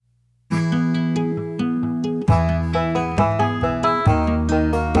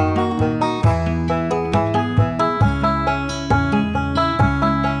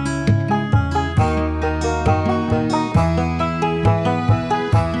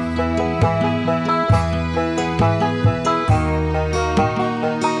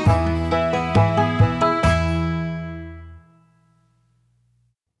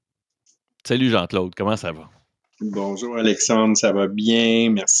Salut Jean-Claude, comment ça va? Bonjour Alexandre, ça va bien?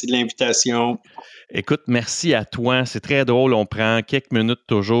 Merci de l'invitation. Écoute, merci à toi. C'est très drôle. On prend quelques minutes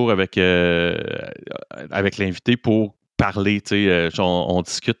toujours avec l'invité pour parler. Tu sais, on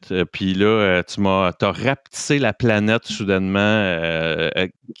discute. Puis là, t'as rapetissé la planète soudainement.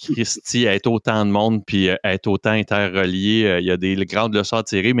 Christy, à être autant de monde, puis à être autant interrelié. Il y a des grandes leçons à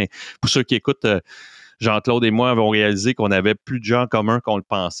tirer. Mais pour ceux qui écoutent, Jean-Claude et moi avons réalisé qu'on avait plus de gens en commun qu'on le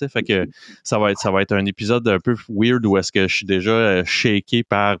pensait. Fait que ça va être un épisode un peu weird où est-ce que je suis déjà shaké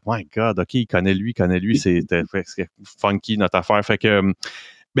par My God, OK, il connaît lui, c'est funky notre affaire. Fait que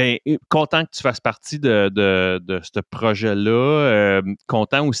ben, content que tu fasses partie de ce projet-là.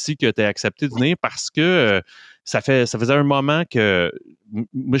 Content aussi que tu aies accepté de venir parce que ça faisait un moment que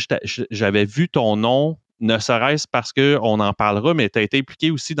moi, j'avais vu ton nom, ne serait-ce parce qu'on en parlera, mais tu as été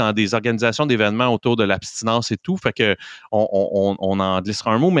impliqué aussi dans des organisations d'événements autour de l'abstinence et tout. Fait que on en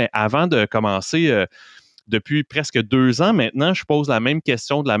glissera un mot. Mais avant de commencer, depuis presque 2 ans maintenant, je pose la même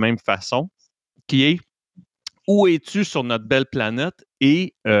question de la même façon, qui est où es-tu sur notre belle planète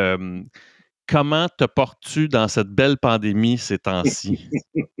et comment te portes-tu dans cette belle pandémie ces temps-ci?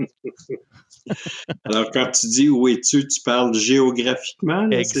 Alors, quand tu dis où es-tu, tu parles géographiquement,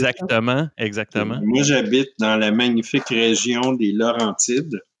 là, c'est ça? Exactement, Ok. exactement. Moi, j'habite dans la magnifique région des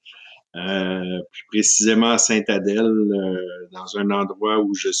Laurentides, plus précisément à Sainte-Adèle, dans un endroit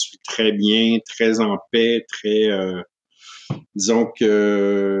où je suis très bien, très en paix, disons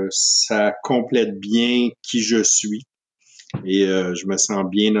que ça complète bien qui je suis. Et je me sens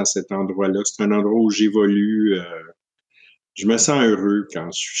bien dans cet endroit-là. C'est un endroit où j'évolue. Je me sens heureux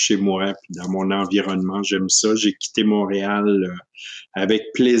quand je suis chez moi puis dans mon environnement. J'aime ça. J'ai quitté Montréal avec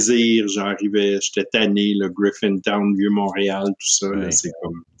plaisir. J'étais tanné, le Griffintown, Vieux-Montréal, tout ça. Là, Oui.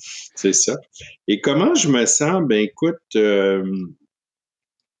 c'est ça. Et comment je me sens? Ben écoute,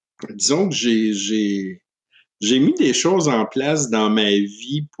 disons que j'ai mis des choses en place dans ma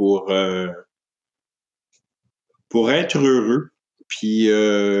vie pour être heureux. Puis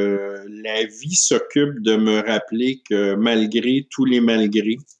la vie s'occupe de me rappeler que malgré tous les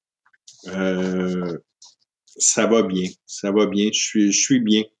malgrés, euh, ça va bien. Ça va bien. Je suis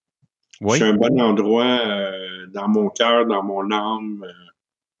bien. Je suis Oui. à un bon endroit dans mon cœur, dans mon âme.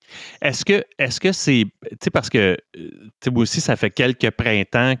 Est-ce que c'est, tu sais, parce que, tu sais, moi aussi, ça fait quelques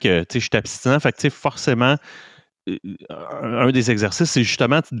printemps que, tu sais, je suis abstinent. Fait que, tu sais, forcément, euh, un des exercices, c'est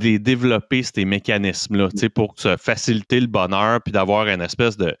justement de les développer, ces mécanismes-là, tu sais, pour se faciliter le bonheur, puis d'avoir une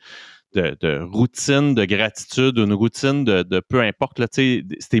espèce de routine de gratitude, une routine de peu importe, là, ces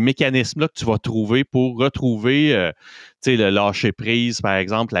mécanismes-là que tu vas trouver pour retrouver le lâcher prise, par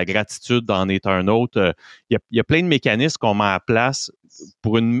exemple, la gratitude en est un autre. Il y a plein de mécanismes qu'on met en place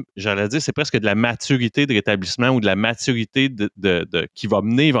pour j'allais dire, c'est presque de la maturité de rétablissement ou de la maturité qui va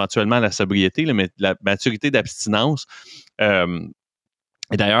mener éventuellement à la sobriété, là, mais de la maturité d'abstinence.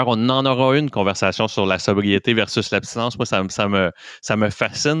 Et d'ailleurs, on en aura une conversation sur la sobriété versus l'abstinence. Moi, ça me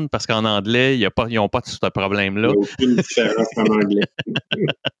fascine parce qu'en anglais, ils n'ont pas ce Il n'y problème-là. a aucune différence en anglais. Tu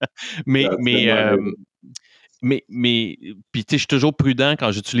Mais, as mais, absolument euh, raison. mais, puis tu sais, je suis toujours prudent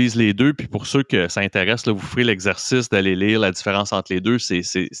quand j'utilise les deux. Puis pour ceux que ça intéresse, là, vous ferez l'exercice d'aller lire la différence entre les deux. C'est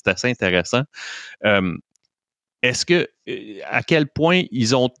assez intéressant. Euh, à quel point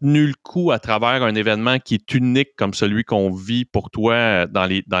ils ont tenu le coup à travers un événement qui est unique comme celui qu'on vit pour toi dans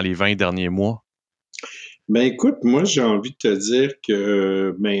les 20 derniers mois? Ben écoute, moi j'ai envie de te dire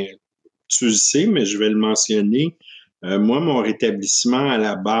que ben tu le sais, mais je vais le mentionner. Moi, mon rétablissement à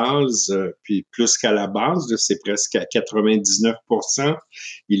la base, puis plus qu'à la base, là, c'est presque à 99%,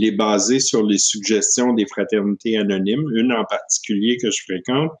 il est basé sur les suggestions des fraternités anonymes, une en particulier que je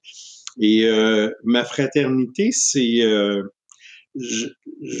fréquente. Et ma fraternité, je,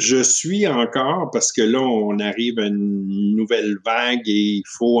 je suis encore, parce que là, on arrive à une nouvelle vague et il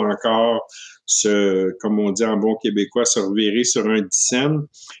faut encore comme on dit en bon québécois, se revirer sur un dixaine.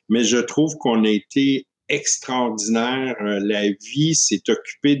 Mais je trouve qu'on a été extraordinaire. La vie s'est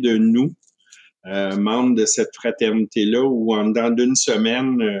occupée de nous, membres de cette fraternité-là, où en dedans d'une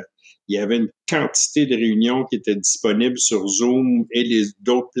semaine, il y avait une quantité de réunions qui étaient disponibles sur Zoom et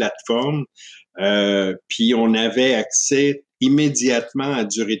d'autres plateformes. Puis on avait accès immédiatement à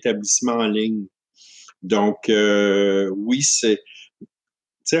du rétablissement en ligne. Donc, oui, tu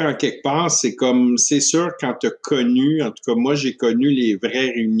sais, en quelque part, c'est sûr, quand tu as connu, en tout cas, moi, j'ai connu les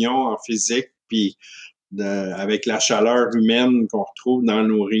vraies réunions en physique, puis avec la chaleur humaine qu'on retrouve dans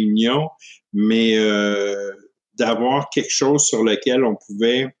nos réunions, mais d'avoir quelque chose sur lequel on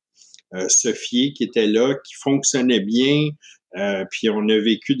pouvait se fier, qui était là, qui fonctionnait bien, puis on a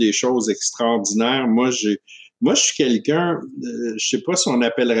vécu des choses extraordinaires. Moi, moi, je suis quelqu'un, je sais pas si on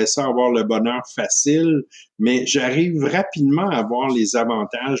appellerait ça avoir le bonheur facile, mais j'arrive rapidement à voir les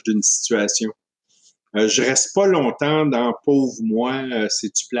avantages d'une situation. Je reste pas longtemps dans pauvre moi,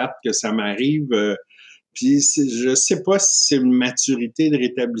 c'est-tu plate que ça m'arrive. Puis je sais pas si c'est une maturité de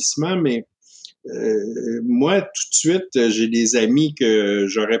rétablissement, mais moi, tout de suite, j'ai des amis que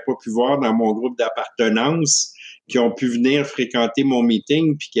j'aurais pas pu voir dans mon groupe d'appartenance qui ont pu venir fréquenter mon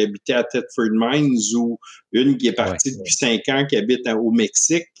meeting puis qui habitaient à Thetford Mines ou une qui est partie depuis 5 ans qui habite au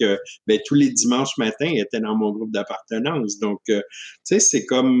Mexique. Ben, tous les dimanches matins, elle était dans mon groupe d'appartenance. Donc, tu sais, c'est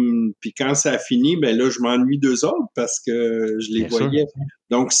comme... Puis quand ça a fini, ben là, je m'ennuie d'eux autres parce que je les Bien sûr. voyais.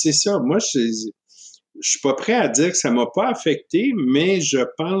 Donc, c'est ça. Moi, je suis pas prêt à dire que ça m'a pas affecté, mais je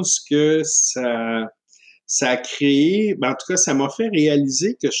pense que ça a créé, ben en tout cas, ça m'a fait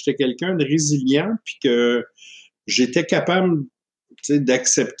réaliser que j'étais quelqu'un de résilient, puis que j'étais capable, tu sais,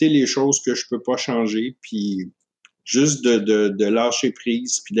 d'accepter les choses que je peux pas changer, puis juste de lâcher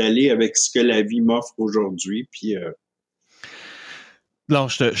prise, puis d'aller avec ce que la vie m'offre aujourd'hui, puis Non,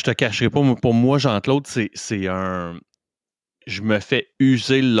 je te cacherai pas. Pour moi, Jean-Claude, c'est un. Je me fais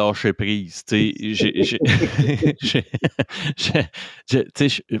user le lâcher prise. Tu sais, tu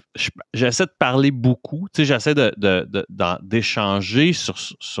sais, j'essaie de parler beaucoup. Tu sais, j'essaie d'échanger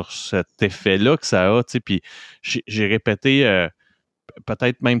sur cet effet-là que ça a. Tu sais, puis j'ai répété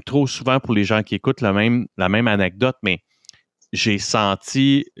peut-être même trop souvent pour les gens qui écoutent la même anecdote, mais j'ai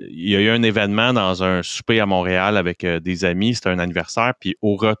senti, il y a eu un événement dans un souper à Montréal avec des amis, c'était un anniversaire, puis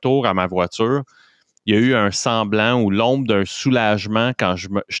au retour à ma voiture, il y a eu un semblant ou l'ombre d'un soulagement quand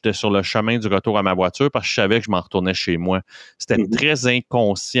j'étais sur le chemin du retour à ma voiture parce que je savais que je m'en retournais chez moi. C'était très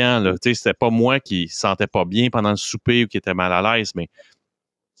inconscient, là. Tu sais, c'était pas moi qui sentais pas bien pendant le souper ou qui était mal à l'aise, mais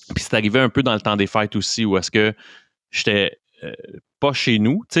puis c'est arrivé un peu dans le temps des fêtes aussi où est-ce que j'étais pas chez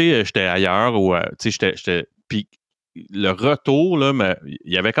nous, tu sais, j'étais ailleurs ou tu sais, puis le retour, là,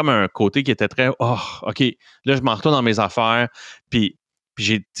 il y avait comme un côté qui était très, oh, OK, là, je m'en retourne dans mes affaires. Puis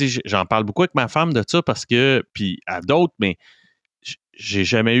j'en parle beaucoup avec ma femme de ça parce que, puis à d'autres, mais j'ai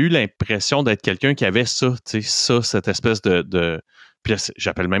jamais eu l'impression d'être quelqu'un qui avait ça, tu sais, ça, cette espèce de puis là,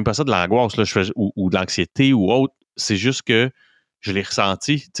 j'appelle même pas ça de l'angoisse, là, ou de l'anxiété ou autre. C'est juste que je l'ai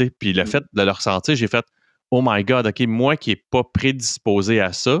ressenti, tu sais, puis le fait de le ressentir, j'ai fait, oh my God, OK, moi qui n'ai pas prédisposé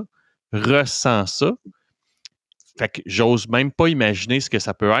à ça, ressens ça. Fait que j'ose même pas imaginer ce que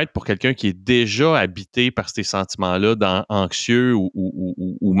ça peut être pour quelqu'un qui est déjà habité par ces sentiments-là, anxieux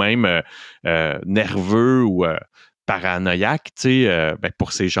ou même nerveux ou paranoïaque. Tu sais, ben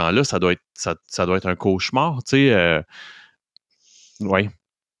pour ces gens-là, ça doit être un cauchemar. Tu sais, ouais.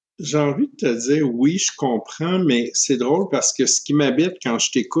 j'ai envie de te dire oui, je comprends, mais c'est drôle parce que ce qui m'habite quand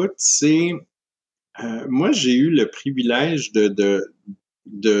je t'écoute, c'est moi j'ai eu le privilège de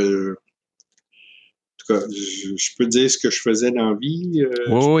en tout cas, je peux dire ce que je faisais dans la vie.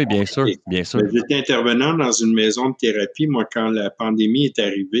 Oui, bien sûr, bien sûr. J'étais intervenant dans une maison de thérapie, moi, quand la pandémie est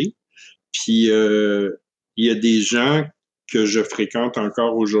arrivée. Puis, il y a des gens que je fréquente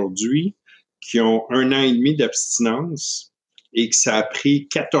encore aujourd'hui qui ont 1 an et demi d'abstinence et que ça a pris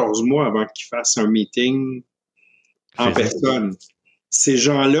 14 mois avant qu'ils fassent un meeting en personne. Ces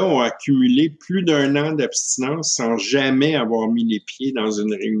gens-là ont accumulé plus d'1 an d'abstinence sans jamais avoir mis les pieds dans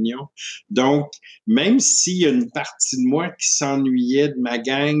une réunion. Donc, même s'il y a une partie de moi qui s'ennuyait de ma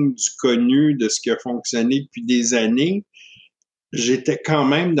gang, du connu, de ce qui a fonctionné depuis des années, j'étais quand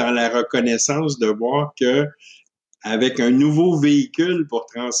même dans la reconnaissance de voir que avec un nouveau véhicule pour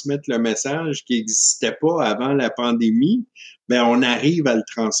transmettre le message qui n'existait pas avant la pandémie, ben on arrive à le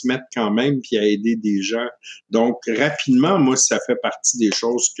transmettre quand même puis à aider des gens. Donc, rapidement, moi, ça fait partie des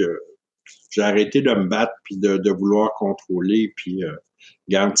choses que j'ai arrêté de me battre puis de vouloir contrôler. Puis,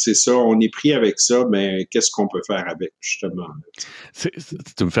 regarde, c'est ça, on est pris avec ça, mais qu'est-ce qu'on peut faire avec, justement?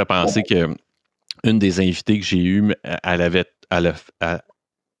 Tu me fais penser que une des invitées que j'ai eues,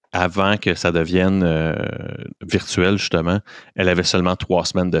 avant que ça devienne virtuel, justement, elle avait seulement 3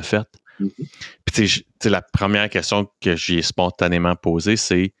 semaines de fête. Mm-hmm. Puis, tu sais, la première question que j'ai spontanément posée,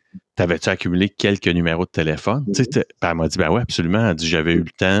 c'est t'avais-tu accumulé quelques numéros de téléphone? Mm-hmm. Puis elle m'a dit, ben oui, absolument. Elle dit, j'avais eu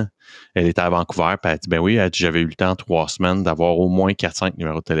le temps. Elle était à Vancouver. Puis elle a dit, ben oui, elle dit, j'avais eu le temps en 3 semaines d'avoir au moins 4-5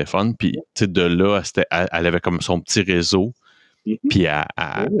 numéros de téléphone. Puis, tu sais, de là, elle avait comme son petit réseau. Mm-hmm. Puis,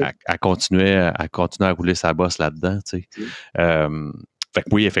 elle continuait à rouler sa bosse là-dedans, tu sais. Mm-hmm. Fait que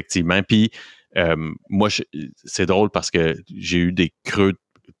oui, effectivement. Puis, moi, c'est drôle parce que j'ai eu des creux,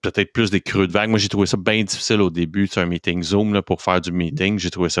 peut-être plus des creux de vague. Moi, j'ai trouvé ça bien difficile au début, un meeting Zoom là, pour faire du meeting. J'ai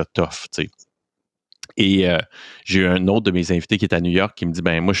trouvé ça tough, tu sais. Et j'ai eu un autre de mes invités qui est à New York qui me dit,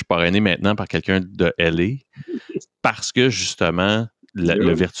 ben moi, je suis parrainé maintenant par quelqu'un de LA parce que, justement,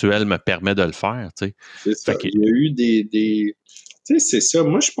 le virtuel me permet de le faire, tu sais. C'est ça. Il y a eu des... Tu sais, c'est ça.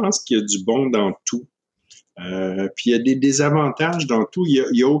 Moi, je pense qu'il y a du bon dans tout. Puis il y a des désavantages dans tout. Il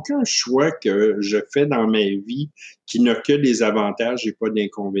y a aucun choix que je fais dans ma vie qui n'a que des avantages et pas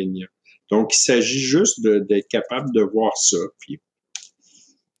d'inconvénients. Donc, il s'agit juste d'être capable de voir ça. Puis...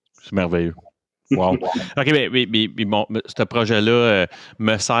 C'est merveilleux. Wow. OK, mais bon, ce projet-là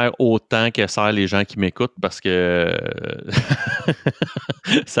me sert autant que sert les gens qui m'écoutent parce que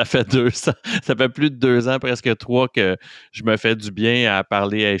ça fait plus de 2 ans, presque 3, que je me fais du bien à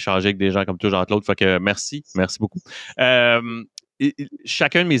parler, à échanger avec des gens comme toi, Jean-Claude. Fait que merci beaucoup.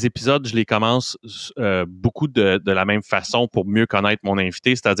 Chacun de mes épisodes, je les commence beaucoup de la même façon pour mieux connaître mon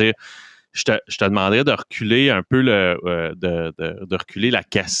invité, c'est-à-dire je te demanderais de reculer un peu de reculer la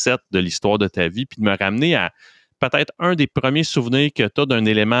cassette de l'histoire de ta vie, puis de me ramener à peut-être un des premiers souvenirs que tu as d'un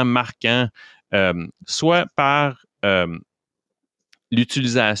élément marquant, soit par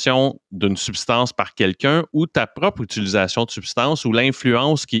l'utilisation d'une substance par quelqu'un ou ta propre utilisation de substance ou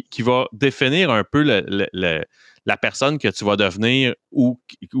l'influence qui va définir un peu la personne que tu vas devenir ou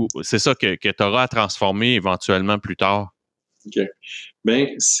c'est ça que tu auras à transformer éventuellement plus tard. OK. Ben,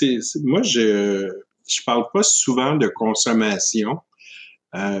 moi, je parle pas souvent de consommation.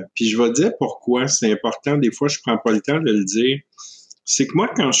 Puis je vais dire pourquoi c'est important. Des fois, je prends pas le temps de le dire. C'est que moi,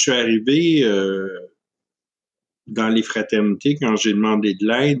 quand je suis arrivé dans les fraternités, quand j'ai demandé de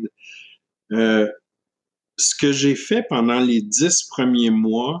l'aide, ce que j'ai fait pendant les 10 premiers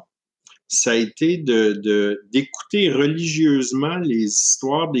mois, ça a été d'écouter religieusement les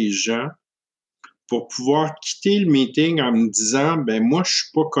histoires des gens pour pouvoir quitter le meeting en me disant, ben moi, je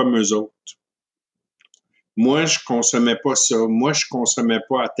suis pas comme eux autres. Moi, je consommais pas ça. Moi, je consommais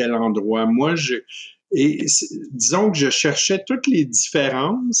pas à tel endroit. Disons que je cherchais toutes les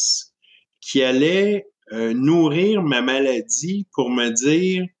différences qui allaient nourrir ma maladie pour me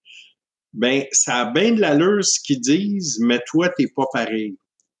dire, ben, ça a bien de l'allure ce qu'ils disent, mais toi, t'es pas pareil.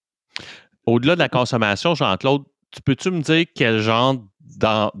 Au-delà de la consommation, Jean-Claude, peux-tu me dire quel genre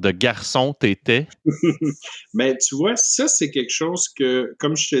de garçon t'étais? Ben, tu vois, ça, c'est quelque chose que,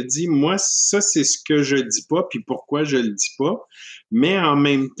 comme je te dis, moi, ça, c'est ce que je dis pas, puis pourquoi je le dis pas. Mais en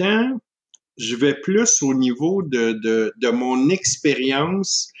même temps, je vais plus au niveau de mon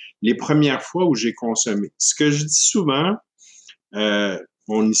expérience les premières fois où j'ai consommé. Ce que je dis souvent,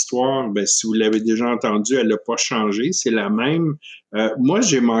 mon histoire, ben, si vous l'avez déjà entendu, elle n'a pas changé, c'est la même. Moi,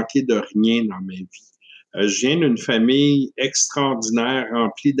 j'ai manqué de rien dans ma vie. Je viens d'une famille extraordinaire,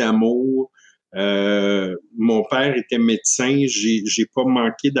 remplie d'amour. Mon père était médecin, j'ai pas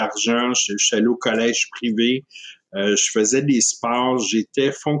manqué d'argent, je suis allé au collège privé, je faisais des sports,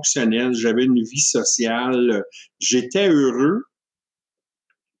 j'étais fonctionnel, j'avais une vie sociale, j'étais heureux.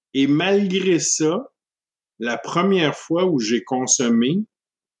 Et malgré ça, la première fois où j'ai consommé,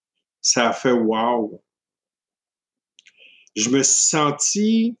 ça a fait wow. Je me suis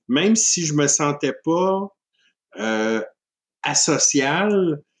senti, même si je me sentais pas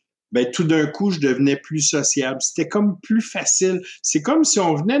asocial, ben tout d'un coup, je devenais plus sociable. C'était comme plus facile. C'est comme si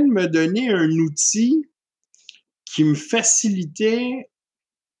on venait de me donner un outil qui me facilitait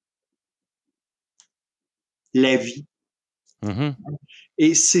la vie. Mm-hmm.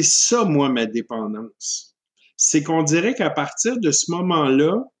 Et c'est ça, moi, ma dépendance. C'est qu'on dirait qu'à partir de ce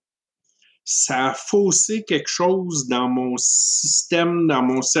moment-là, ça a faussé quelque chose dans mon système, dans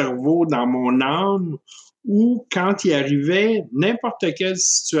mon cerveau, dans mon âme, où quand il arrivait n'importe quelle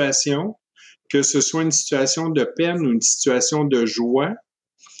situation, que ce soit une situation de peine ou une situation de joie,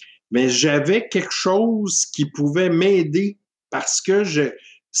 mais j'avais quelque chose qui pouvait m'aider parce que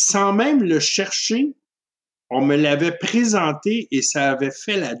sans même le chercher, on me l'avait présenté et ça avait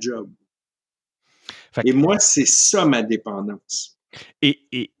fait la job. Et moi, c'est ça ma dépendance.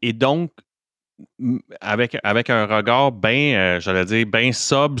 Et donc, avec un regard bien, j'allais dire, bien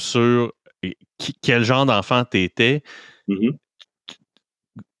sobre sur quel genre d'enfant tu étais, Mm-hmm.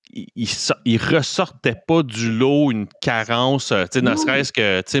 il ressortait pas du lot une carence, ne serait-ce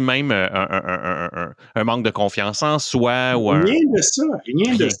que même un manque de confiance en soi ou Rien de ça,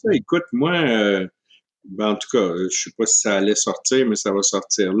 rien de rien. ça. Écoute, moi, ben, en tout cas, je sais pas si ça allait sortir, mais ça va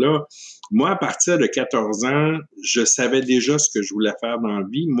sortir là. Moi, à partir de 14 ans, je savais déjà ce que je voulais faire dans la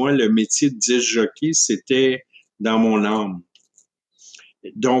vie. Moi, le métier de disc jockey, c'était dans mon âme.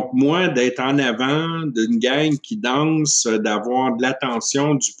 Donc, moi, d'être en avant d'une gang qui danse, d'avoir de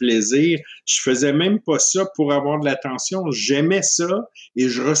l'attention, du plaisir, je faisais même pas ça pour avoir de l'attention. J'aimais ça et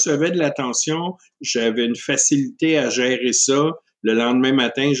je recevais de l'attention. J'avais une facilité à gérer ça. Le lendemain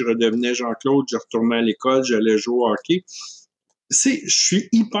matin, je redevenais Jean-Claude, je retournais à l'école, j'allais jouer au hockey. Je suis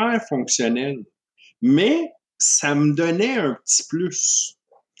hyper fonctionnel. Mais ça me donnait un petit plus.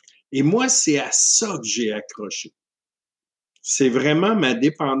 Et moi, c'est à ça que j'ai accroché. C'est vraiment ma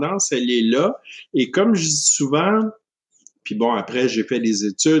dépendance, elle est là. Et comme je dis souvent, puis bon, après, j'ai fait des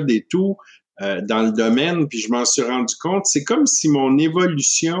études et tout dans le domaine, puis je m'en suis rendu compte, c'est comme si mon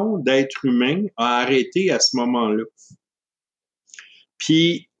évolution d'être humain a arrêté à ce moment-là.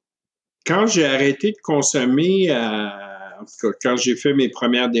 Puis, quand j'ai arrêté de consommer, en tout cas, quand j'ai fait mes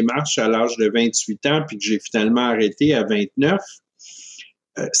premières démarches à l'âge de 28 ans, puis que j'ai finalement arrêté à 29,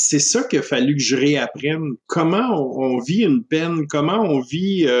 c'est ça qu'il a fallu que je réapprenne. Comment on vit une peine, comment on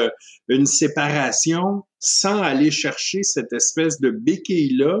vit une séparation sans aller chercher cette espèce de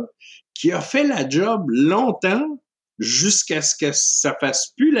béquille-là qui a fait la job longtemps jusqu'à ce que ça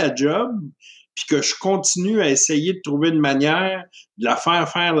fasse plus la job, puis que je continue à essayer de trouver une manière de la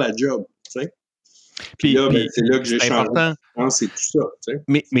faire la job. Tu sais? Puis là, ben, c'est là que j'ai changé. C'est tout ça. Tu sais?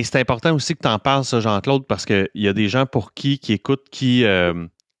 Mais c'est important aussi que tu en parles, ça, Jean-Claude, parce qu'il y a des gens pour qui écoutent, qui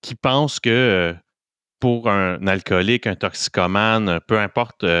pensent que pour un alcoolique, un toxicomane, peu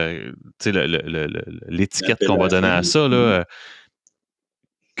importe l'étiquette qu'on va donner à ça, là,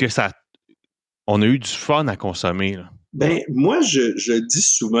 que ça, on a eu du fun à consommer. Là. Ben, moi, je dis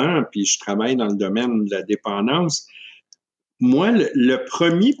souvent, puis je travaille dans le domaine de la dépendance, moi, le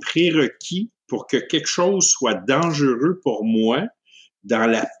premier prérequis pour que quelque chose soit dangereux pour moi, dans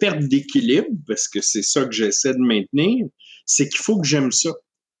la perte d'équilibre, parce que c'est ça que j'essaie de maintenir, c'est qu'il faut que j'aime ça.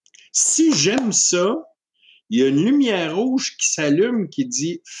 Si j'aime ça, il y a une lumière rouge qui s'allume qui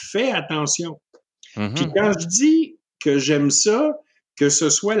dit « Fais attention ». Puis quand je dis que j'aime ça, que ce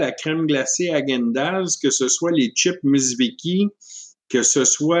soit la crème glacée Häagen-Dazs, que ce soit les chips Miss Vicky, que ce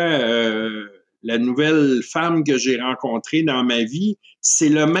soit la nouvelle femme que j'ai rencontrée dans ma vie, c'est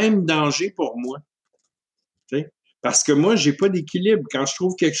le même danger pour moi. T'sais? Parce que moi, j'ai pas d'équilibre. Quand je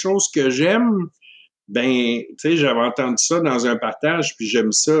trouve quelque chose que j'aime, ben, tu sais, j'avais entendu ça dans un partage, puis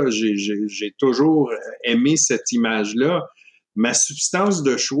j'aime ça. J'ai toujours aimé cette image-là. Ma substance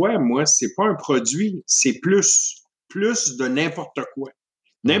de choix, moi, c'est pas un produit, c'est plus de n'importe quoi.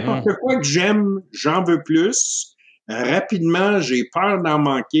 N'importe quoi que j'aime, j'en veux plus. Rapidement, j'ai peur d'en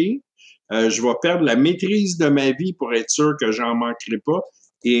manquer. Je vais perdre la maîtrise de ma vie pour être sûr que j'en manquerai pas,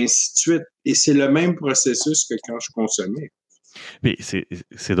 et ainsi de suite. Et c'est le même processus que quand je consommais. Mais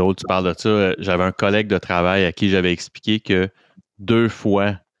c'est drôle, tu parles de ça. J'avais un collègue de travail à qui j'avais expliqué que 2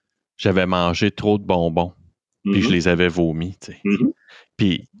 fois, j'avais mangé trop de bonbons, puis je les avais vomis. Tu sais.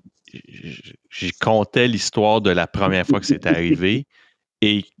 Puis j'ai compté l'histoire de la première fois que c'était arrivé,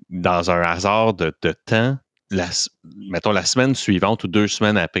 et dans un hasard de temps, mettons la semaine suivante ou 2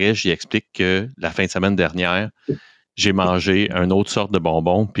 semaines après, j'y explique que la fin de semaine dernière, j'ai mangé une autre sorte de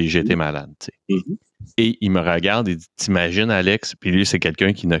bonbon, puis j'étais malade. Tu sais. Et il me regarde et dit « T'imagines, Alex? » Puis lui, c'est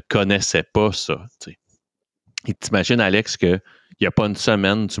quelqu'un qui ne connaissait pas ça. Tu sais. Et t'imagines, Alex, qu'il n'y a pas une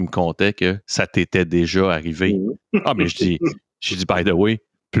semaine, tu me contais que ça t'était déjà arrivé. Ah, mais j'ai dit, by the way,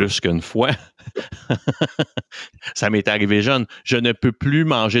 plus qu'une fois. Ça m'est arrivé jeune. Je ne peux plus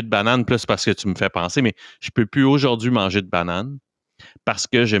manger de banane, plus parce que tu me fais penser, mais je ne peux plus aujourd'hui manger de banane parce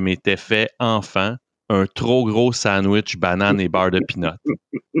que je m'étais fait enfant un trop gros sandwich banane et beurre de peanut.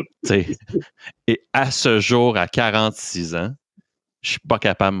 Et à ce jour, à 46 ans, je ne suis pas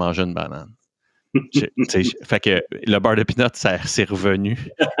capable de manger une banane. Fait que le beurre de peanut, c'est revenu.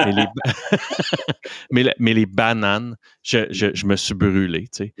 Mais les bananes, je me suis brûlé.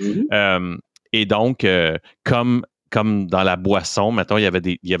 Et donc, comme dans la boisson, mettons, il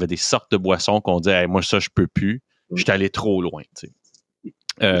y avait des sortes de boissons qu'on dit hey, moi, ça, je peux plus. Je suis allé trop loin.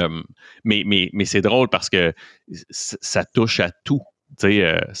 Mais c'est drôle parce que ça touche à tout.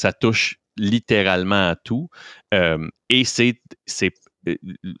 Ça touche littéralement à tout. Et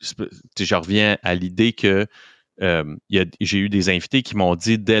je reviens à l'idée que j'ai eu des invités qui m'ont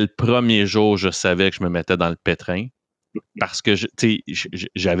dit dès le premier jour, je savais que je me mettais dans le pétrin parce que il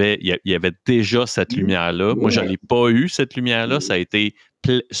y avait déjà cette lumière-là. Moi, je n'en ai pas eu cette lumière-là. Ça a été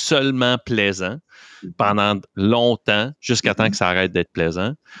seulement plaisant pendant longtemps, jusqu'à temps que ça arrête d'être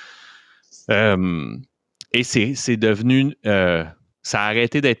plaisant. Et c'est devenu... ça a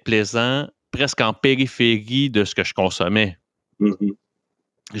arrêté d'être plaisant presque en périphérie de ce que je consommais.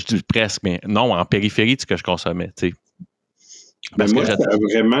 Je dis presque, mais non, en périphérie de ce que je consommais. Parce moi, ça a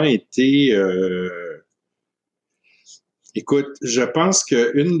vraiment été... Écoute, je pense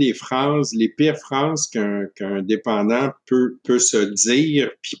qu'une des phrases, les pires phrases qu'un dépendant peut se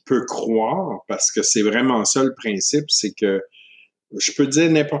dire puis peut croire, parce que c'est vraiment ça le principe, c'est que je peux dire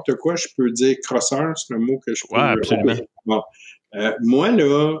n'importe quoi, je peux dire crosseur, c'est un mot que je peux... Oui, absolument. Bon. Moi,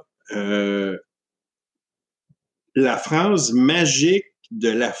 là, la phrase magique de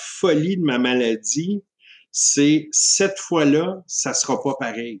la folie de ma maladie, c'est cette fois-là, ça sera pas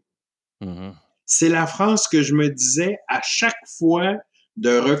pareil. Mhm. C'est la phrase que je me disais à chaque fois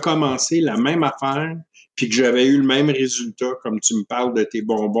de recommencer la même affaire, puis que j'avais eu le même résultat, comme tu me parles de tes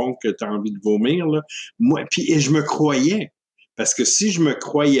bonbons que tu as envie de vomir, là. Moi, et je me croyais. Parce que si je me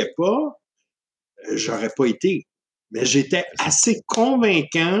croyais pas, j'aurais pas été. Mais j'étais C'est ça. assez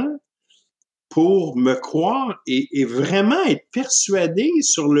convaincant pour me croire et vraiment être persuadé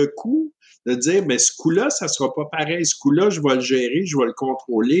sur le coup de dire, ben, ce coup-là, ça sera pas pareil. Ce coup-là, je vais le gérer, je vais le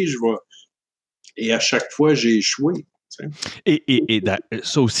contrôler, et à chaque fois, j'ai échoué. Tu sais.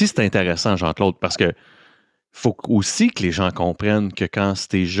 Ça aussi, c'est intéressant, Jean-Claude, parce que faut aussi que les gens comprennent que quand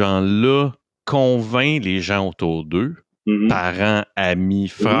ces gens-là convainquent les gens autour d'eux, Mhm. parents, amis, Mhm.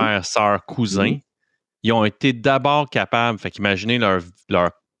 frères, sœurs, cousins, Mhm. ils ont été d'abord capables, fait qu'imaginez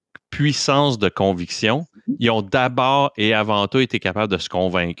leur puissance de conviction, ils ont d'abord et avant tout été capables de se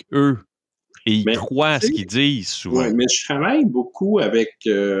convaincre eux et ils Mais, croient à tu ce sais, qu'ils disent souvent. ouais, mais je travaille beaucoup avec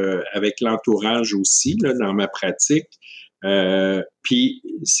l'entourage aussi, là, dans ma pratique. Puis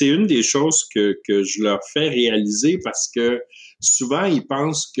c'est une des choses que je leur fais réaliser parce que souvent, ils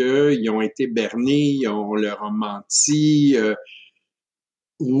pensent qu'ils ont été bernés, on leur a menti.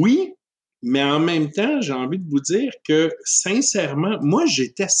 Oui, mais en même temps, j'ai envie de vous dire que sincèrement, moi,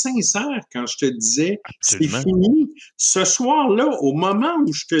 j'étais sincère quand je te disais, c'est Absolument. fini. Ce soir-là, au moment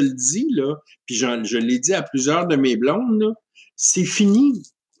où je te le dis, là, puis je l'ai dit à plusieurs de mes blondes, là, c'est fini.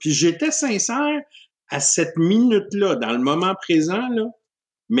 Puis j'étais sincère à cette minute-là, dans le moment présent, là,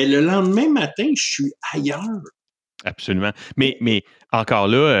 mais le lendemain matin, je suis ailleurs. Absolument. Mais encore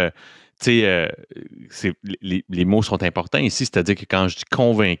là, tu sais, les mots sont importants ici, c'est-à-dire que quand je dis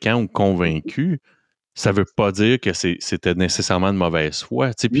convaincant ou convaincu, ça veut pas dire que c'était nécessairement de mauvaise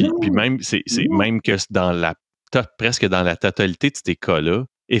foi. Tu sais, puis Non, même, c'est non. même que dans presque dans la totalité de ces cas-là,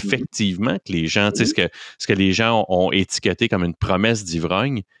 effectivement, que les gens, tu sais, ce que les gens ont étiqueté comme une promesse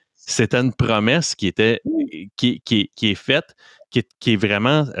d'ivrogne, c'était une promesse qui est faite, qui est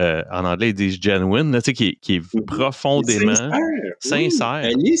vraiment, en anglais, ils disent genuine, là, tu sais, qui est Mhm. Et profondément sincère, oui, sincère.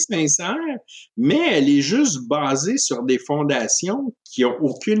 elle est sincère, mais elle est juste basée sur des fondations qui ont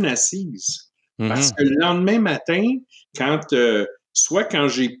aucune assise. Parce Mhm. que le lendemain matin, quand soit quand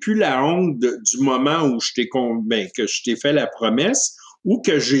j'ai plus la honte du moment où que je t'ai fait la promesse, ou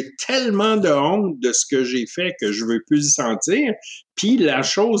que j'ai tellement de honte de ce que j'ai fait que je veux plus y sentir. Puis la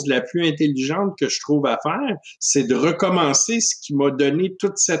chose la plus intelligente que je trouve à faire, c'est de recommencer ce qui m'a donné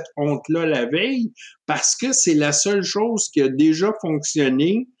toute cette honte-là la veille, parce que c'est la seule chose qui a déjà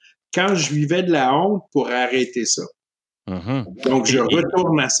fonctionné quand je vivais de la honte pour arrêter ça. Mhm. Donc, je Et, et,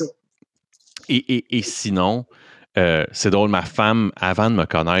 retourne à ça. et sinon, c'est drôle, ma femme, avant de me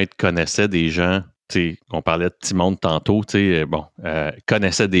connaître, connaissait des gens. Tu sais, on parlait de Timon tantôt, tu sais, bon,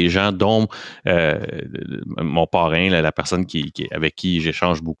 connaissait des gens, dont euh, mon parrain, la personne avec qui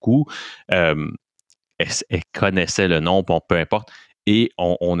j'échange beaucoup, euh, elle connaissait le nom, bon, peu importe. Et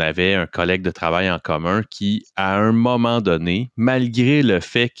on avait un collègue de travail en commun qui, à un moment donné, malgré le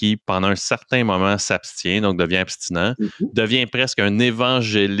fait qu'il, pendant un certain moment, s'abstient, donc devient abstinent, Mhm, devient presque un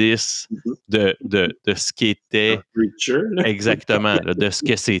évangéliste mhm. de ce qu'était Preacher, là. exactement, là, de ce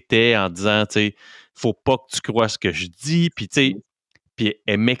que c'était en disant, tu sais, faut pas que tu crois ce que je dis. Puis, tu sais, puis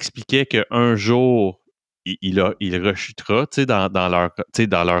elle m'expliquait qu'un jour, il rechutera, tu sais, dans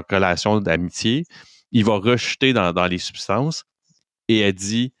leur relation d'amitié. Il va rechuter dans les substances. Et elle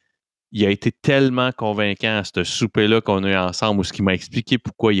dit, il a été tellement convaincant à ce souper-là qu'on a eu ensemble, où ce qui m'a expliqué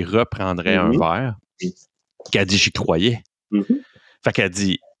pourquoi il reprendrait un Mhm, verre, qu'elle dit, j'y croyais. mhm. Fait qu'elle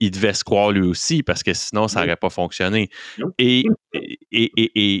dit, il devait se croire lui aussi, parce que sinon, ça Oui, n'aurait pas fonctionné. non. Et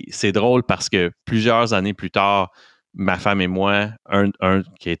c'est drôle parce que plusieurs années plus tard, ma femme et moi, un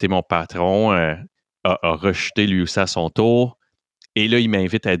qui a été mon patron, a rejeté lui aussi à son tour. Et là, il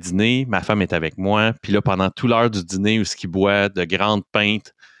m'invite à dîner. Ma femme est avec moi. Puis là, pendant toute l'heure du dîner, où ce qu'il boit de grandes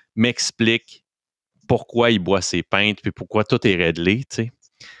pintes, m'explique pourquoi il boit ses pintes, puis pourquoi tout est réglé, tu sais.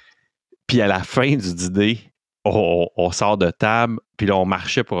 Puis à la fin du dîner, on sort de table, puis là, on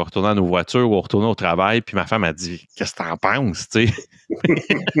marchait pour retourner à nos voitures ou retourner au travail. Puis ma femme a dit, qu'est-ce que t'en penses, tu sais?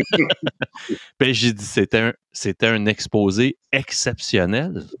 Puis j'ai dit, c'était un exposé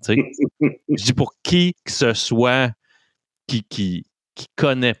exceptionnel, tu sais. Je dis, pour qui que ce soit qui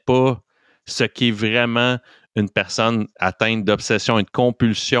connaît pas ce qu'est vraiment une personne atteinte d'obsession et de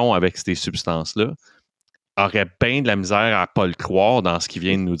compulsion avec ces substances-là, aurait bien de la misère à pas le croire dans ce qu'il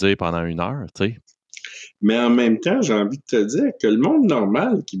vient de nous dire pendant une heure, tu sais. Mais en même temps, j'ai envie de te dire que le monde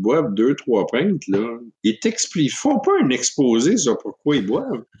normal qui boive deux, trois pintes, là, ils font pas un exposé sur pourquoi ils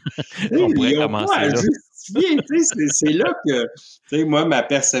boivent. On Ils pourrait n'ont pas commencer à là. justifier, tu sais, c'est là que, tu sais, moi, ma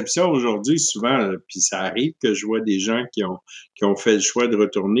perception aujourd'hui, souvent, puis ça arrive que je vois des gens qui ont fait le choix de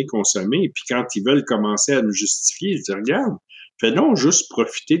retourner consommer, et puis quand ils veulent commencer à me justifier, je dis, regarde, fais donc juste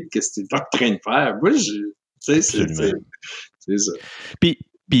profiter de ce que tu es en train de faire. Moi, tu sais, Absolument. c'est ça. Puis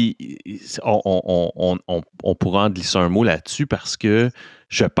on pourra en glisser un mot là-dessus parce que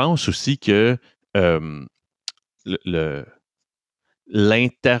je pense aussi que le,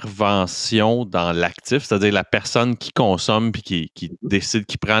 l'intervention dans l'actif, c'est-à-dire la personne qui consomme puis qui décide,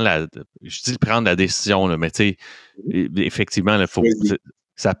 qui prend je dis prendre la décision, là, mais tu sais, effectivement, il faut. Vas-y.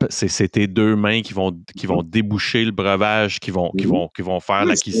 C'est tes deux mains qui vont déboucher le breuvage, qui vont faire Oui, c'est un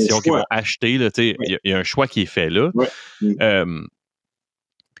l'acquisition, qui vont choix. acheter. Là, Oui, il y a un choix qui est fait là. oui. Euh,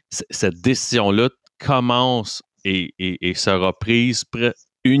 cette décision-là commence et sera prise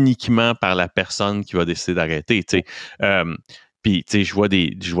uniquement par la personne qui va décider d'arrêter. Puis, je vois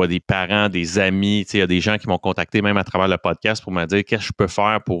des parents, des amis, il y a des gens qui m'ont contacté même à travers le podcast pour me dire qu'est-ce que je peux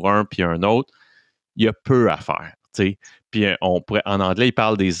faire pour un puis un autre. Il y a peu à faire. Puis en anglais, ils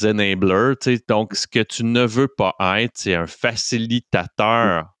parlent des enablers. Donc, ce que tu ne veux pas être, c'est un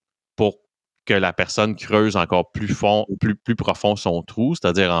facilitateur pour que la personne creuse encore plus profond son trou,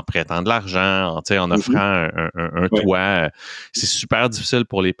 c'est-à-dire en prêtant de l'argent, en offrant un Ouais. toit. C'est super difficile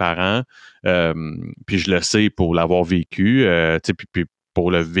pour les parents. Puis je le sais pour l'avoir vécu, puis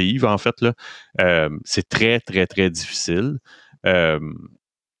pour le vivre, en fait. Là, c'est très, très, très difficile.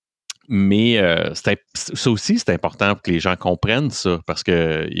 Mais ça aussi, c'est important pour que les gens comprennent ça, parce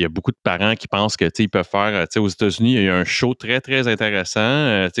qu'il y a beaucoup de parents qui pensent que ils peuvent faire. Aux États-Unis, il y a eu un show très, très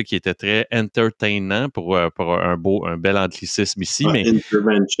intéressant qui était très entertainant pour un bel anglicisme ici, mais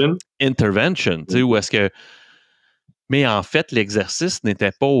Intervention. intervention, où est-ce que. Mais en fait, l'exercice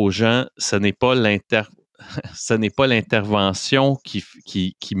n'était pas aux gens, ce n'est pas l'intervention qui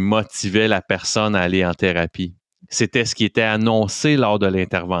motivait la personne à aller en thérapie. C'était ce qui était annoncé lors de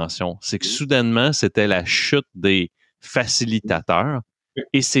l'intervention. C'est que soudainement, c'était la chute des facilitateurs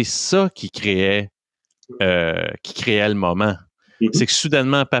et c'est ça qui créait le moment. C'est que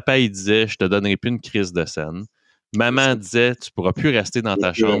soudainement, papa, il disait, je te donnerai plus une crise de scène. Maman disait, tu pourras plus rester dans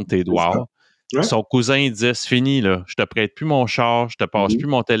ta chambre, tes doigts. Ouais. Son cousin, il disait, c'est fini, là. Je te prête plus mon char, je te passe plus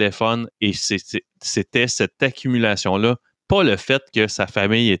mon téléphone. Et c'était cette accumulation-là. Pas le fait que sa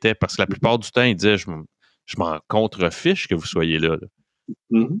famille était, parce que la plupart du temps, il disait, je m'en contrefiche que vous soyez là.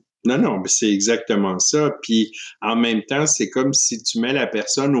 Non, non, mais c'est exactement ça. Puis en même temps, c'est comme si tu mets la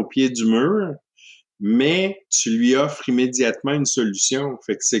personne au pied du mur, mais tu lui offres immédiatement une solution.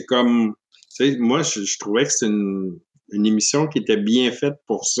 Fait que c'est comme, tu sais, moi, je trouvais que c'est une émission qui était bien faite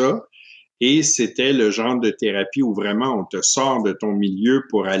pour ça. Et c'était le genre de thérapie où vraiment on te sort de ton milieu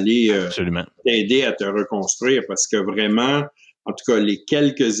pour aller Absolument. t'aider à te reconstruire. Parce que vraiment, en tout cas, les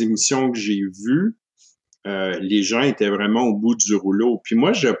quelques émissions que j'ai vues, les gens étaient vraiment au bout du rouleau. Puis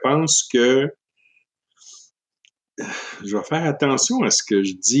moi, je pense que je vais faire attention à ce que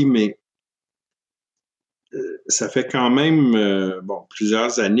je dis, mais ça fait quand même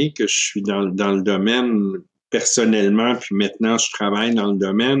plusieurs années que je suis dans le domaine personnellement, puis maintenant je travaille dans le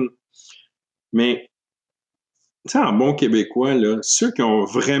domaine. Mais tu sais, en bon québécois, là, ceux qui ont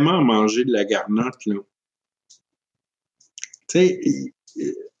vraiment mangé de la garnotte, là, tu sais,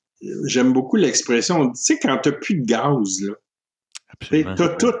 j'aime beaucoup l'expression, tu sais, quand t'as plus de gaz, là, Absolument. t'as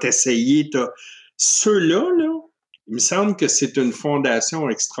tout essayé, ceux-là, là, il me semble que c'est une fondation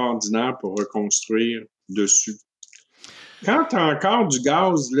extraordinaire pour reconstruire dessus. Quand tu as encore du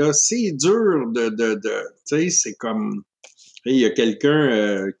gaz, là, c'est dur tu sais, c'est comme, il y a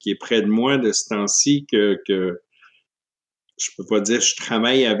quelqu'un qui est près de moi de ce temps-ci que je peux pas dire je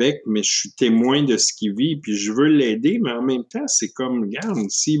travaille avec, mais je suis témoin de ce qu'il vit, puis je veux l'aider, mais en même temps, c'est comme, regarde,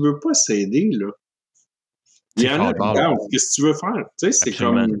 s'il veut pas s'aider, là, il y C'est en a, fort ball. regarde, qu'est-ce que tu veux faire? Tu sais, c'est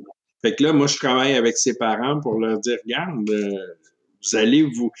Absolument. comme, fait que là, moi, je travaille avec ses parents pour leur dire, regarde, vous allez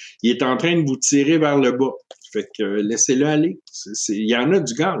il est en train de vous tirer vers le bas. Fait que laissez-le aller. Il y en a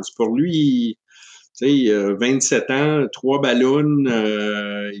du gaz. Pour lui, tu sais, 27 ans, 3 ballons,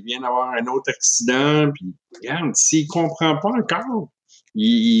 il vient d'avoir un autre accident, puis regarde, s'il comprend pas encore,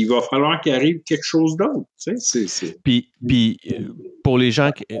 il va falloir qu'il arrive quelque chose d'autre. Tu sais, Puis pour les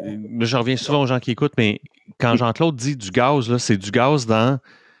gens, je reviens souvent aux gens qui écoutent, mais quand Jean-Claude dit du gaz, là, c'est du gaz dans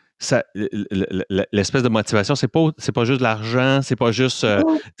l'espèce de motivation. C'est pas juste de l'argent, c'est pas juste.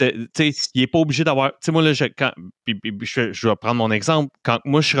 Tu sais, il est pas obligé d'avoir. Tu sais, moi, là, je vais prendre mon exemple. Quand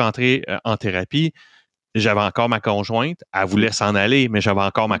moi, je suis rentré en thérapie, j'avais encore ma conjointe. Elle voulait s'en aller, mais j'avais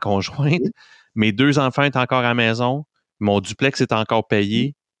encore ma conjointe. Mes 2 enfants étaient encore à la maison. Mon duplex est encore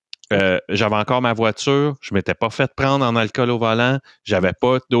payé. J'avais encore ma voiture, je m'étais pas fait prendre en alcool au volant, j'avais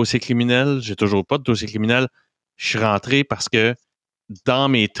pas de dossier criminel, j'ai toujours pas de dossier criminel. Je suis rentré parce que dans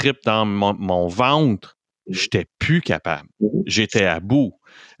mes tripes, dans mon ventre, j'étais plus capable. J'étais à bout.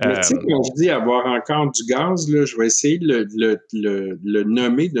 Mais tu sais, quand je dis avoir encore du gaz, là, je vais essayer de le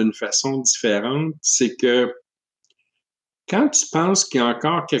nommer d'une façon différente. C'est que quand tu penses qu'il y a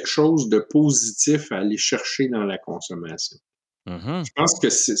encore quelque chose de positif à aller chercher dans la consommation, je pense que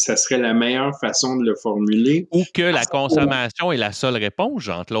ça serait la meilleure façon de le formuler. Ou que la consommation est la seule réponse,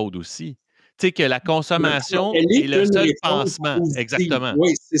 Jean-Claude, aussi. Tu sais, que la consommation Elle est est le une seul réponse pansement. positive. Exactement.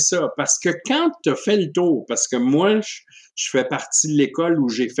 Oui, c'est ça. Parce que quand tu as fait le tour, parce que moi, je fais partie de l'école où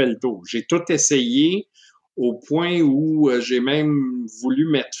j'ai fait le tour. J'ai tout essayé au point où j'ai même voulu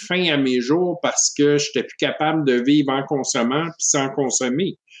mettre fin à mes jours parce que je n'étais plus capable de vivre en consommant puis sans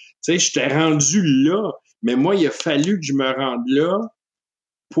consommer. Tu sais, j'étais rendu là, mais moi, il a fallu que je me rende là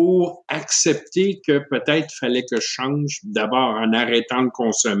pour accepter que peut-être il fallait que je change d'abord en arrêtant de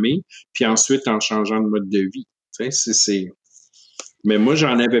consommer, puis ensuite en changeant de mode de vie. Tu sais, Mais moi,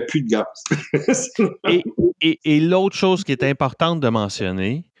 j'en avais plus de gaz. Et l'autre chose qui est importante de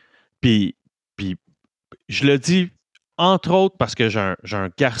mentionner, puis je le dis entre autres parce que j'ai un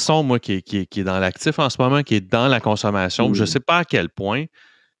garçon, moi, qui est dans l'actif en ce moment, qui est dans la consommation. Je ne sais pas à quel point,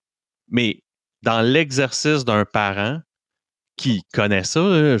 mais dans l'exercice d'un parent qui connaît ça,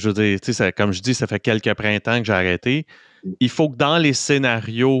 là, je veux dire, tu sais, comme je dis, ça fait quelques printemps que j'ai arrêté. Il faut que dans les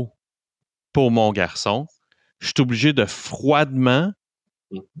scénarios pour mon garçon, je suis obligé de froidement,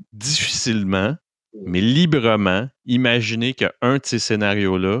 difficilement, mais librement imaginer qu'un de ces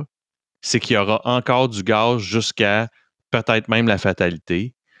scénarios-là, c'est qu'il y aura encore du gaz jusqu'à peut-être même la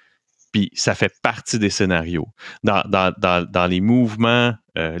fatalité. Puis ça fait partie des scénarios. Dans les mouvements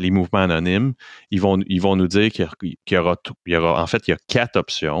anonymes, ils vont nous dire qu'il y aura en fait, il y a 4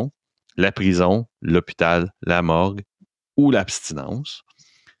 options: la prison, l'hôpital, la morgue ou l'abstinence.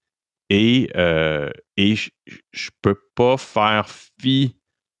 Et je ne peux pas faire fi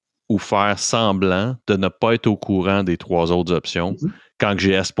ou faire semblant de ne pas être au courant des 3 autres options quand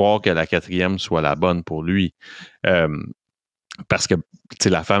j'ai espoir que la 4e soit la bonne pour lui. Parce que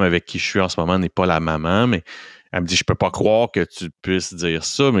la femme avec qui je suis en ce moment n'est pas la maman, mais elle me dit, je peux pas croire que tu puisses dire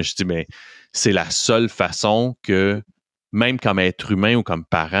ça. Mais je dis, mais c'est la seule façon que, même comme être humain ou comme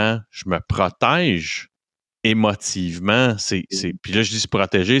parent, je me protège émotivement. Puis là, je dis se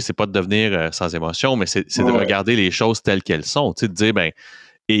protéger, c'est pas de devenir sans émotion, mais c'est de regarder les choses telles qu'elles sont. De dire, ben,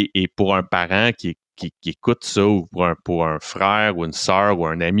 et pour un parent qui écoute ça, ou pour un frère ou une sœur ou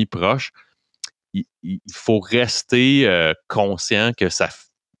un ami proche, il faut rester conscient que ça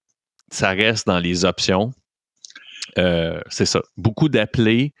reste dans les options. C'est ça. Beaucoup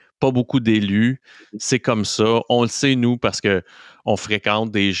d'appelés, pas beaucoup d'élus. C'est comme ça. On le sait, nous, parce qu'on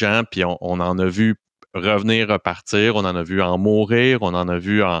fréquente des gens, puis on en a vu revenir, repartir. On en a vu en mourir. On en a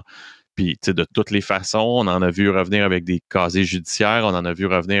vu en... Puis, tu sais, de toutes les façons, on en a vu revenir avec des casiers judiciaires, on en a vu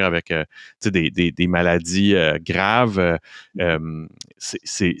revenir avec, tu sais, des maladies graves.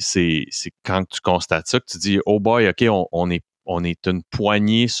 C'est quand tu constates ça que tu dis, oh boy, OK, on est une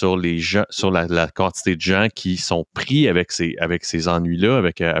poignée sur les gens, sur la quantité de gens qui sont pris avec ces ennuis-là,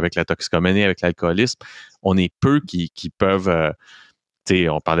 avec la toxicomanie, avec l'alcoolisme. On est peu qui peuvent...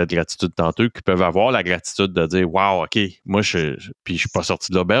 on parlait de gratitude tantôt, qui peuvent avoir la gratitude de dire, wow, OK, moi, puis je suis pas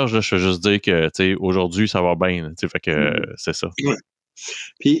sorti de l'auberge, là, je veux juste dire que aujourd'hui, ça va bien. Fait que c'est ça. Ouais.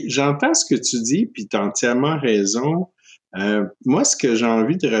 Puis j'entends ce que tu dis, puis tu as entièrement raison. Moi, ce que j'ai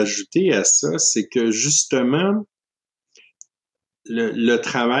envie de rajouter à ça, c'est que justement, le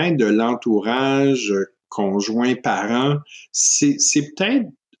travail de l'entourage, conjoint, parent, c'est peut-être,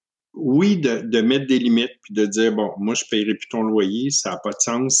 oui, de mettre des limites, puis de dire, bon, moi, je ne paierai plus ton loyer, ça n'a pas de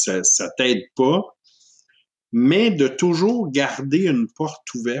sens, ça t'aide pas, mais de toujours garder une porte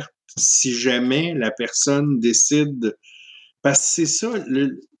ouverte si jamais la personne décide, parce que c'est ça,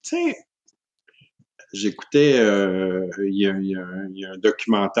 tu sais, j'écoutais, il y a un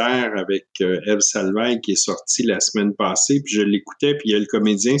documentaire avec Ève Salvaille qui est sorti la semaine passée, puis je l'écoutais, puis il y a le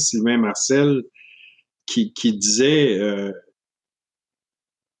comédien Sylvain Marcel qui disait,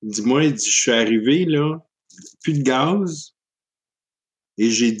 dis-moi, il dit, je suis arrivé, là, plus de gaz,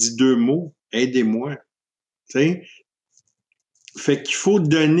 et j'ai dit 2 mots, aidez-moi. Tu sais? Fait qu'il faut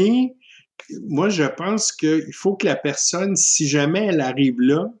donner, moi, je pense qu'il faut que la personne, si jamais elle arrive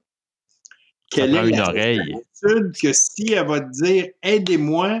là, Ça qu'elle ait prend une la oreille. certitude que si elle va te dire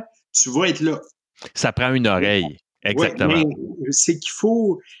aidez-moi, tu vas être là. Ça prend une oreille. Oui, Exactement. mais c'est qu'il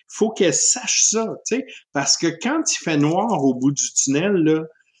faut qu'elle sache ça, tu sais, parce que quand il fait noir au bout du tunnel, là,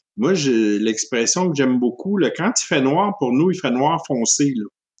 moi, j'ai l'expression que j'aime beaucoup, là, quand il fait noir, pour nous, il fait noir foncé, là,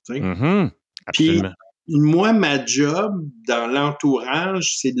 Mm-hmm. Puis, Absolument. moi, ma job dans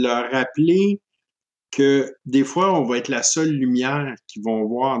l'entourage, c'est de leur rappeler que des fois, on va être la seule lumière qu'ils vont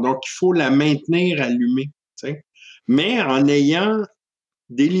voir. Donc, il faut la maintenir allumée, mais en ayant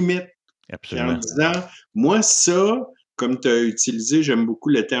des limites. Puis en Absolument. disant, moi, ça, comme tu as utilisé, j'aime beaucoup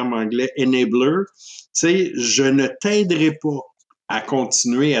le terme anglais enabler, je ne t'aiderai pas à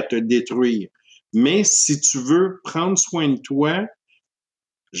continuer à te détruire. Mais si tu veux prendre soin de toi,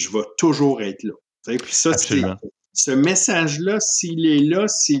 je vais toujours être là. Puis ça, Absolument. ce message-là, s'il est là,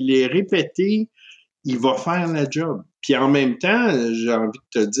 s'il est répété, il va faire la job. Puis en même temps, j'ai envie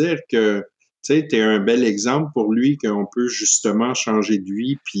de te dire que tu es un bel exemple pour lui qu'on peut justement changer de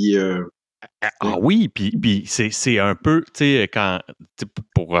vie. Puis, Ah oui, puis c'est un peu, tu sais,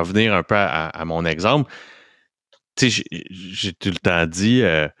 pour revenir un peu à mon exemple, tu sais, j'ai tout le temps dit,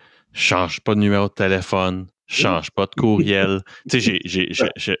 change pas de numéro de téléphone, change pas de courriel. Tu sais,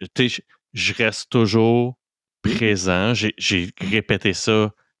 je reste toujours présent. J'ai répété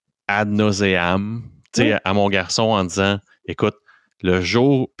ça ad nauseam, tu sais, à mon garçon en disant, écoute, le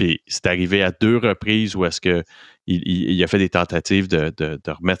jour, puis c'est arrivé à 2 reprises où est-ce que il a fait des tentatives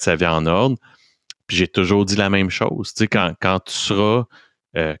de remettre sa vie en ordre. Puis j'ai toujours dit la même chose. Tu sais, quand tu seras,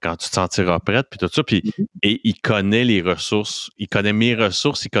 quand tu te sentiras prête, puis tout ça. Puis, et il connaît les ressources, il connaît mes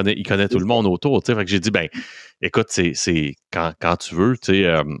ressources, il connaît tout le monde autour. Tu sais, fait que j'ai dit, ben, écoute, c'est quand tu veux, tu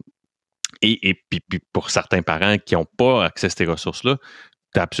sais. Et puis pour certains parents qui n'ont pas accès à ces ressources-là,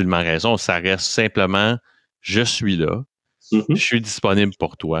 tu as absolument raison. Ça reste simplement, je suis là, je suis disponible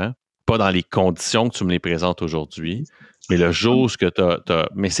pour toi, pas dans les conditions que tu me les présentes aujourd'hui, mais le jour où tu as.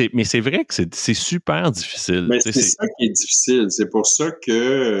 Mais c'est vrai que c'est super difficile. Mais Tu c'est sais, ça qui est difficile. C'est pour ça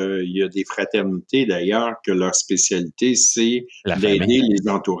que il y a des fraternités d'ailleurs que leur spécialité c'est la famille, d'aider les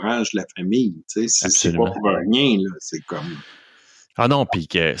entourages, la famille. C'est pas absolument. pour rien là. C'est comme. Ah non, puis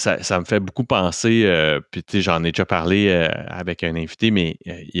que ça me fait beaucoup penser, puis tu sais, j'en ai déjà parlé avec un invité, mais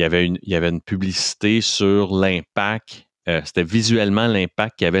il y avait une publicité sur l'impact, c'était visuellement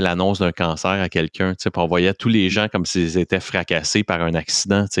l'impact qu'avait l'annonce d'un cancer à quelqu'un, tu sais, puis on voyait tous les gens comme s'ils étaient fracassés par un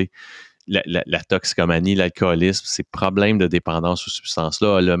accident, tu sais. La toxicomanie, l'alcoolisme, ces problèmes de dépendance aux substances-là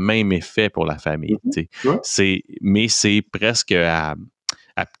ont le même effet pour la famille, tu Ouais. sais. Mais c'est presque à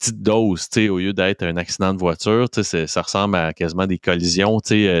petite dose, tu sais, au lieu d'être un accident de voiture, tu sais, ça ressemble à quasiment des collisions,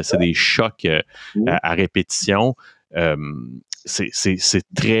 tu sais, c'est des chocs à répétition. Euh, c'est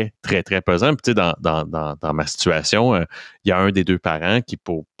très, très, très pesant. Puis, tu sais, dans ma situation, il y a un des deux parents qui,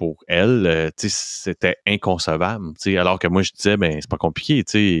 pour elle, tu sais, c'était inconcevable. Tu sais, alors que moi, je disais, ben, c'est pas compliqué,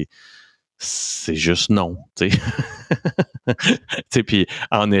 tu sais, c'est juste non, tu sais. Puis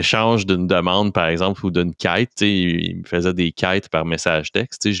en échange d'une demande, par exemple, ou d'une quête, il me faisait des quêtes par message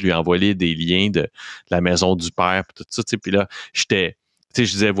texte. Je lui envoyais des liens de la maison du père, puis tout ça. Puis là, je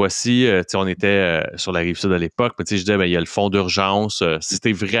disais, voici, on était sur la rive sud à l'époque, mais je disais, ben, il y a le fonds d'urgence. Si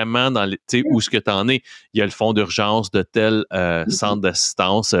c'était vraiment dans où est-ce que tu en es, il y a le fonds d'urgence de tel centre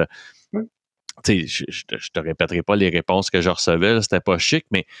d'assistance. Je te répéterai pas les réponses que je recevais, là, c'était pas chic,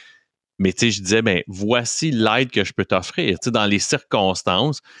 mais tu sais, je disais, ben, voici l'aide que je peux t'offrir. Tu sais, dans les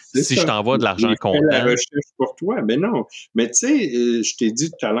circonstances, C'est si je ça. t'envoie de l'argent J'ai fait la comptant. recherche pour toi. Mais non. Mais tu sais, je t'ai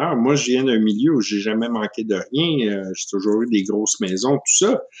dit tout à l'heure, moi, je viens d'un milieu où j'ai jamais manqué de rien. J'ai toujours eu des grosses maisons, tout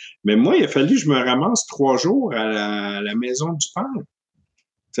ça. Mais moi, il a fallu que je me ramasse 3 jours à la maison du père.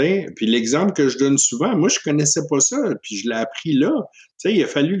 T'sais, puis l'exemple que je donne souvent, moi, je connaissais pas ça, puis je l'ai appris là. T'sais, il a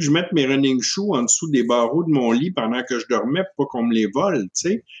fallu que je mette mes running shoes en dessous des barreaux de mon lit pendant que je dormais pour pas qu'on me les vole.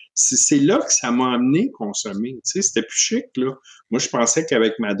 T'sais. C'est là que ça m'a amené consommer. T'sais, c'était plus chic, là. Moi, je pensais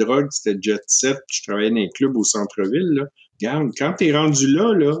qu'avec ma drogue, c'était jet set, puis je travaillais dans un club au centre-ville, là. Regarde, quand t'es rendu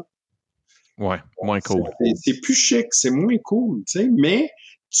là, Ouais, moins cool. c'est plus chic, c'est moins cool, tu sais. Mais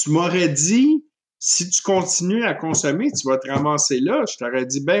tu m'aurais dit, si tu continues à consommer, tu vas te ramasser là. Je t'aurais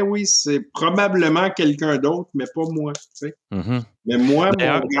dit, ben oui, c'est probablement quelqu'un d'autre, mais pas moi, tu sais. Mm-hmm. Mais moi, mon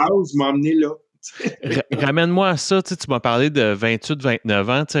D'ailleurs, gaz m'a emmené là. ramène-moi à ça. Tu m'as parlé de 28-29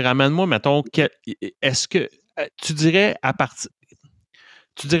 ans. Ramène-moi, mettons, est-ce que tu dirais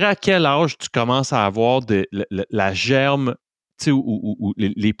tu dirais à quel âge tu commences à avoir la germe, tu sais, ou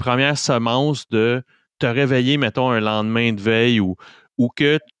les premières semences de te réveiller, mettons, un lendemain de veille ou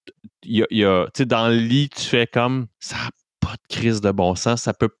que tu sais, dans le lit, tu fais comme ça n'a pas de crise de bon sens,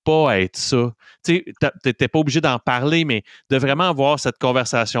 ça peut pas être ça. Tu sais, t'es pas obligé d'en parler, mais de vraiment avoir cette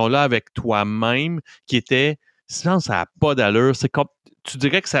conversation-là avec toi-même qui était sinon, ça n'a pas d'allure. Tu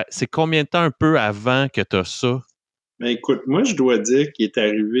dirais que c'est combien de temps un peu avant que tu as ça? Ben écoute, moi, je dois dire qu'il est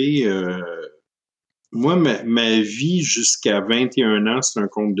arrivé, moi, ma vie jusqu'à 21 ans, c'est un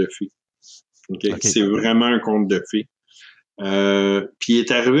conte de fées. OK? OK. C'est vraiment un conte de fées. Puis il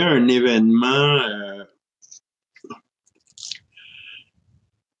est arrivé un événement.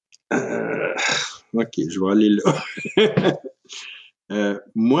 OK, je vais aller là.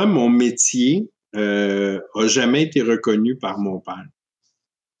 Moi, mon métier a jamais été reconnu par mon père.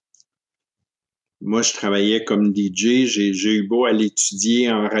 Moi, je travaillais comme DJ. J'ai eu beau aller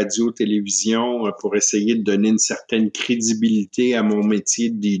étudier en radio, télévision pour essayer de donner une certaine crédibilité à mon métier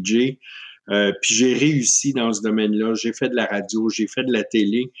de DJ. Puis j'ai réussi dans ce domaine-là. J'ai fait de la radio, j'ai fait de la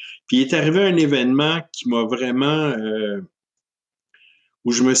télé. Puis il est arrivé un événement qui m'a vraiment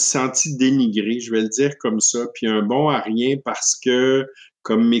où je me suis senti dénigré, je vais le dire comme ça, puis un bon à rien parce que,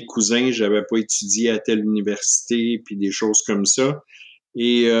 comme mes cousins, j'avais pas étudié à telle université, puis des choses comme ça.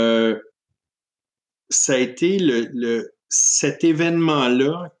 Et ça a été cet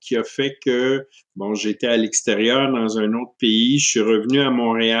événement-là qui a fait que, bon, j'étais à l'extérieur dans un autre pays, je suis revenu à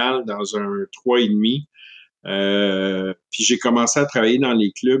Montréal dans un 3,5. Puis j'ai commencé à travailler dans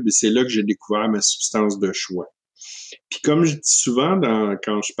les clubs et c'est là que j'ai découvert ma substance de choix. Puis comme je dis souvent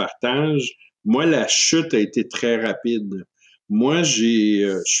quand je partage, moi, la chute a été très rapide. Moi,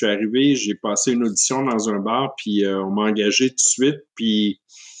 je suis arrivé, j'ai passé une audition dans un bar, puis on m'a engagé tout de suite, puis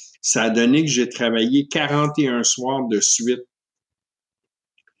ça a donné que j'ai travaillé 41 soirs de suite.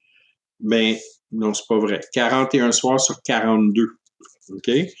 Mais non, c'est pas vrai. 41 soirs sur 42.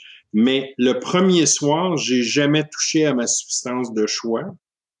 OK? Mais le premier soir, j'ai jamais touché à ma substance de choix.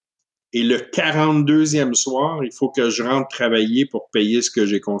 Et le 42e soir, il faut que je rentre travailler pour payer ce que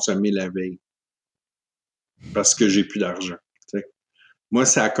j'ai consommé la veille. Parce que j'ai plus d'argent. T'sais. Moi,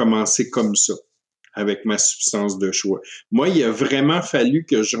 ça a commencé comme ça, avec ma substance de choix. Moi, il a vraiment fallu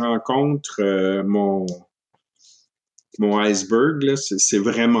que je rencontre mon iceberg, là, c'est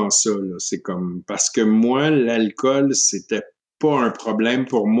vraiment ça. Là. C'est comme parce que moi, l'alcool, c'était pas un problème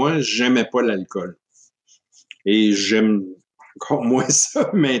pour moi. J'aimais pas l'alcool. Et j'aime encore moins ça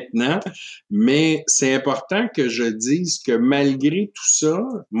maintenant. Mais c'est important que je dise que malgré tout ça,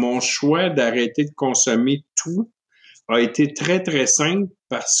 mon choix d'arrêter de consommer tout a été très, très simple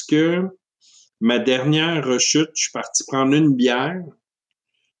parce que ma dernière rechute, je suis parti prendre une bière,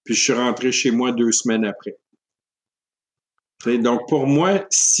 puis je suis rentré chez moi 2 semaines après. Donc, pour moi,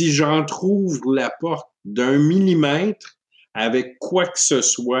 si j'entrouvre la porte d'un millimètre avec quoi que ce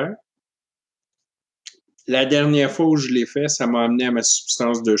soit, la dernière fois où je l'ai fait, ça m'a amené à ma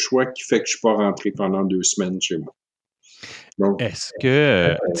substance de choix qui fait que je ne suis pas rentré pendant 2 semaines chez moi. Donc, est-ce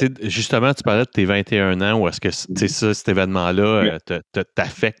que, justement, tu parlais de tes 21 ans, ou est-ce que ça, cet événement-là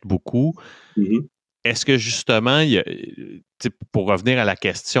t'affecte beaucoup? Mm-hmm. Est-ce que, justement, pour revenir à la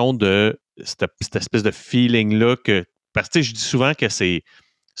question de cette espèce de feeling-là que... Parce que je dis souvent que c'est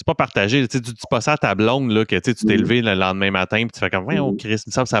pas partagé. Tu dis pas ça à ta blonde, là, que tu t'es levé le lendemain matin et tu fais comme, oh Christ,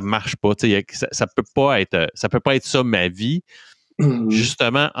 il me semble que ça marche pas. Ça peut pas être ça, ma vie.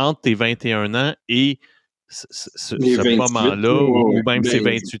 Justement, entre tes 21 ans et ce moment-là, ou même ces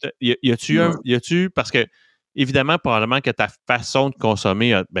 28 ans, y a-tu, parce que, évidemment, probablement que ta façon de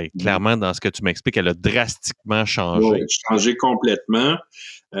consommer, clairement, dans ce que tu m'expliques, elle a drastiquement changé. Oui, changé complètement.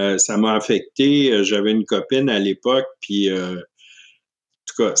 Ça m'a affecté. J'avais une copine à l'époque, puis en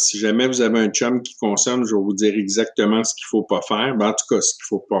tout cas, si jamais vous avez un chum qui consomme, je vais vous dire exactement ce qu'il faut pas faire. En tout cas, ce qu'il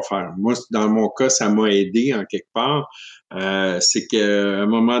faut pas faire. Moi, dans mon cas, ça m'a aidé en quelque part. C'est qu'à un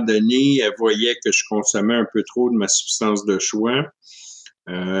moment donné, elle voyait que je consommais un peu trop de ma substance de choix.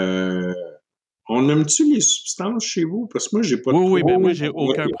 On aime-tu les substances chez vous? Parce que moi, j'ai pas Oui, ben moi, trop. j'ai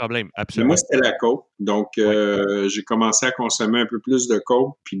aucun problème, Mais absolument. moi, c'était la coke. Donc, j'ai commencé à consommer un peu plus de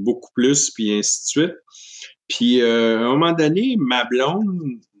coke, puis beaucoup plus, puis ainsi de suite. Puis, à un moment donné, ma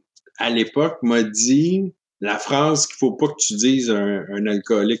blonde, à l'époque, m'a dit la phrase qu'il faut pas que tu dises à un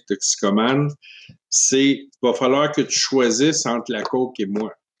alcoolique toxicomane, c'est il va falloir que tu choisisses entre la coke et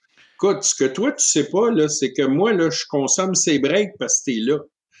moi. Écoute, ce que toi, tu sais pas, là, c'est que moi, là, je consomme ces breaks parce que t'es là.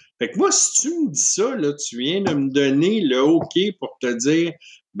 Fait que moi, si tu me dis ça, là, tu viens de me donner le OK pour te dire,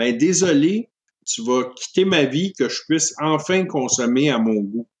 ben désolé, tu vas quitter ma vie que je puisse enfin consommer à mon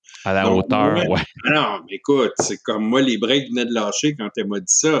goût. À la Donc, hauteur, moi, ouais. non, mais écoute, c'est comme moi, les breaks venaient de lâcher quand elle m'a dit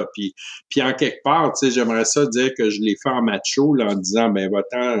ça. Puis en quelque part, tu sais, j'aimerais ça dire que je l'ai fait en macho, là, en disant, ben,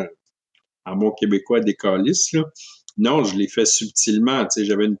 va-t'en, en bon québécois, des calices, là. Non, je l'ai fait subtilement. Tu sais,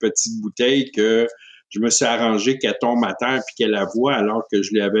 j'avais une petite bouteille que je me suis arrangé qu'elle tombe à terre puis qu'elle la voie alors que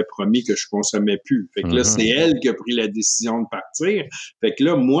je lui avais promis que je consommais plus. Fait que là, c'est elle qui a pris la décision de partir. Fait que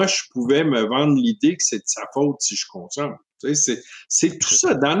là, moi, je pouvais me vendre l'idée que c'est de sa faute si je consomme. Tu sais, c'est tout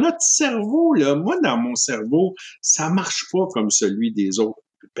ça. Dans notre cerveau, là, moi, dans mon cerveau, ça marche pas comme celui des autres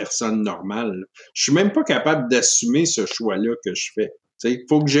personnes normales. Là. Je suis même pas capable d'assumer ce choix-là que je fais. Il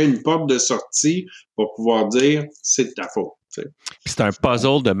faut que j'ai une porte de sortie pour pouvoir dire c'est de ta faute. tu sais. Puis c'est un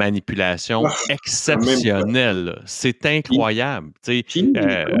puzzle de manipulation Ah, même pas. exceptionnel, là. C'est Puis, incroyable, tu sais, puis,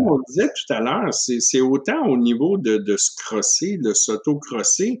 comme on disait tout à l'heure, c'est autant au niveau de se crosser, de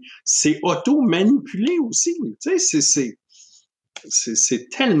s'auto-crosser, c'est auto-manipulé aussi. Tu sais, c'est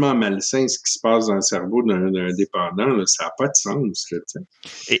tellement malsain ce qui se passe dans le cerveau d'un dépendant, là, ça n'a pas de sens, là, tu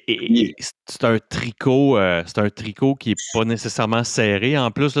sais. et Puis, c'est un tricot qui est pas nécessairement serré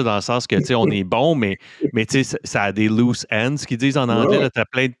en plus, là, dans le sens que, tu sais, on est bon, mais tu sais, ça a des loose ends, qu'ils disent en anglais, ouais, là, tu as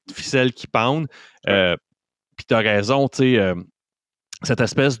plein de ficelles qui pendent. Puis tu as raison, tu sais, cette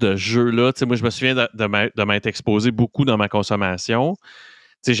espèce de jeu-là, tu sais, moi, je me souviens de m'être exposé beaucoup dans ma consommation.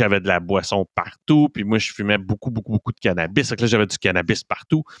 Tu sais, j'avais de la boisson partout, puis moi, je fumais beaucoup, beaucoup, beaucoup de cannabis. Donc là, j'avais du cannabis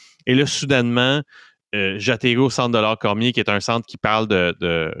partout. Et là, soudainement, j'atterris au centre de l'art Cormier, qui est un centre qui parle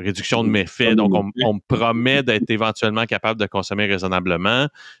de réduction de méfaits. Donc, on me promet d'être éventuellement capable de consommer raisonnablement.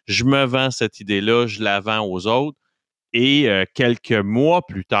 Je me vends cette idée-là, je la vends aux autres. Et quelques mois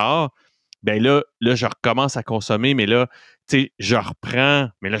plus tard, ben là, je recommence à consommer, mais là, tu sais, je reprends,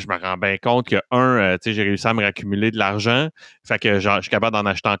 mais là, je me rends bien compte que, tu sais, j'ai réussi à me raccumuler de l'argent, fait que genre, je suis capable d'en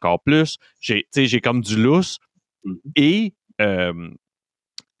acheter encore plus. Tu sais, j'ai comme du lousse mhm. et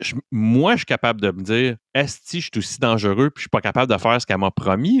moi, je suis capable de me dire, est-ce que je suis aussi dangereux puis je suis pas capable de faire ce qu'elle m'a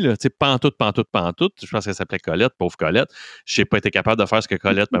promis, là, tu sais, pantoute, pantoute, pantoute. Je pense qu'elle s'appelait Colette, pauvre Colette. Je n'ai pas été capable de faire ce que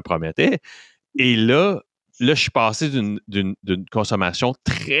Colette me promettait. Et là, je suis passé d'une consommation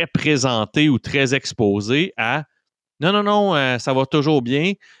très présentée ou très exposée à non, non, non, ça va toujours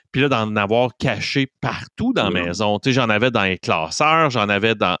bien. Puis là, d'en avoir caché partout dans la Non. maison. Tu sais, j'en avais dans les classeurs, j'en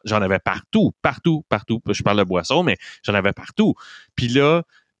avais partout, partout, partout. Je parle de boisson, mais j'en avais partout. Puis là,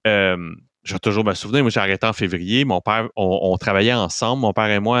 je vais toujours me souvenir, moi, j'ai arrêté en février. Mon père, on travaillait ensemble, mon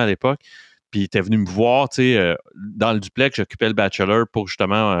père et moi à l'époque. Puis il était venu me voir, tu sais, dans le duplex, j'occupais le bachelor pour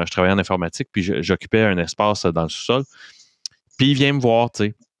justement, je travaillais en informatique, puis j'occupais un espace dans le sous-sol. Puis il vient me voir, tu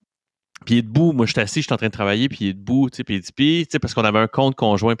sais. Puis il est debout, moi je suis assis, je suis en train de travailler, puis il est debout, tu sais, puis il dit, puis, tu sais, parce qu'on avait un compte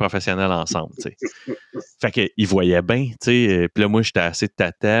conjoint professionnel ensemble, tu sais. Fait qu'il voyait bien, tu sais. Puis là, moi, j'étais assez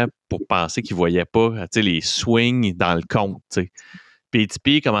tata pour penser qu'il voyait pas, tu sais, les swings dans le compte, tu sais. Puis il dit,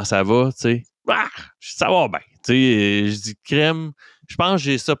 puis comment ça va, tu sais. Ah, ça va bien, tu sais. Je dis, crème, je pense que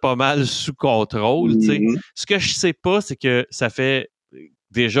j'ai ça pas mal sous contrôle, tu sais. Mhm. Ce que je sais pas, c'est que ça fait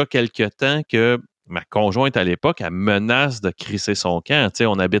déjà quelques temps que ma conjointe à l'époque, elle menace de crisser son camp. Tu sais,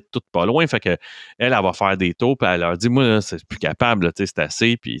 on habite toutes pas loin. Fait que elle va faire des tours, puis elle leur dit, moi, là, c'est plus capable, là, tu sais, c'est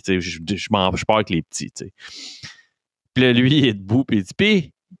assez, puis tu sais, je pars avec les petits, tu sais. Puis là, lui, il est debout, puis il dit,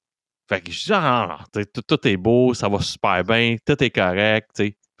 puis, fait que je dis, ah, non, tu sais, tout est beau, ça va super bien, tout est correct, tu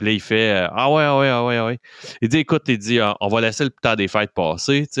sais. Puis là, il fait, ah ouais, ah ouais, ah ouais, ah ouais. Il dit, écoute, il dit, on va laisser le temps des fêtes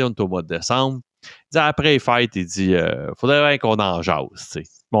passer, tu sais, on est au mois de décembre. Il dit, après les fêtes, il dit, faudrait bien qu'on en jase, tu sais.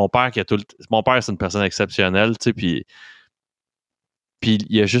 Mon père, c'est une personne exceptionnelle, tu sais, puis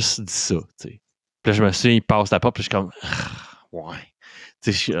il a juste dit ça, tu sais. Puis là, je me souviens, il passe la porte, puis je suis comme, ah, ouais.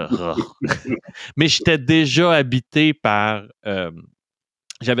 Tu sais, mais j'étais déjà habité par,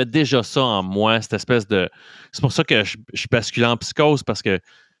 j'avais déjà ça en moi, cette espèce de. C'est pour ça que je basculais en psychose parce que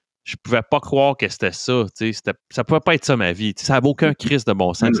je pouvais pas croire que c'était ça. Ça pouvait pas être ça ma vie. Ça n'avait aucun crise de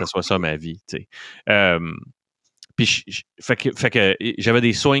bon sens Mais que non. ça soit ça ma vie. Euh, puis fait que j'avais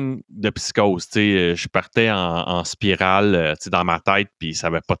des soins de psychose. Je partais en spirale dans ma tête, puis ça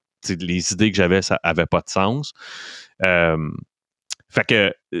avait pas. Les idées que j'avais, ça avait pas de sens. Euh, fait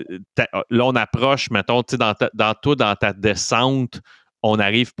que là, on approche, mettons, dans ta descente, on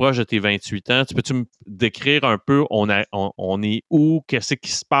arrive proche de tes 28 ans. Tu peux-tu me décrire un peu, on est où, qu'est-ce qui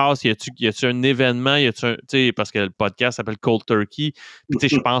se passe? Y a-tu un événement? Parce que le podcast s'appelle Cold Turkey. Puis,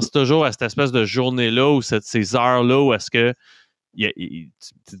 je pense toujours à cette espèce de journée-là ou ces heures-là où est-ce que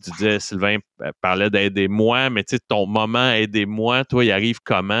tu disais, Sylvain parlait d'aider-moi, mais ton moment aidez-moi, toi, il arrive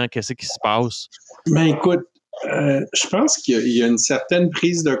comment? Qu'est-ce qui se passe? Ben écoute, je pense qu'il y a une certaine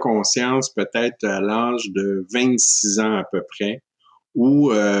prise de conscience, peut-être à l'âge de 26 ans à peu près,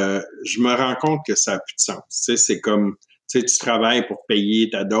 où je me rends compte que ça n'a plus de sens. Tu sais, c'est comme, tu travailles pour payer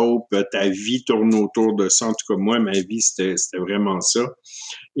ta dope, ta vie tourne autour de ça. En tout cas, moi, ma vie, c'était vraiment ça.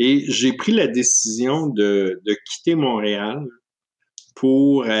 Et j'ai pris la décision de quitter Montréal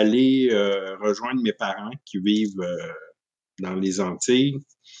pour aller rejoindre mes parents qui vivent dans les Antilles,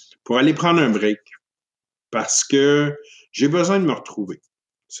 pour aller prendre un break parce que j'ai besoin de me retrouver.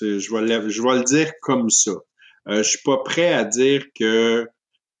 Je vais le dire comme ça. Je suis pas prêt à dire que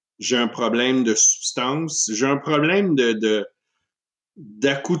j'ai un problème de substance. J'ai un problème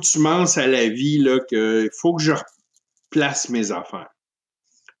d'accoutumance à la vie, là, que il faut que je replace mes affaires.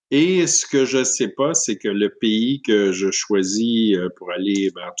 Et ce que je sais pas, c'est que le pays que je choisis pour aller,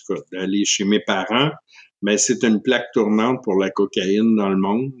 ben, en tout cas, d'aller chez mes parents, mais c'est une plaque tournante pour la cocaïne dans le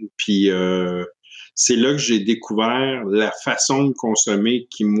monde. Puis c'est là que j'ai découvert la façon de consommer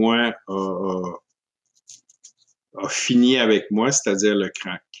qui, moi, a fini avec moi, c'est-à-dire le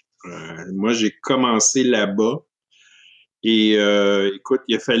crack. Moi, j'ai commencé là-bas et écoute,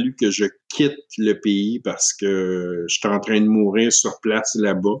 il a fallu que je quitte le pays parce que j'étais en train de mourir sur place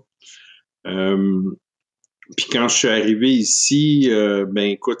là-bas. Euh, Puis quand je suis arrivé ici, ben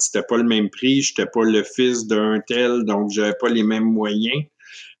écoute, c'était pas le même prix, j'étais pas le fils d'un tel, donc j'avais pas les mêmes moyens.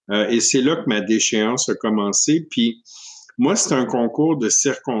 Et c'est là que ma déchéance a commencé. Puis moi, c'est un concours de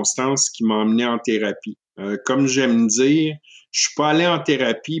circonstances qui m'a emmené en thérapie. Comme j'aime dire, je suis pas allé en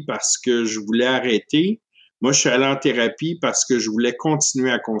thérapie parce que je voulais arrêter. Moi, je suis allé en thérapie parce que je voulais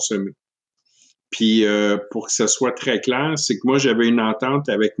continuer à consommer. Puis pour que ce soit très clair, c'est que moi, j'avais une entente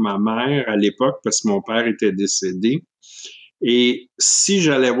avec ma mère à l'époque parce que mon père était décédé. Et si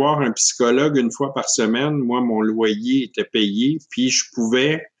j'allais voir un psychologue une fois par semaine, moi, mon loyer était payé, puis je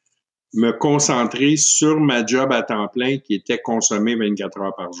pouvais me concentrer sur ma job à temps plein qui était consommée 24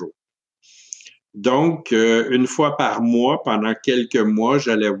 heures par jour. Donc, une fois par mois, pendant quelques mois,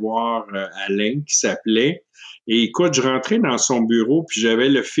 j'allais voir Alain qui s'appelait. Et écoute, je rentrais dans son bureau, puis j'avais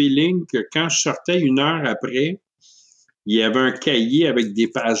le feeling que quand je sortais une heure après, il y avait un cahier avec des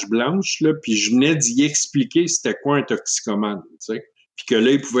pages blanches, là, puis je venais d'y expliquer c'était quoi un toxicomane, tu sais. Puis que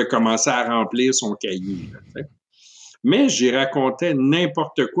là, il pouvait commencer à remplir son cahier, là, tu sais. Mais j'y racontais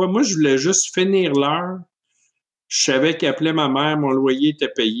n'importe quoi. Moi, je voulais juste finir l'heure. Je savais qu'après ma mère, mon loyer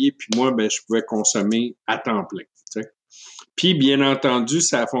était payé, puis moi, ben, je pouvais consommer à temps plein, tu sais. Puis, bien entendu,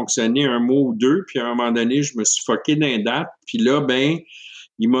 ça a fonctionné un mois ou deux, puis à un moment donné, je me suis foqué d'un date, puis là, ben,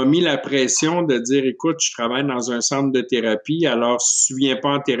 il m'a mis la pression de dire, écoute, je travaille dans un centre de thérapie, alors si tu viens pas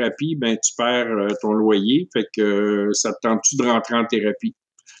en thérapie, ben tu perds ton loyer, fait que ça te tente-tu de rentrer en thérapie?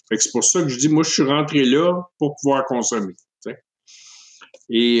 Fait que c'est pour ça que je dis, moi, je suis rentré là pour pouvoir consommer. T'sais.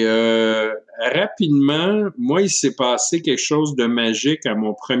 Et rapidement, moi, il s'est passé quelque chose de magique à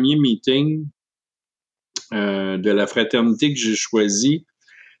mon premier meeting de la fraternité que j'ai choisi,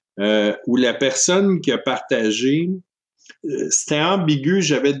 où la personne qui a partagé c'était ambigu.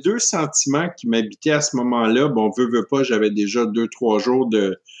 J'avais deux sentiments qui m'habitaient à ce moment-là. Bon, veut pas, j'avais déjà 2, 3 jours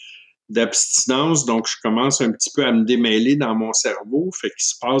d'abstinence, donc je commence un petit peu à me démêler dans mon cerveau. Fait qu'il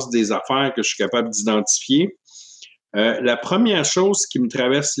se passe des affaires que je suis capable d'identifier. La première chose qui me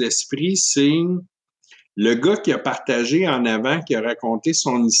traverse l'esprit, c'est le gars qui a partagé en avant, qui a raconté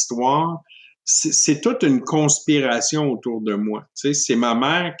son histoire. C'est toute une conspiration autour de moi. Tu sais, c'est ma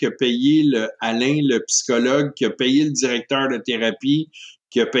mère qui a payé Alain, le psychologue, qui a payé le directeur de thérapie,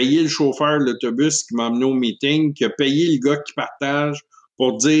 qui a payé le chauffeur de l'autobus qui m'a emmené au meeting, qui a payé le gars qui partage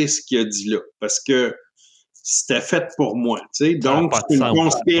pour dire ce qu'il a dit là. Parce que c'était fait pour moi. Tu sais. Donc, Pas de c'est une sens.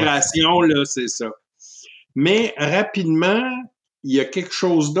 conspiration, là, c'est ça. Mais rapidement, il y a quelque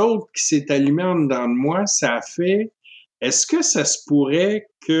chose d'autre qui s'est allumé en dedans de moi. Ça a fait, est-ce que ça se pourrait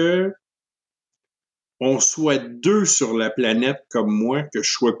que on soit deux sur la planète comme moi, que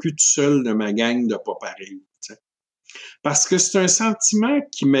je sois plus tout seul de ma gang de pas pareil? T'sais? Parce que c'est un sentiment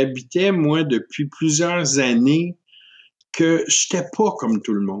qui m'habitait, moi, depuis plusieurs années, que j'étais pas comme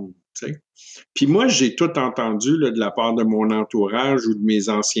tout le monde. T'sais? Puis moi, j'ai tout entendu là, de la part de mon entourage ou de mes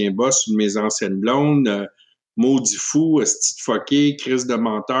anciens boss ou de mes anciennes blondes. Maudit fou, esti de fucké, crise de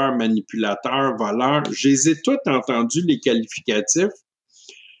menteur, manipulateur, voleur. Je les ai tous entendus, les qualificatifs,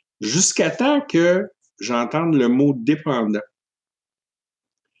 jusqu'à temps que j'entende le mot dépendant.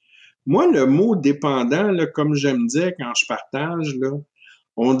 Moi, le mot dépendant, là, comme j'aime dire quand je partage, là,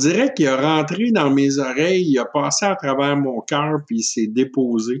 on dirait qu'il a rentré dans mes oreilles, il a passé à travers mon cœur, puis il s'est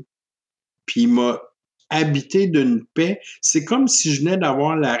déposé. Puis il m'a habité d'une paix. C'est comme si je venais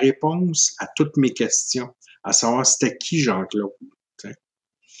d'avoir la réponse à toutes mes questions, à savoir c'était qui Jean-Claude. T'sais.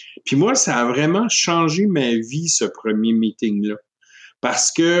 Puis moi, ça a vraiment changé ma vie, ce premier meeting-là.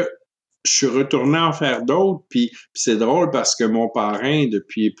 Parce que je suis retourné en faire d'autres, puis c'est drôle parce que mon parrain,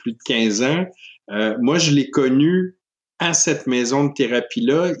 depuis plus de 15 ans, moi, je l'ai connu à cette maison de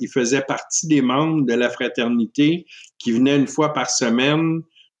thérapie-là. Il faisait partie des membres de la fraternité qui venaient une fois par semaine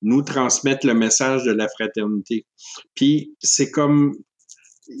nous transmettre le message de la fraternité. Puis c'est comme,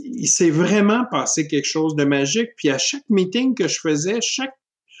 il s'est vraiment passé quelque chose de magique. Puis à chaque meeting que je faisais,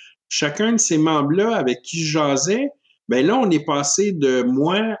 chacun de ces membres-là avec qui je jasais, ben là, on est passé de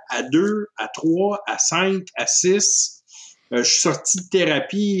moi à 2, à 3, à 5, à 6. je suis sorti de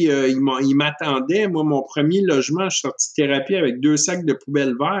thérapie, il m'attendait. Moi, mon premier logement, je suis sorti de thérapie avec 2 sacs de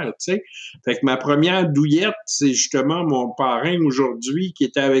poubelle verts, tu sais. Fait que ma première douillette, c'est justement mon parrain aujourd'hui qui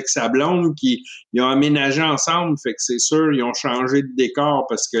était avec sa blonde, ils ont aménagé ensemble. Fait que c'est sûr, ils ont changé de décor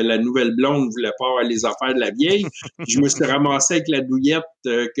parce que la nouvelle blonde ne voulait pas avoir les affaires de la vieille. Puis je me suis ramassé avec la douillette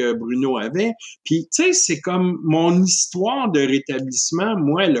que Bruno avait. Puis, tu sais, c'est comme mon histoire de rétablissement,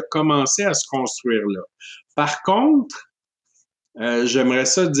 moi, elle a commencé à se construire là. Par contre, j'aimerais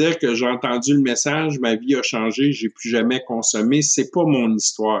ça dire que j'ai entendu le message, ma vie a changé, j'ai plus jamais consommé. C'est pas mon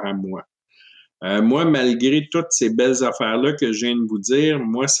histoire à moi. Moi, malgré toutes ces belles affaires-là que je viens de vous dire,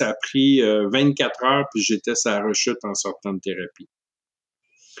 moi, ça a pris 24 heures puis j'étais sa rechute en sortant de thérapie.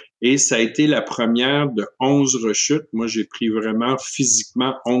 Et ça a été la première de 11 rechutes. Moi, j'ai pris vraiment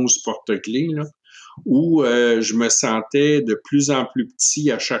physiquement 11 porte-clés, là, où je me sentais de plus en plus petit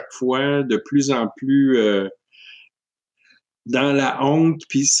à chaque fois, de plus en plus dans la honte.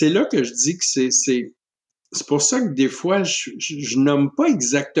 Puis c'est là que je dis que c'est pour ça que des fois, je nomme pas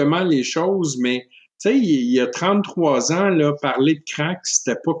exactement les choses, mais tu sais, il y a 33 ans, là, parler de crack,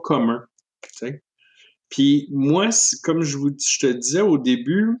 c'était pas commun. Tu sais. Puis moi, comme je te disais au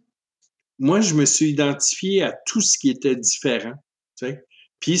début, moi, je me suis identifié à tout ce qui était différent. Tu sais.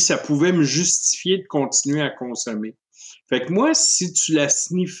 Puis ça pouvait me justifier de continuer à consommer. Fait que moi, si tu la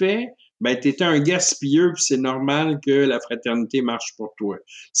sniffais, ben, t'étais un gaspilleux, puis c'est normal que la fraternité marche pour toi.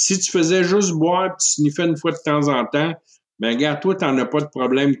 Si tu faisais juste boire, puis tu sniffais une fois de temps en temps, ben, regarde, toi, t'en as pas de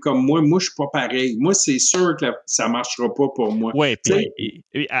problème comme moi. Moi, je suis pas pareil. Moi, c'est sûr que ça marchera pas pour moi. Oui, puis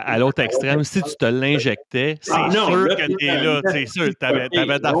à l'autre extrême, si tu te l'injectais, c'est sûr que tu es là, c'est sûr, tu avais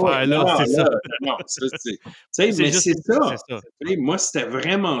d'affaires là, c'est ça. Non, ça, c'est... mais c'est ça. Moi, c'était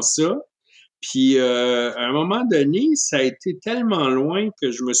vraiment ça. Puis, à un moment donné, ça a été tellement loin que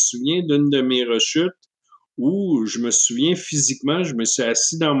je me souviens d'une de mes rechutes où je me souviens physiquement, je me suis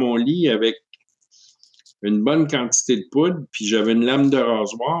assis dans mon lit avec une bonne quantité de poudre, puis j'avais une lame de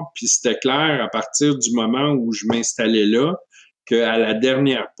rasoir, puis c'était clair à partir du moment où je m'installais là qu'à la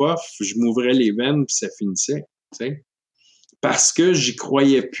dernière puff, je m'ouvrais les veines puis ça finissait, tu sais. Parce que j'y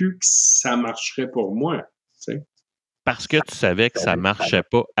croyais plus que ça marcherait pour moi, tu sais. Parce que tu savais que ça marchait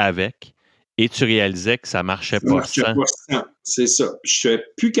pas avec et tu réalisais que ça marchait pas sans. C'est ça. Je suis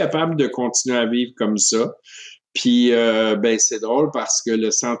plus capable de continuer à vivre comme ça. Puis, ben, c'est drôle parce que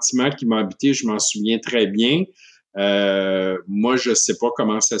le sentiment qui m'a habité, je m'en souviens très bien. Moi, je sais pas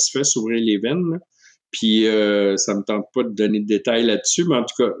comment ça se fait, s'ouvrir les veines, là. Puis, ça me tente pas de donner de détails là-dessus, mais en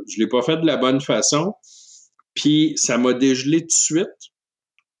tout cas, je l'ai pas fait de la bonne façon. Puis, ça m'a dégelé tout de suite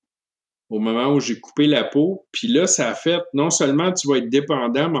au moment où j'ai coupé la peau. Puis là, ça a fait, non seulement tu vas être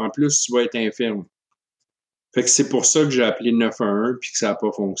dépendant, mais en plus, tu vas être infirme. Fait que c'est pour ça que j'ai appelé 911 puis que ça n'a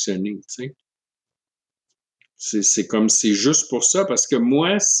pas fonctionné, tu sais. C'est comme, c'est juste pour ça, parce que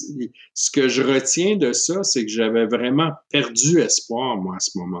moi, ce que je retiens de ça, c'est que j'avais vraiment perdu espoir, moi, à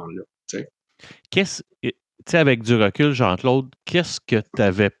ce moment-là, tu sais. Tu sais, avec du recul, Jean-Claude, qu'est-ce que tu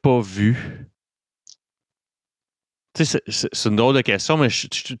n'avais pas vu? Tu sais, c'est une drôle de question, mais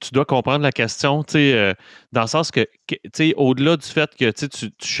tu dois comprendre la question, tu sais, dans le sens que tu sais, au-delà du fait que tu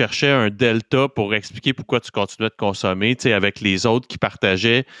cherchais un delta pour expliquer pourquoi tu continuais de consommer, tu sais, avec les autres qui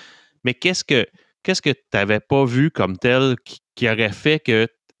partageaient, mais qu'est-ce que tu n'avais pas vu comme tel qui aurait fait que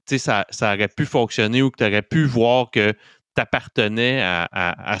tu sais, ça aurait pu fonctionner ou que tu aurais pu voir que tu appartenais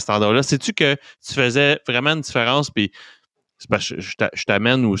à cet endroit-là? Sais-tu que tu faisais vraiment une différence? Puis c'est parce que je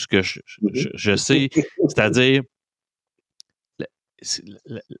t'amène où ce que je sais, c'est-à-dire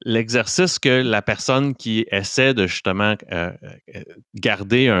l'exercice que la personne qui essaie de justement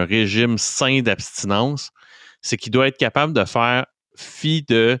garder un régime sain d'abstinence, c'est qu'il doit être capable de faire fi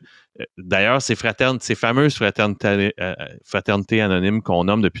de. D'ailleurs, ces fameuses fraternités anonymes qu'on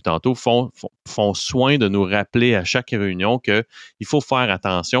nomme depuis tantôt font soin de nous rappeler à chaque réunion qu'il faut faire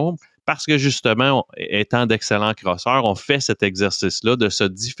attention parce que justement, étant d'excellents crosseurs, on fait cet exercice-là de se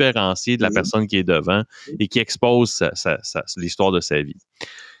différencier de la personne qui est devant et qui expose l'histoire de sa vie.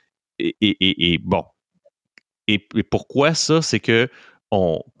 Et bon. Et pourquoi ça? C'est que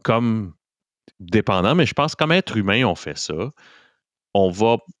comme dépendant, mais je pense comme être humain, on fait ça. On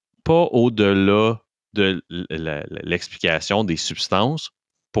va pas au-delà de l'explication des substances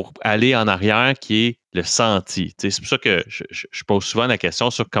pour aller en arrière qui est le senti. C'est pour ça que je pose souvent la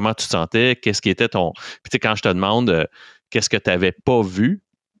question sur comment tu te sentais, qu'est-ce qui était ton... Puis quand je te demande qu'est-ce que tu n'avais pas vu,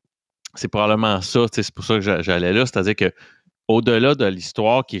 c'est probablement ça, c'est pour ça que j'allais là, c'est-à-dire que au-delà de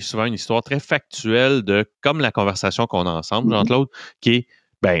l'histoire, qui est souvent une histoire très factuelle de, comme la conversation qu'on a ensemble, Jean-Claude, qui est,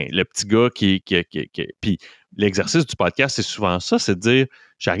 ben, le petit gars qui puis l'exercice du podcast, c'est souvent ça, c'est de dire,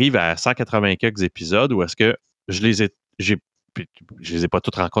 j'arrive à 180 quelques épisodes où est-ce que je les ai je les ai pas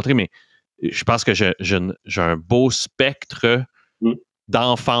toutes rencontrés, mais je pense que j'ai un beau spectre Mm.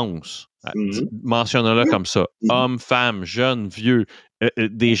 d'enfance. Mhm. Mentionnons-le comme ça. Mhm. Hommes, femmes, jeunes, vieux,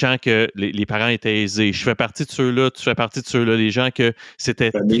 des gens que les parents étaient aisés. Je fais partie de ceux-là, tu fais partie de ceux-là. Les gens que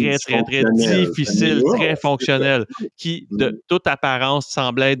c'était Famille très, très, très dysfonctionnelle. difficile, Ouais, très c'est ça. fonctionnel, qui, de toute apparence,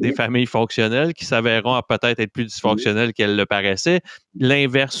 semblaient être des familles fonctionnelles, qui s'avéreront à peut-être être plus dysfonctionnelles qu'elles le paraissaient.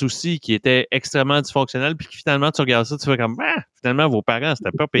 L'inverse aussi, qui était extrêmement dysfonctionnel, puis finalement, tu regardes ça, tu fais comme, finalement, vos parents,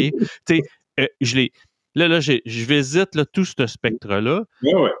 c'était pas payé. Tu sais, je les. Là, je visite là, tout ce spectre-là.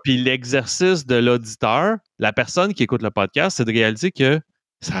 Ouais, ouais. Puis l'exercice de l'auditeur, la personne qui écoute le podcast, c'est de réaliser que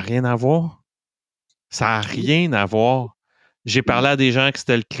ça n'a rien à voir. Ça n'a rien à voir. J'ai parlé à des gens que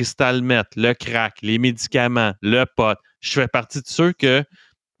c'était le cristal meth, le crack, les médicaments, le pot. Je fais partie de ceux que,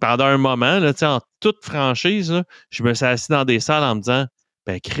 pendant un moment, là, en toute franchise, là, je me suis assis dans des salles en me disant,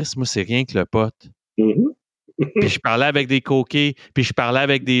 ben Chris, moi, c'est rien que le pot. Mhm. Puis je parlais avec des coquets, puis je parlais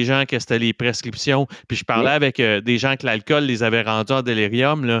avec des gens que c'était les prescriptions, puis je parlais avec des gens que l'alcool les avait rendus en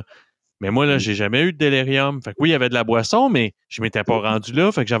délirium, là. Mais moi, là, j'ai jamais eu de délirium. Fait que oui, il y avait de la boisson, mais je m'étais pas rendu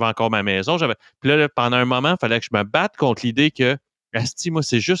là. Fait que j'avais encore ma maison. Puis là, pendant un moment, il fallait que je me batte contre l'idée que, asti, moi,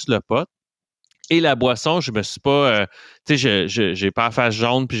 c'est juste le pot. Et la boisson, je me suis pas, tu sais, j'ai pas la face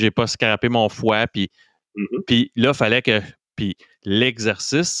jaune, puis j'ai pas scrapé mon foie. Mhm. Puis là, il fallait que, puis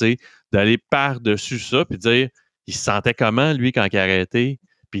l'exercice, c'est d'aller par-dessus ça, puis dire, il se sentait comment, lui, quand il a arrêté?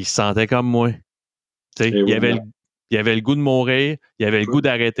 Puis il se sentait comme moi. Tu sais, Et voilà. il avait le goût de mourir, il avait le goût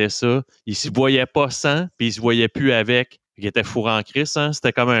d'arrêter ça. Il se voyait pas sans, puis il se voyait plus avec. Il était fourré en crise, hein?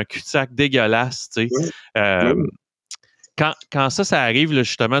 C'était comme un cul-de-sac dégueulasse, tu sais. Ouais. Euh, Ouais. quand ça arrive, là,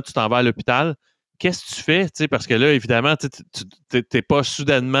 justement, tu t'en vas à l'hôpital, qu'est-ce que tu fais? Tu sais, parce que là, évidemment, tu n'es pas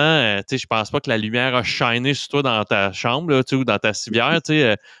soudainement, tu sais, je pense pas que la lumière a shiné sur toi dans ta chambre, là, tu sais, ou dans ta civière, tu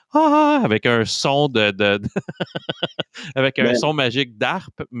sais, avec un son avec un Ben, son magique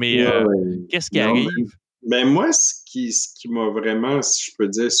d'harpe, mais ouais, ouais. qu'est-ce qui Non, arrive? moi, ce qui m'a vraiment, si je peux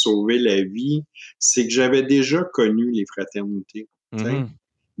dire, sauvé la vie, c'est que j'avais déjà connu les fraternités. Tu sais. Mhm.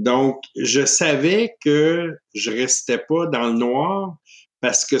 Donc, je savais que je restais pas dans le noir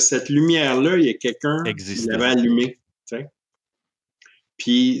parce que cette lumière-là, il y a quelqu'un qui l'avait Existait. allumée. Tu sais.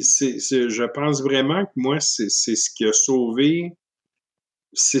 Puis, je pense vraiment que moi, c'est ce qui a sauvé,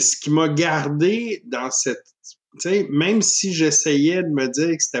 c'est ce qui m'a gardé dans cette. Tu sais, même si j'essayais de me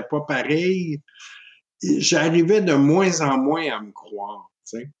dire que c'était pas pareil, j'arrivais de moins en moins à me croire.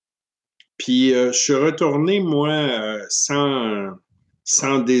 Tu sais. Puis je suis retourné, moi,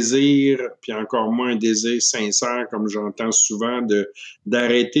 sans désir, puis encore moins un désir sincère, comme j'entends souvent,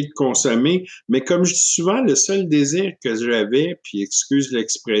 d'arrêter de consommer. Mais comme je dis souvent, le seul désir que j'avais, puis excuse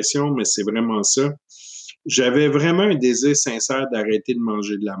l'expression, mais c'est vraiment ça, j'avais vraiment un désir sincère d'arrêter de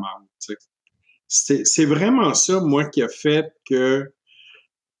manger de la marde. Tu sais. C'est vraiment ça, moi, qui a fait que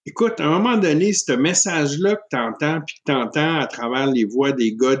écoute, à un moment donné, ce message-là que tu entends, puis que tu entends à travers les voix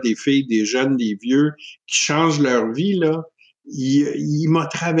des gars, des filles, des jeunes, des vieux, qui changent leur vie, là, il m'a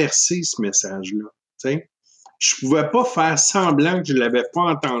traversé ce message-là. Tu sais. Je pouvais pas faire semblant que je l'avais pas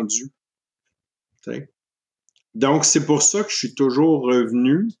entendu. Tu sais. Donc, c'est pour ça que je suis toujours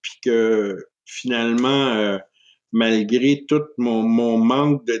revenu, puis que finalement, malgré tout mon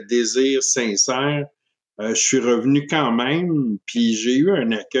manque de désir sincère, je suis revenu quand même, puis j'ai eu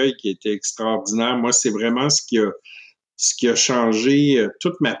un accueil qui était extraordinaire. Moi, c'est vraiment ce qui a changé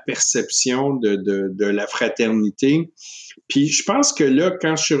toute ma perception de la fraternité. Puis je pense que là,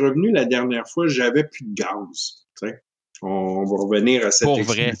 quand je suis revenu la dernière fois, j'avais plus de gaz. Tu sais. On va revenir à cette Pour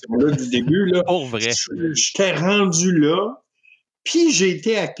vrai. expression-là du début. Là. Pour vrai. J'étais rendu là, puis j'ai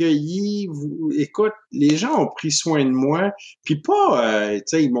été accueilli. Écoute, les gens ont pris soin de moi. Puis pas, tu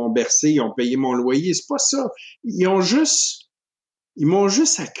sais, ils m'ont bercé, ils ont payé mon loyer. C'est pas ça. Ils m'ont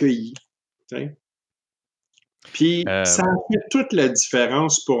juste accueilli. Tu sais. Puis Euh, ça a fait toute la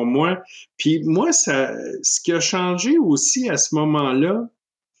différence pour moi. Puis moi, ce qui a changé aussi à ce moment-là,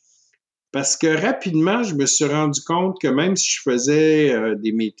 parce que rapidement, je me suis rendu compte que même si je faisais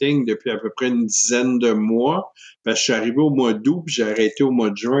des meetings depuis à peu près une dizaine de mois, parce que je suis arrivé au mois d'août, puis j'ai arrêté au mois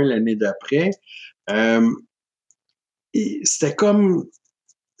de juin l'année d'après, euh, c'était comme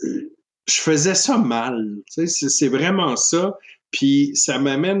je faisais ça mal. Tu sais, c'est vraiment ça. Puis ça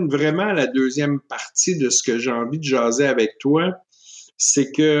m'amène vraiment à la deuxième partie de ce que j'ai envie de jaser avec toi.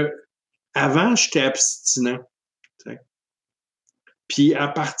 C'est que avant, j'étais abstinent. Tu sais. Puis à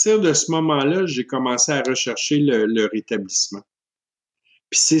partir de ce moment-là, j'ai commencé à rechercher le rétablissement.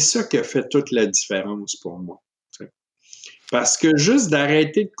 Puis c'est ça qui a fait toute la différence pour moi. Tu sais. Parce que juste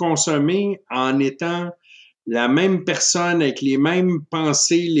d'arrêter de consommer en étant la même personne avec les mêmes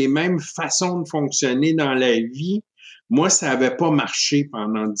pensées, les mêmes façons de fonctionner dans la vie, Moi, ça n'avait pas marché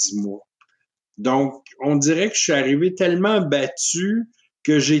pendant 10 mois. Donc, on dirait que je suis arrivé tellement battu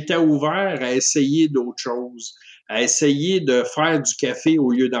que j'étais ouvert à essayer d'autres choses, à essayer de faire du café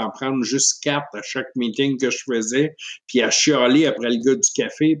au lieu d'en prendre juste 4 à chaque meeting que je faisais, puis à chialer après le gars du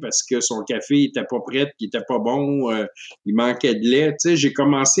café parce que son café était pas prêt, qu'il était pas bon, il manquait de lait. Tu sais, j'ai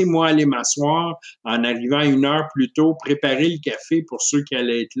commencé, moi, à aller m'asseoir en arrivant 1 heure plus tôt, préparer le café pour ceux qui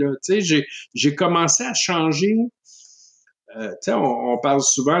allaient être là. Tu sais, j'ai commencé à changer. On parle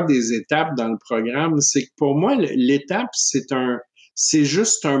souvent des étapes dans le programme. C'est que pour moi, l'étape, c'est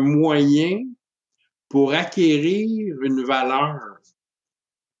juste un moyen pour acquérir une valeur.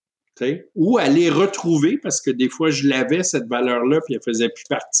 Ou aller retrouver, parce que des fois, je l'avais, cette valeur-là, puis elle faisait plus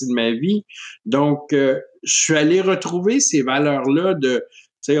partie de ma vie. Donc, je suis allé retrouver ces valeurs-là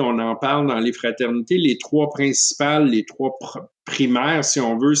on en parle dans les fraternités, les 3 principales, les 3 primaires, si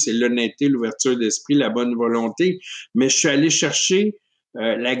on veut, c'est l'honnêteté, l'ouverture d'esprit, la bonne volonté. Mais je suis allé chercher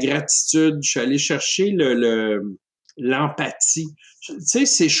la gratitude, je suis allé chercher l'empathie.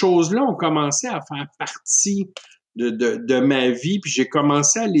 Ces choses-là ont commencé à faire partie de ma vie, puis j'ai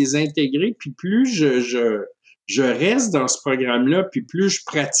commencé à les intégrer, puis plus je reste dans ce programme-là, puis plus je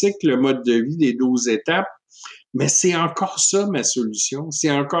pratique le mode de vie des 12 étapes, mais c'est encore ça ma solution.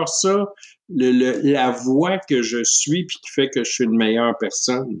 C'est encore ça la voie que je suis, puis qui fait que je suis une meilleure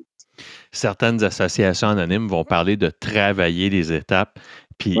personne. Certaines associations anonymes vont parler de travailler les étapes.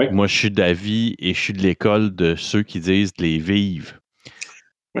 Puis Oui. moi, je suis d'avis et je suis de l'école de ceux qui disent de les vivre.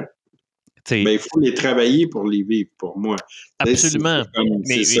 Ouais. Ben, il faut les travailler pour les vivre, pour moi. Absolument.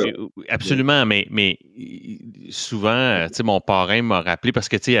 C'est ça. Absolument, mais souvent, mon parrain m'a rappelé parce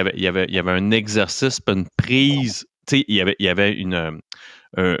que il y avait un exercice, une prise. Il y avait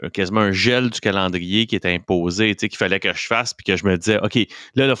quasiment un gel du calendrier qui était imposé, qu'il fallait que je fasse, puis que je me disais, OK,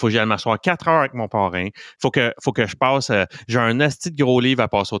 là, il faut que j'aille m'asseoir 4 heures avec mon parrain. Faut que je passe. J'ai un asti de gros livre à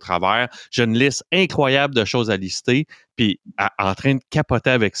passer au travers. J'ai une liste incroyable de choses à lister, puis en train de capoter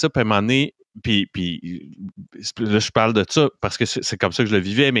avec ça, puis à un moment donné, puis là, je parle de ça parce que c'est comme ça que je le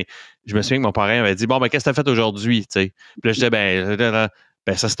vivais, mais je me souviens que mon parrain avait dit, bon, ben, qu'est-ce que tu as fait aujourd'hui? Puis là, je disais, ben,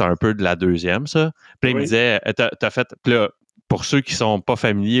 ça, c'était un peu de la deuxième, ça. Puis là, il me disait, t'as fait. Puis là, pour ceux qui ne sont pas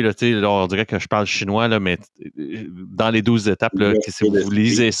familiers, là, on dirait que je parle chinois, là, mais dans les 12 étapes, là, si vous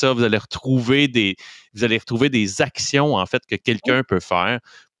lisez ça, vous allez retrouver des actions, en fait, que quelqu'un peut faire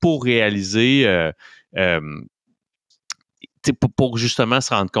pour réaliser pour justement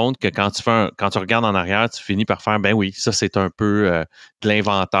se rendre compte que quand tu regardes en arrière, tu finis par faire, ben oui, ça c'est un peu de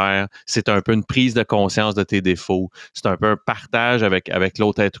l'inventaire, c'est un peu une prise de conscience de tes défauts, c'est un peu un partage avec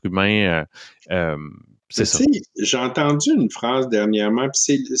l'autre être humain. C'est ça. J'ai entendu une phrase dernièrement,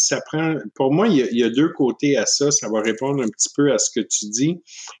 puis ça prend. Pour moi, il y a 2 côtés à ça. Ça va répondre un petit peu à ce que tu dis,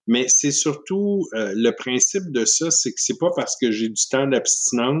 mais c'est surtout le principe de ça, c'est que c'est pas parce que j'ai du temps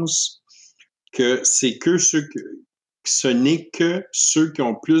d'abstinence que c'est que ce n'est que ceux qui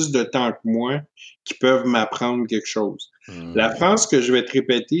ont plus de temps que moi qui peuvent m'apprendre quelque chose. La phrase que je vais te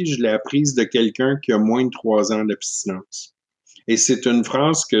répéter, je l'ai apprise de quelqu'un qui a moins de 3 ans d'abstinence. Et c'est une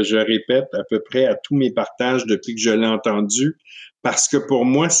phrase que je répète à peu près à tous mes partages depuis que je l'ai entendue, parce que pour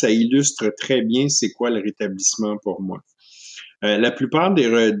moi, ça illustre très bien c'est quoi le rétablissement pour moi. La plupart mais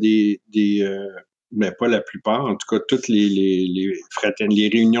pas la plupart, en tout cas toutes les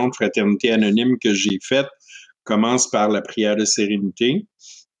réunions de fraternité anonyme que j'ai faites commencent par la prière de sérénité.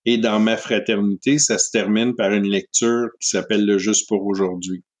 Et dans ma fraternité, ça se termine par une lecture qui s'appelle Le Juste pour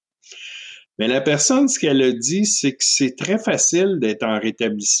aujourd'hui. Mais la personne, ce qu'elle a dit, c'est que c'est très facile d'être en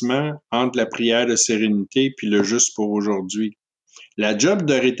rétablissement entre la prière de sérénité puis le juste pour aujourd'hui. La job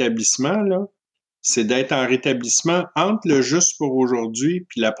de rétablissement, là, c'est d'être en rétablissement entre le juste pour aujourd'hui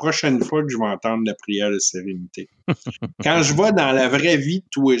puis la prochaine fois que je vais entendre la prière de sérénité. Quand je vais dans la vraie vie de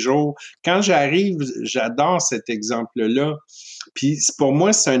tous les jours, quand j'arrive, j'adore cet exemple-là. Puis pour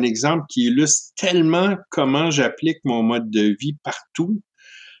moi, c'est un exemple qui illustre tellement comment j'applique mon mode de vie partout.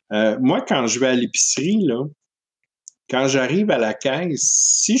 Moi, quand je vais à l'épicerie, là, quand j'arrive à la caisse,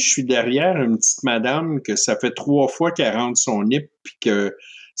 si je suis derrière une petite madame que ça fait 3 fois qu'elle rentre son NIP puis que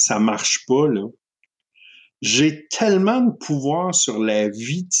ça marche pas, là, j'ai tellement de pouvoir sur la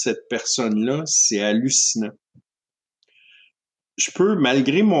vie de cette personne-là, c'est hallucinant. Je peux,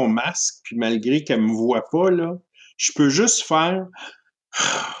 malgré mon masque, puis malgré qu'elle me voit pas, là, je peux juste faire.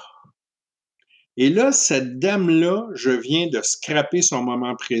 Et là, cette dame-là, je viens de scraper son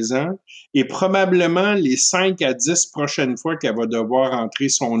moment présent et probablement les 5 à 10 prochaines fois qu'elle va devoir entrer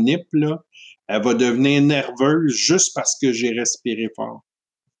son NIP, là, elle va devenir nerveuse juste parce que j'ai respiré fort.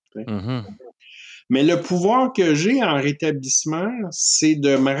 Mm-hmm. Mais le pouvoir que j'ai en rétablissement, c'est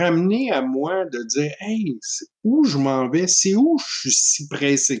de me ramener à moi, de dire, hey, où je m'en vais? C'est où je suis si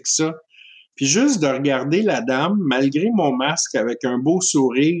pressé que ça? Puis juste de regarder la dame, malgré mon masque, avec un beau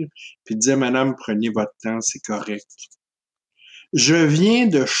sourire, puis de dire, madame, prenez votre temps, c'est correct. Je viens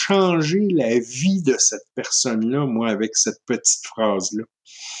de changer la vie de cette personne-là, moi, avec cette petite phrase-là.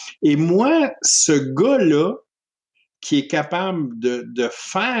 Et moi, ce gars-là, qui est capable de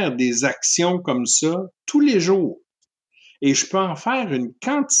faire des actions comme ça tous les jours, et je peux en faire une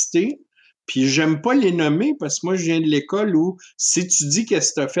quantité, puis j'aime pas les nommer parce que moi, je viens de l'école où si tu dis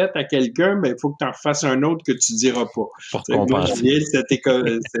qu'est-ce que tu as fait à quelqu'un, ben il faut que tu en fasses un autre que tu diras pas. Pour Moi, je compenser. viens de cette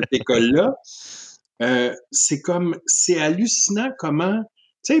école-là. C'est hallucinant comment,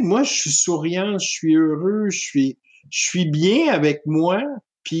 tu sais, moi, je suis souriant, je suis heureux, je suis bien avec moi,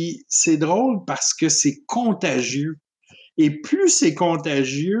 puis c'est drôle parce que c'est contagieux. Et plus c'est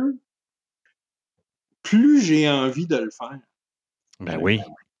contagieux, plus j'ai envie de le faire. Ben oui,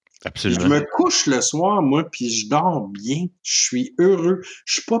 Je absolument. me couche le soir, moi, puis je dors bien. Je suis heureux.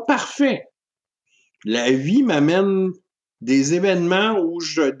 Je suis pas parfait. La vie m'amène des événements où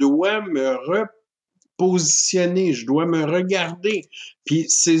je dois me repositionner, je dois me regarder. Puis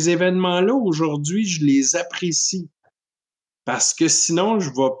ces événements-là, aujourd'hui, je les apprécie. Parce que sinon, je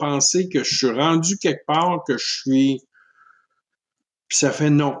vais penser que je suis rendu quelque part, que je suis. Puis ça fait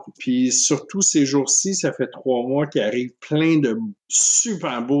non. Puis surtout ces jours-ci, ça fait 3 mois qu'il arrive plein de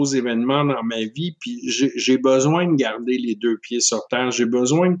super beaux événements dans ma vie. Puis j'ai besoin de garder les deux pieds sur terre. J'ai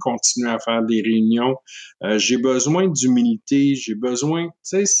besoin de continuer à faire des réunions. J'ai besoin d'humilité. J'ai besoin,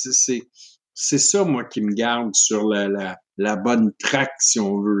 tu sais, c'est ça, moi, qui me garde sur la bonne track, si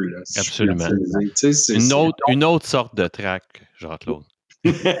on veut, là, si je peux Absolument. utiliser. Tu sais, Une autre sorte de track, Jean-Claude.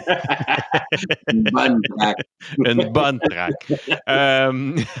 une bonne track. Une bonne track.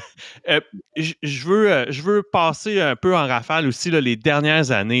 Je veux passer un peu en rafale aussi là, les dernières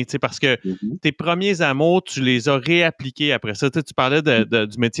années, parce que tes premiers amours, tu les as réappliqués après ça. Tu parlais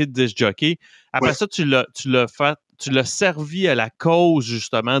du métier de disc jockey. Après ça, tu l'as servi à la cause,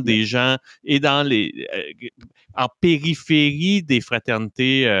 justement, des gens et en périphérie des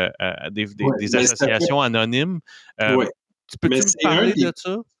fraternités, des associations anonymes. Peux-tu me parler de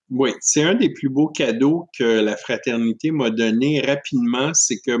ça? Oui, c'est un des plus beaux cadeaux que la fraternité m'a donné rapidement,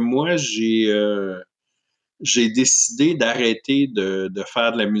 c'est que moi, j'ai décidé d'arrêter de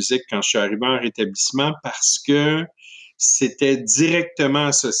faire de la musique quand je suis arrivé en rétablissement parce que c'était directement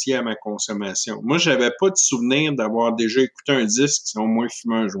associé à ma consommation. Moi, j'avais pas de souvenir d'avoir déjà écouté un disque sans au moins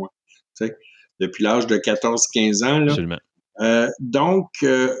fumer un joint, tu sais, depuis l'âge de 14-15 ans, là. Absolument. Donc,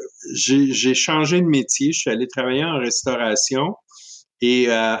 j'ai changé de métier. Je suis allé travailler en restauration. Et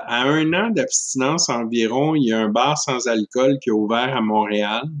à 1 an d'abstinence environ, il y a un bar sans alcool qui a ouvert à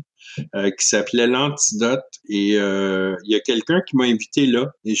Montréal qui s'appelait l'Antidote. Et il y a quelqu'un qui m'a invité là.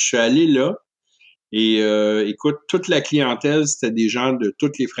 Et je suis allé là. Et écoute, toute la clientèle, c'était des gens de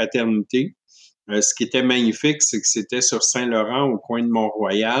toutes les fraternités. Ce qui était magnifique, c'est que c'était sur Saint-Laurent, au coin de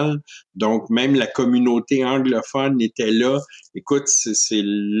Mont-Royal. Donc, même la communauté anglophone était là. Écoute, c'est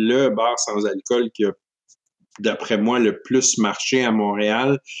le bar sans alcool qui a, d'après moi, le plus marché à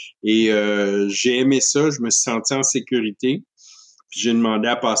Montréal. Et j'ai aimé ça. Je me suis senti en sécurité. Puis j'ai demandé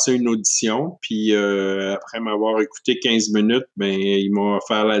à passer une audition. Puis après m'avoir écouté 15 minutes, ben ils m'ont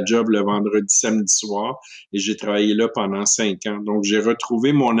offert la job le vendredi, samedi soir. Et j'ai travaillé là pendant 5 ans. Donc, j'ai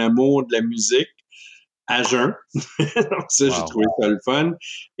retrouvé mon amour de la musique à jeun. Donc ça, j'ai trouvé ça le fun.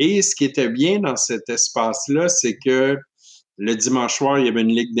 Et ce qui était bien dans cet espace-là, c'est que le dimanche soir, il y avait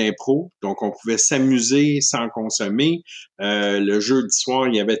une ligue d'impro, donc on pouvait s'amuser sans consommer. Le jeudi soir,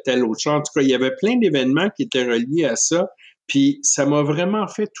 il y avait tel autre chose. En tout cas, il y avait plein d'événements qui étaient reliés à ça. Puis ça m'a vraiment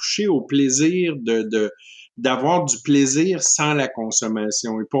fait toucher au plaisir d'avoir du plaisir sans la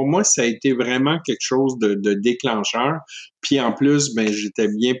consommation. Et pour moi, ça a été vraiment quelque chose de déclencheur. Puis en plus, ben j'étais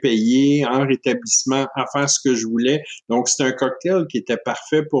bien payé en rétablissement à faire ce que je voulais. Donc c'était un cocktail qui était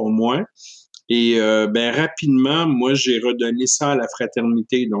parfait pour moi. Et ben rapidement, moi, j'ai redonné ça à la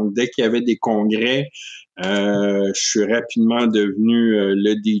fraternité. Donc, dès qu'il y avait des congrès, je suis rapidement devenu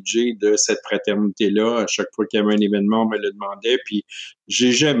le DJ de cette fraternité-là. À chaque fois qu'il y avait un événement, on me le demandait. Puis,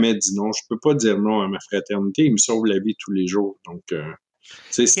 j'ai jamais dit non. Je peux pas dire non à ma fraternité. Ils me sauvent la vie tous les jours. Donc,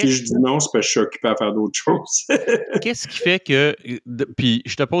 si je dis non, c'est parce que je suis occupé à faire d'autres choses. Qu'est-ce qui fait que, puis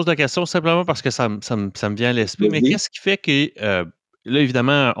je te pose la question simplement parce que ça me vient à l'esprit, mais qu'est-ce qui fait que, là,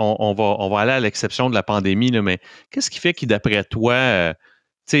 évidemment, on va aller à l'exception de la pandémie, là, mais qu'est-ce qui fait que, d'après toi,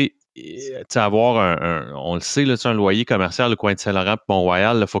 tu sais, avoir on le sait, là, un loyer commercial, le coin de Saint-Laurent et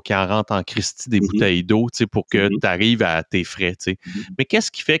Mont-Royal, il faut qu'il en rentre en Christie des bouteilles d'eau pour que tu arrives à tes frais. Mais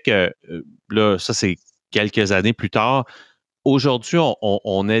qu'est-ce qui fait que, là, ça c'est quelques années plus tard, aujourd'hui,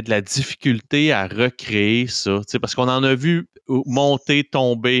 on a de la difficulté à recréer ça, parce qu'on en a vu monter,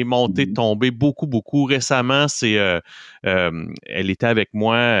 tomber, beaucoup, beaucoup. Récemment, elle était avec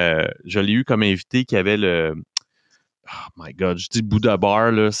moi, je l'ai eu comme invité qui avait oh my God, je dis Buddha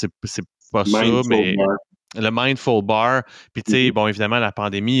Bar, là, c'est pas ça, Mindful mais Bar. le Mindful Bar. Puis, tu sais, bon, évidemment, la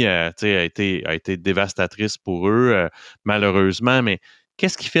pandémie, a été dévastatrice pour eux, malheureusement, mais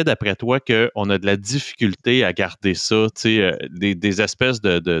qu'est-ce qui fait, d'après toi, qu'on a de la difficulté à garder ça, des espèces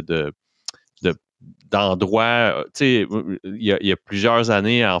de- d'endroits, il y a plusieurs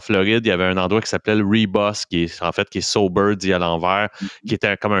années en Floride, il y avait un endroit qui s'appelait le Rebus, qui est Sober dit à l'envers, qui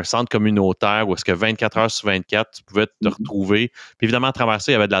était comme un centre communautaire où est-ce que 24 heures sur 24, tu pouvais te retrouver. Puis évidemment, à travers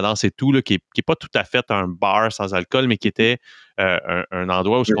ça, il y avait de la danse et tout, là, qui est pas tout à fait un bar sans alcool, mais qui était un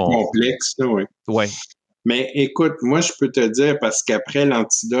endroit où ce Un qu'on... complexe, là, oui. Ouais. Mais écoute, moi, je peux te dire, parce qu'après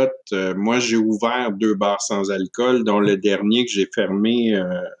l'Antidote, moi, j'ai ouvert 2 bars sans alcool, dont le dernier que j'ai fermé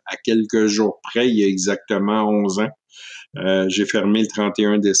à quelques jours près, il y a exactement 11 ans. J'ai fermé le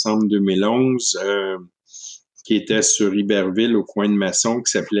 31 décembre 2011, qui était sur Iberville, au coin de Masson, qui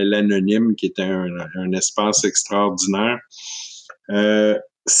s'appelait l'Anonyme, qui était un espace extraordinaire.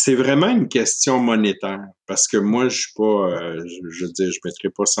 C'est vraiment une question monétaire parce que moi, je suis pas, je veux dire, je mettrai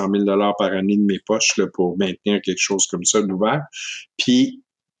pas 100 000 $ par année de mes poches là, pour maintenir quelque chose comme ça d'ouvert. Puis,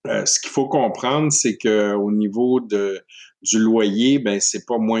 ce qu'il faut comprendre, c'est que au niveau du loyer, ben c'est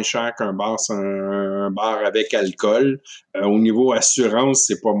pas moins cher qu'un bar, un bar avec alcool. Au niveau assurance,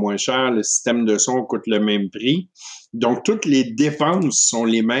 c'est pas moins cher. Le système de son coûte le même prix. Donc, toutes les dépenses sont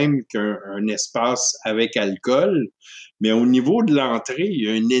les mêmes qu'un espace avec alcool. Mais au niveau de l'entrée, il y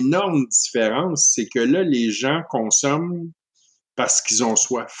a une énorme différence. C'est que là, les gens consomment parce qu'ils ont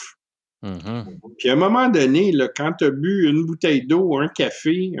soif. Mm-hmm. Puis à un moment donné, là, quand tu as bu une bouteille d'eau, un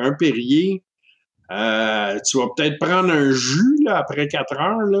café, un Perrier, tu vas peut-être prendre un jus là, après 4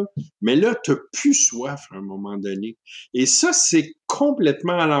 heures, là, mais là, tu n'as plus soif à un moment donné. Et ça, c'est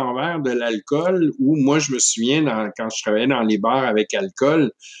complètement à l'envers de l'alcool, où moi, je me souviens, quand je travaillais dans les bars avec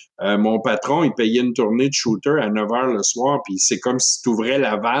alcool, mon patron, il payait une tournée de shooter à 9 heures le soir, puis c'est comme si tu ouvrais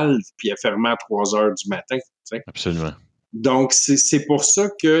la valve, puis elle fermait à 3 heures du matin. T'sais. Absolument. Donc, c'est pour ça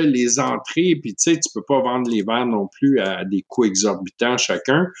que les entrées, puis tu sais, tu peux pas vendre les verres non plus à des coûts exorbitants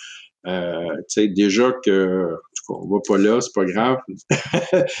chacun. Tu sais, déjà que, en tout cas, on va pas là, c'est pas grave.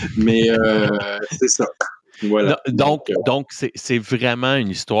 Mais c'est ça. Voilà. Donc c'est vraiment une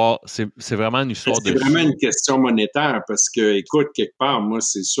histoire, c'est vraiment une histoire C'est de... vraiment une question monétaire parce que, écoute, quelque part, moi,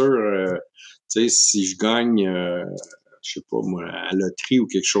 c'est sûr, tu sais, si je gagne, je sais pas moi, à la loterie ou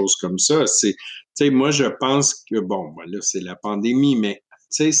quelque chose comme ça, tu sais, moi, je pense que, bon, ben là, c'est la pandémie, mais,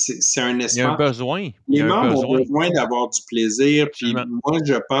 tu sais, c'est un Il y a un espace. besoin. Il y Les a un membres ont besoin. besoin d'avoir du plaisir, puis Absolument. moi,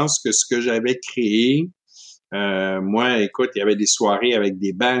 je pense que ce que j'avais créé, moi, écoute, il y avait des soirées avec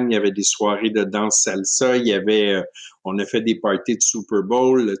des bands, il y avait des soirées de danse salsa, il y avait, on a fait des parties de Super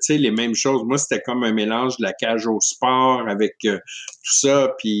Bowl, tu sais, les mêmes choses. Moi, c'était comme un mélange de la cage au sport avec tout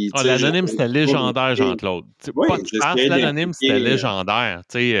ça, puis, Ah, tu sais, l'anonyme, c'était légendaire, j'essayais Jean-Claude. oui, Pas de farce, j'essayais l'anonyme, c'était d'impliquer, légendaire.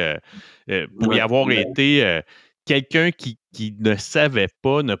 Pour y ouais, avoir ouais, été quelqu'un qui ne savait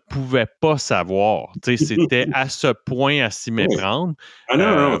pas, ne pouvait pas savoir. C'était à ce point à s'y ouais. méprendre. Ah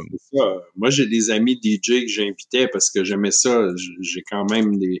non, non, Euh, c'est ça. Moi, j'ai des amis DJ que j'invitais parce que j'aimais ça. J'ai quand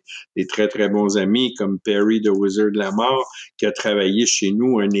même des très, très bons amis comme Perry de Wizard de la Mort qui a travaillé chez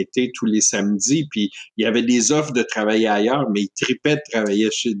nous un été tous les samedis. Puis il y avait des offres de travailler ailleurs, mais il tripait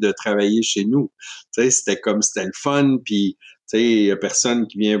de travailler chez nous. Tu sais, c'était le fun. Puis, tu sais, il y a personne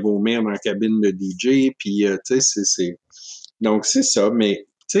qui vient vomir dans la cabine de DJ. Puis, tu sais, donc c'est ça. Mais,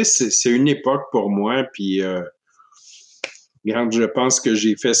 tu sais, c'est une époque pour moi. Puis, regarde, je pense que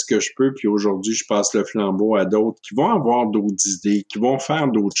j'ai fait ce que je peux, puis aujourd'hui, je passe le flambeau à d'autres qui vont avoir d'autres idées, qui vont faire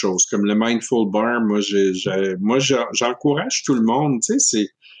d'autres choses, comme le Mindful Bar. J'encourage tout le monde, tu sais,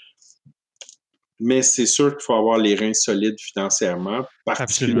 mais c'est sûr qu'il faut avoir les reins solides financièrement, Absolument.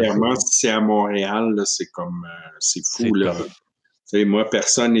 particulièrement si c'est à Montréal, là, c'est fou, C'est là. tough. Tu sais, moi,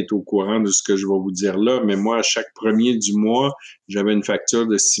 personne n'est au courant de ce que je vais vous dire là, mais moi, à chaque premier du mois, j'avais une facture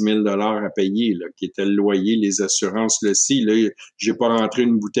de 6 000 $ à payer, là, qui était le loyer, les assurances, le ci. Là, j'ai pas rentré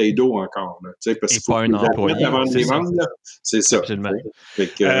une bouteille d'eau encore, là, tu sais, parce Et qu'il faut pas que un je les achète employé, avant de c'est les ça. vendre, là. C'est ça. Absolument. Fait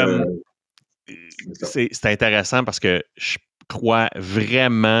que, Euh, c'est ça. c'est intéressant parce que je crois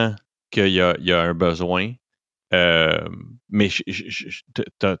vraiment qu'il y a un besoin. Euh, mais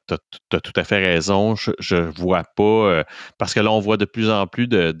t'as tout à fait raison. Je vois pas, parce que là, on voit de plus en plus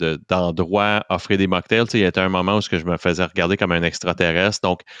d'endroits offrir des mocktails. Tu sais, il y a un moment où je me faisais regarder comme un extraterrestre.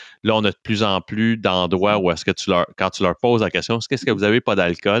 Donc là, on a de plus en plus d'endroits où est-ce que quand tu leur poses la question, qu'est-ce que vous avez pas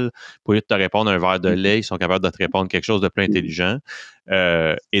d'alcool, pour lieu de te répondre un verre de lait, ils sont capables de te répondre quelque chose de plus intelligent.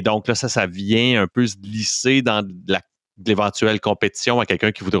 Et donc là, ça vient un peu se glisser dans de l'éventuelle compétition à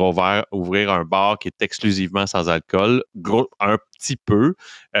quelqu'un qui voudrait ouvrir un bar qui est exclusivement sans alcool, un petit peu,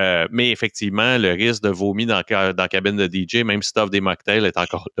 mais effectivement, le risque de vomi dans la cabine de DJ, même si tu offres des mocktails, est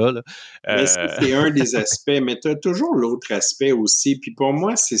encore là. Là. Mais ça, c'est un des aspects, mais tu as toujours l'autre aspect aussi. Puis pour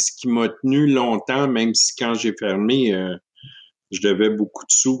moi, c'est ce qui m'a tenu longtemps, même si quand j'ai fermé, je devais beaucoup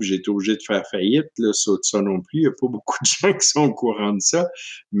de sous, que j'étais obligé de faire faillite, là, ça non plus. Il n'y a pas beaucoup de gens qui sont au courant de ça.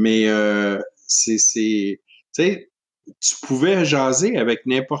 Mais tu sais, tu pouvais jaser avec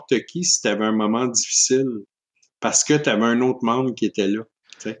n'importe qui si tu avais un moment difficile parce que tu avais un autre membre qui était là.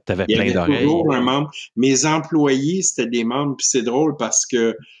 Tu sais. Tu avais Il y plein avait d'oreilles. toujours un membre. Mes employés, c'était des membres, puis c'est drôle parce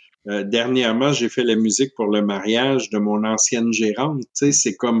que dernièrement, j'ai fait la musique pour le mariage de mon ancienne gérante. Tu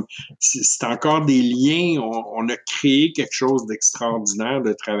sais, c'est encore des liens. On a créé quelque chose d'extraordinaire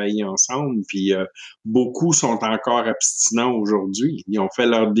de travailler ensemble. Puis beaucoup sont encore abstinents aujourd'hui. Ils ont fait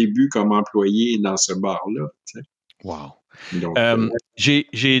leur début comme employés dans ce bar-là. Tu sais. Wow. Donc,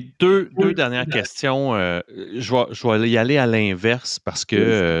 J'ai deux dernières questions. Je vais y aller à l'inverse parce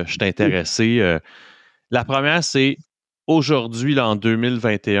que je suis intéressé. La première, c'est aujourd'hui, là, en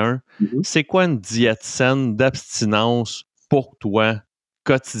 2021, mhm. c'est quoi une diète saine d'abstinence pour toi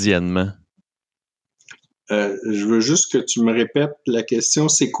quotidiennement? Je veux juste que tu me répètes la question.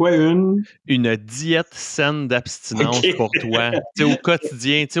 C'est quoi une? Une diète saine d'abstinence OK. pour toi, tu sais, au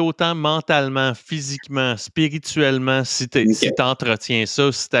quotidien, tu sais, autant mentalement, physiquement, spirituellement, si OK. tu entretiens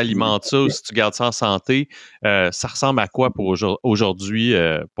ça, si tu alimentes ça, si tu gardes ça en santé, ça ressemble à quoi pour aujourd'hui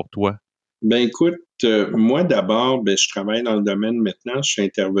pour toi? Ben écoute, moi d'abord, ben, je travaille dans le domaine maintenant, je suis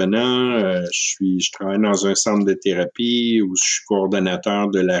intervenant, je travaille dans un centre de thérapie où je suis coordonnateur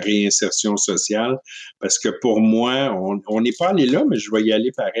de la réinsertion sociale parce que pour moi, on n'est pas allé là, mais je vais y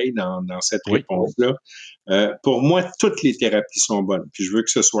aller pareil dans cette Oui. réponse-là. Pour moi, toutes les thérapies sont bonnes. Puis je veux que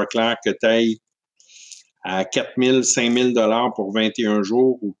ce soit clair que tu ailles à 4 000, 5 000 dollars pour 21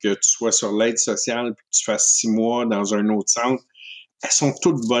 jours ou que tu sois sur l'aide sociale puis que tu fasses 6 mois dans un autre centre. Elles sont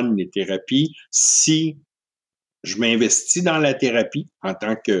toutes bonnes, les thérapies, si je m'investis dans la thérapie en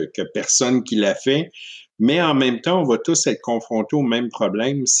tant que personne qui l'a fait. Mais en même temps, on va tous être confrontés au même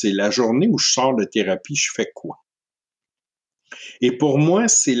problème. C'est la journée où je sors de thérapie, je fais quoi? Et pour moi,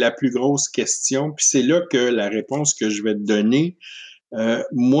 c'est la plus grosse question. Puis c'est là que la réponse que je vais te donner,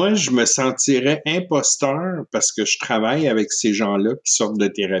 moi, je me sentirais imposteur parce que je travaille avec ces gens-là qui sortent de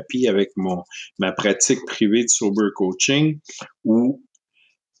thérapie avec ma pratique privée de sober coaching, où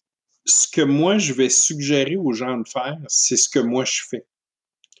ce que moi, je vais suggérer aux gens de faire, c'est ce que moi, je fais.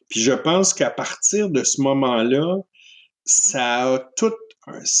 Puis je pense qu'à partir de ce moment-là, ça a tout,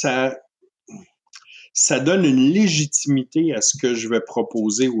 ça, ça donne une légitimité à ce que je vais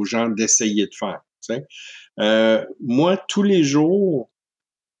proposer aux gens d'essayer de faire. Tu sais. Moi, tous les jours,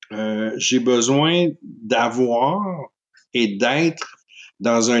 j'ai besoin d'avoir et d'être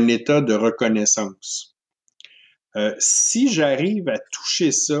dans un état de reconnaissance. Si j'arrive à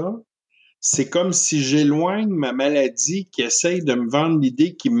toucher ça, c'est comme si j'éloigne ma maladie qui essaye de me vendre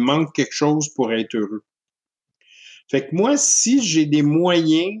l'idée qu'il me manque quelque chose pour être heureux. Fait que moi, si j'ai des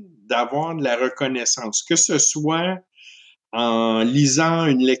moyens d'avoir de la reconnaissance, que ce soit en lisant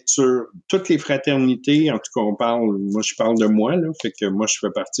une lecture, toutes les fraternités, en tout cas, moi je parle de moi, là, fait que moi je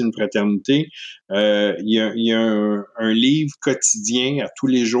fais partie d'une fraternité. Il y a un livre quotidien à tous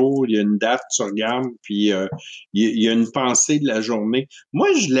les jours, il y a une date, tu regardes, puis il y a une pensée de la journée. Moi,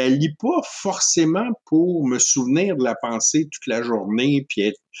 je la lis pas forcément pour me souvenir de la pensée toute la journée,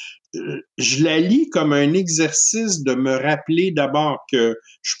 puis je la lis comme un exercice de me rappeler d'abord que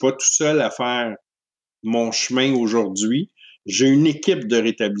je suis pas tout seul à faire mon chemin aujourd'hui. J'ai une équipe de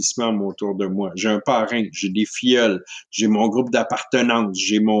rétablissement autour de moi. J'ai un parrain, j'ai des filleuls, j'ai mon groupe d'appartenance,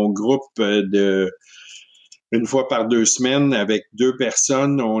 j'ai mon groupe de une fois par 2 semaines avec 2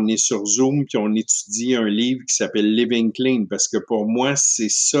 personnes. On est sur Zoom puis on étudie un livre qui s'appelle Living Clean parce que pour moi, c'est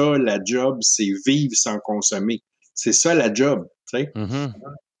ça la job, c'est vivre sans consommer. C'est ça la job, tu sais. Mm-hmm.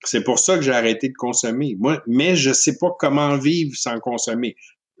 C'est pour ça que j'ai arrêté de consommer. Moi, mais je sais pas comment vivre sans consommer.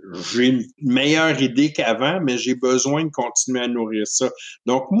 J'ai une meilleure idée qu'avant, mais j'ai besoin de continuer à nourrir ça.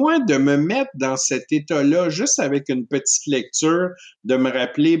 Donc, moi, de me mettre dans cet état-là, juste avec une petite lecture, de me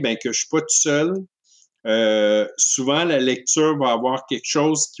rappeler ben, que je suis pas tout seul. Souvent, la lecture va avoir quelque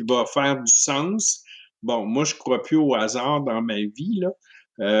chose qui va faire du sens. bon, moi, je crois plus au hasard dans ma vie, là.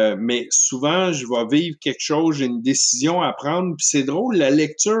 Mais souvent, je vais vivre quelque chose, j'ai une décision à prendre, puis c'est drôle, la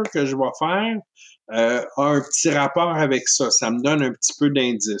lecture que je vais faire a un petit rapport avec ça. Ça me donne un petit peu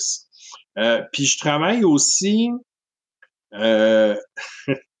d'indice. Puis je travaille aussi, euh,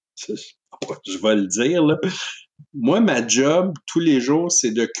 je vais le dire, là. Moi, ma job, tous les jours,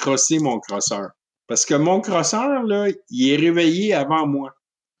 c'est de crosser mon crosseur. Parce que mon crosseur, là, il est réveillé avant moi.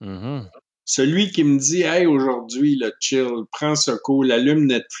 Mhm. Celui qui me dit, hey, aujourd'hui, là, chill, prends ce cool, allume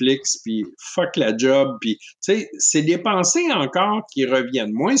Netflix, puis fuck la job, puis, tu sais, c'est des pensées encore qui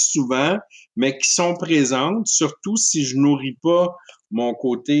reviennent moins souvent, mais qui sont présentes, surtout si je nourris pas mon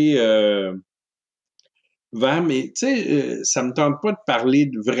côté vert. Mais, tu sais, ça me tente pas de parler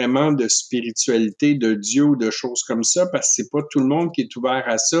vraiment de spiritualité, de Dieu ou de choses comme ça, parce que c'est pas tout le monde qui est ouvert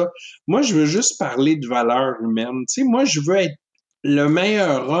à ça. Moi, je veux juste parler de valeurs humaines. Tu sais, moi, je veux être le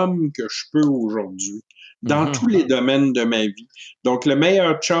meilleur homme que je peux aujourd'hui, dans Mhm. tous les domaines de ma vie. Donc, le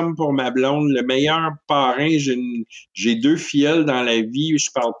meilleur chum pour ma blonde, le meilleur parrain. J'ai deux filleules dans la vie.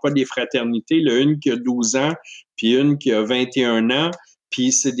 Je parle pas des fraternités. Une qui a 12 ans, puis une qui a 21 ans.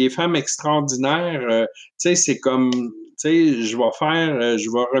 Puis c'est des femmes extraordinaires. Tu sais, c'est comme, tu sais, je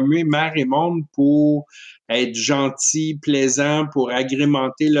vais remuer mer et monde pour être gentil, plaisant, pour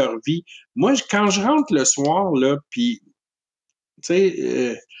agrémenter leur vie. Moi, quand je rentre le soir, là, puis tu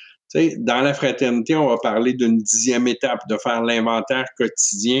sais, dans la fraternité, on va parler d'une 10e étape, de faire l'inventaire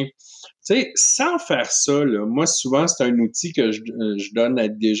quotidien. Tu sais, sans faire ça, là, moi, souvent, c'est un outil que je donne à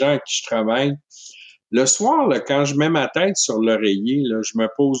des gens à qui je travaille. Le soir, là, quand je mets ma tête sur l'oreiller, là, je me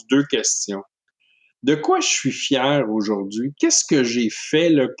pose deux questions. De quoi je suis fier aujourd'hui? Qu'est-ce que j'ai fait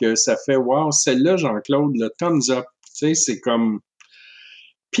là, que ça fait wow, celle-là, Jean-Claude, le thumbs up. Tu sais, c'est comme.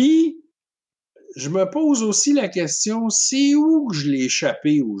 Puis, je me pose aussi la question, c'est où que je l'ai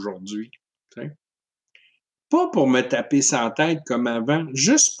échappé aujourd'hui? Tu sais? Pas pour me taper sans tête comme avant,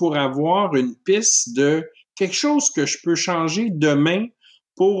 juste pour avoir une piste de quelque chose que je peux changer demain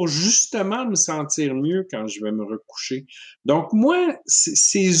pour justement me sentir mieux quand je vais me recoucher. Donc, moi,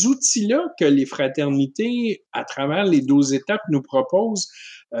 ces outils-là que les fraternités, à travers les 12 étapes, nous proposent,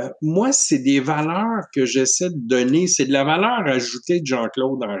 moi, c'est des valeurs que j'essaie de donner. C'est de la valeur ajoutée de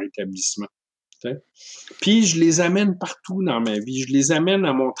Jean-Claude en rétablissement. Tu sais. Puis je les amène partout dans ma vie. Je les amène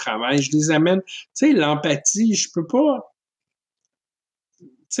à mon travail. Je les amène. Tu sais, l'empathie, je peux pas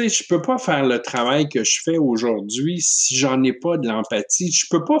faire le travail que je fais aujourd'hui si j'en ai pas de l'empathie. Je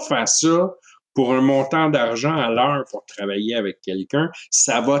peux pas faire ça pour un montant d'argent à l'heure pour travailler avec quelqu'un.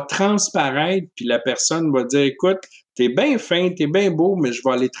 Ça va transparaître, puis la personne va dire, écoute, t'es bien fin, t'es bien beau, mais je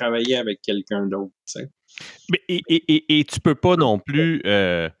vais aller travailler avec quelqu'un d'autre. Tu sais. Mais, et tu peux pas non plus,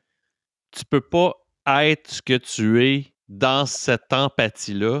 tu peux pas être ce que tu es dans cette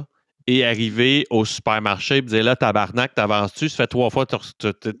empathie-là et arriver au supermarché et dire là, tabarnak, t'avances-tu, ça fait 3 fois, tu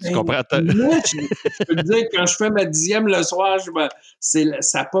Ben, comprends? moi, je peux te dire, quand je fais ma 10e le soir,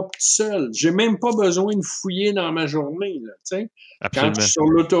 ça pop tout seul. J'ai même pas besoin de fouiller dans ma journée, là, tu sais. Quand je Absolument. suis sur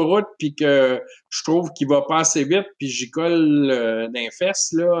l'autoroute puis que je trouve qu'il va pas assez vite puis j'y colle d'un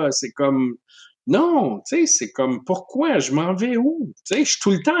fesses, là, c'est comme, non, tu sais, c'est comme, pourquoi? Je m'en vais où? Tu sais, je suis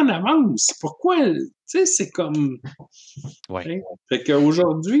tout le temps en avance. Pourquoi? Tu sais, c'est comme, Ouais. tu sais. Fait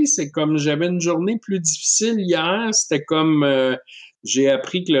qu'aujourd'hui, c'est comme j'avais une journée plus difficile hier. C'était comme j'ai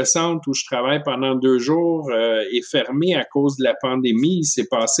appris que le centre où je travaille pendant 2 jours est fermé à cause de la pandémie. Il s'est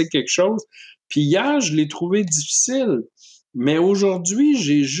passé quelque chose. Puis hier, je l'ai trouvé difficile. Mais aujourd'hui,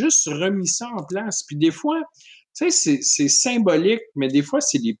 j'ai juste remis ça en place. Puis des fois, tu sais, c'est symbolique, mais des fois,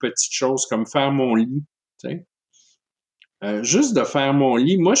 c'est des petites choses comme faire mon lit. Tu sais. Juste de faire mon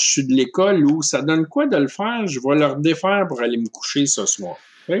lit. Moi, je suis de l'école où ça donne quoi de le faire? Je vais le défaire pour aller me coucher ce soir.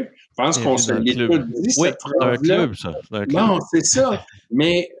 Tu sais? Je pense qu'on Bienvenue se dans le l'est club. tout dit, Oui, cette c'est un phrase-là. club, ça. C'est un club. Bon, c'est ça.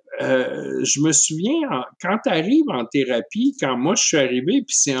 Mais je me souviens, quand tu arrives en thérapie, quand moi je suis arrivé,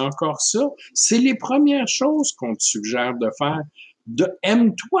 puis c'est encore ça, c'est les premières choses qu'on te suggère de faire.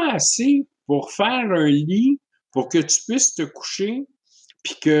 Aime-toi assez pour faire un lit, pour que tu puisses te coucher,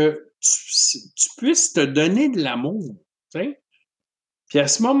 puis que tu puisses te donner de l'amour. Tu sais? Puis à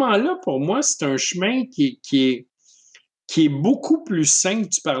ce moment-là, pour moi, c'est un chemin qui est beaucoup plus sain.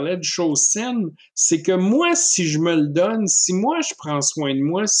 Tu parlais de choses saines. C'est que moi, si je me le donne, si moi, je prends soin de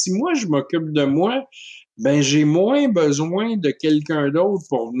moi, si moi, je m'occupe de moi, ben j'ai moins besoin de quelqu'un d'autre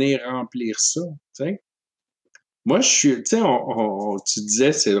pour venir remplir ça. Tu sais? Moi, je suis, tu sais, tu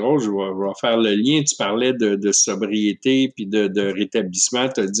disais, c'est drôle, je vais faire le lien, tu parlais de sobriété puis de rétablissement,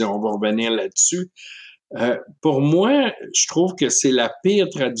 tu as dit, on va revenir là-dessus. Pour moi, je trouve que c'est la pire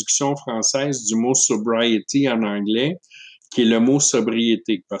traduction française du mot sobriety en anglais. qui est le mot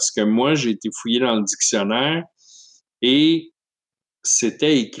sobriété. Parce que moi, j'ai été fouillé dans le dictionnaire et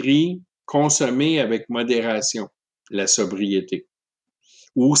c'était écrit consommer avec modération, la sobriété.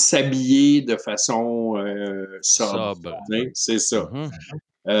 Ou s'habiller de façon sobre. Sobre. C'est ça.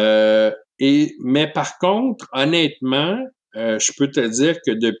 Mm-hmm. Mais par contre, honnêtement, je peux te dire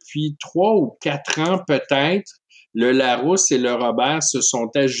que depuis 3 ou 4 ans peut-être, le Larousse et le Robert se sont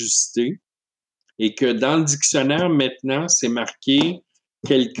ajustés et que dans le dictionnaire maintenant, c'est marqué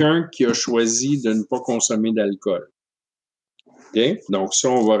quelqu'un qui a choisi de ne pas consommer d'alcool. Okay? Donc ça,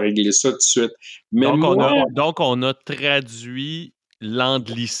 on va régler ça tout de suite. Mais Donc, on a traduit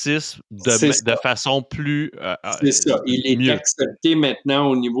l'anglicisme de façon plus c'est ça. Il est mieux. accepté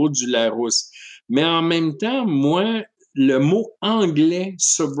maintenant au niveau du Larousse. Mais en même temps, moi, le mot anglais,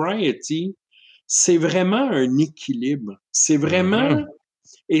 sobriety, c'est vraiment un équilibre. C'est vraiment,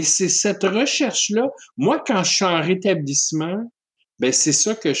 et c'est cette recherche-là. Moi, quand je suis en rétablissement, ben c'est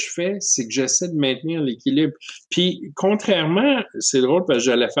ça que je fais, c'est que j'essaie de maintenir l'équilibre. Puis, contrairement, c'est drôle parce que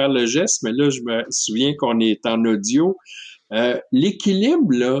j'allais faire le geste, mais là, je me souviens qu'on est en audio.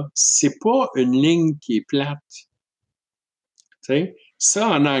 L'équilibre, là, c'est pas une ligne qui est plate. T'sais? Ça,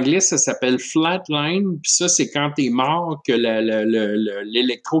 en anglais, ça s'appelle flatline, puis ça, c'est quand t'es mort que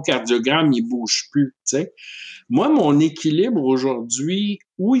l'électrocardiogramme, il bouge plus. T'sais? Moi, mon équilibre aujourd'hui,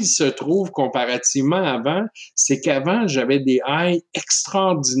 où il se trouve comparativement avant, c'est qu'avant, j'avais des highs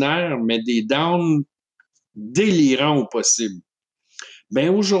extraordinaires, mais des downs délirants au possible. Ben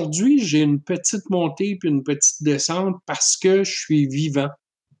aujourd'hui, j'ai une petite montée puis une petite descente parce que je suis vivant.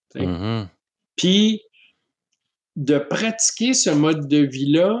 Puis, de pratiquer ce mode de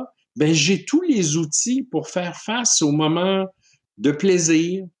vie-là, ben j'ai tous les outils pour faire face aux moments de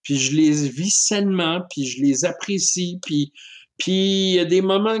plaisir, puis je les vis sainement, puis je les apprécie, puis il y a des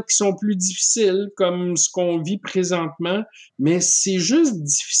moments qui sont plus difficiles, comme ce qu'on vit présentement, mais c'est juste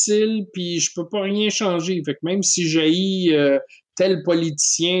difficile, puis je peux pas rien changer. Fait que même si j'haïs tel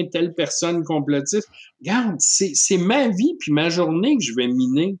politicien, telle personne complotiste, regarde, c'est ma vie puis ma journée que je vais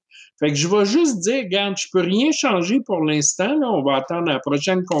miner. Fait que je vais juste dire, regarde, je peux rien changer pour l'instant. Là, on va attendre la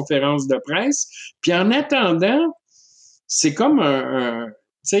prochaine conférence de presse. Puis en attendant, c'est comme tu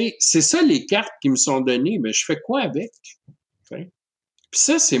sais, c'est ça les cartes qui me sont données, mais je fais quoi avec? T'sais? Puis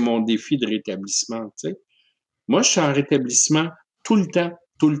ça, c'est mon défi de rétablissement. T'sais. Moi, je suis en rétablissement tout le temps,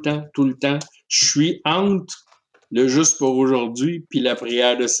 tout le temps, tout le temps. Je suis entre le juste pour aujourd'hui puis la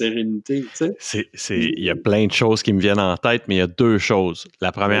prière de sérénité. Il y a plein de choses qui me viennent en tête, mais il y a deux choses.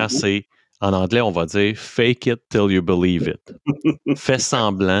 La première, c'est, en anglais, on va dire « fake it till you believe it ». Fais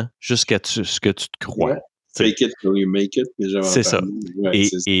semblant jusqu'à ce que tu te crois. Ouais. Fake it till you make it. C'est ça. Ouais,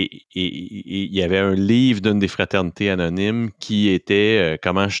 et il y avait un livre d'une des fraternités anonymes qui était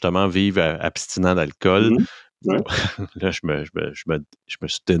comment justement vivre abstinent d'alcool. Ouais. Là, je me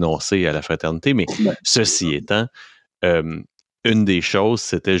suis dénoncé à la fraternité, mais ceci étant, une des choses,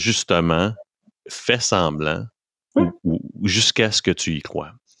 c'était justement fais semblant ou jusqu'à ce que tu y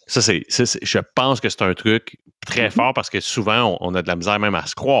crois. Ça, je pense que c'est un truc très fort parce que souvent, on a de la misère même à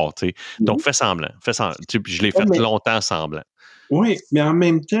se croire. Tu sais. Donc, fais semblant. Je l'ai fait longtemps semblant. Oui, mais en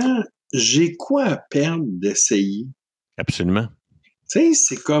même temps, j'ai quoi à perdre d'essayer? Absolument. Tu sais,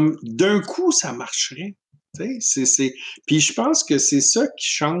 c'est comme d'un coup, ça marcherait. Tu sais, Puis je pense que c'est ça qui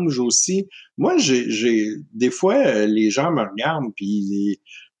change aussi. Moi, des fois, les gens me regardent, puis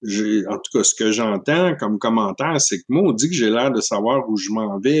en tout cas, ce que j'entends comme commentaire, c'est que moi, on dit que j'ai l'air de savoir où je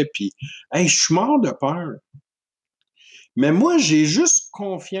m'en vais, puis hey, je suis mort de peur. Mais moi, j'ai juste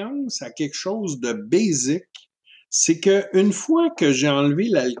confiance à quelque chose de basic. C'est que une fois que j'ai enlevé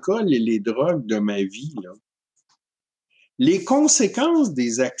l'alcool et les drogues de ma vie, là, les conséquences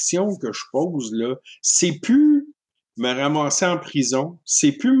des actions que je pose, là, c'est plus me ramasser en prison,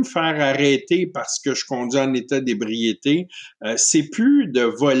 c'est plus me faire arrêter parce que je conduis en état d'ébriété, c'est plus de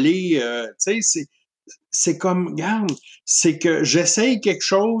voler, tu sais, c'est comme, regarde, c'est que j'essaye quelque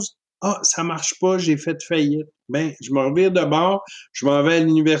chose, ça marche pas, j'ai fait faillite. Ben, je me revire de bord, je m'en vais à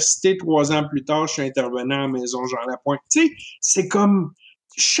l'université 3 ans plus tard, je suis intervenant à la Maison Jean-Lapointe. Tu sais, c'est comme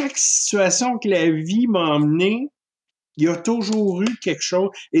chaque situation que la vie m'a emmené, il y a toujours eu quelque chose.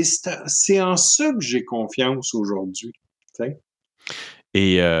 Et c'est en ça que j'ai confiance aujourd'hui. Tu sais?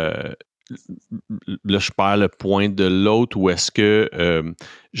 Et là, je perds le point de l'autre où est-ce que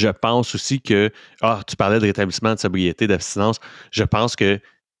je pense aussi que, tu parlais de rétablissement de sobriété, d'abstinence, je pense que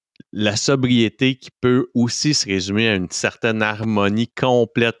la sobriété qui peut aussi se résumer à une certaine harmonie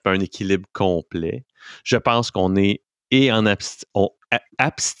complète, pas un équilibre complet, je pense qu'on est en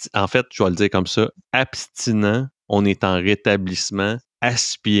fait, je vais le dire comme ça, abstinent, on est en rétablissement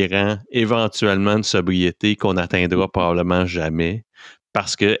aspirant éventuellement une sobriété qu'on n'atteindra probablement jamais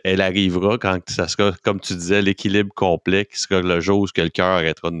parce qu'elle arrivera quand ça sera, comme tu disais, l'équilibre complet qui sera le jour où le cœur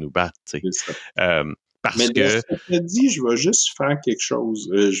arrêtera de nous battre. C'est ça. Parce Mais dans ce que... que tu as dit, je vais juste faire quelque chose.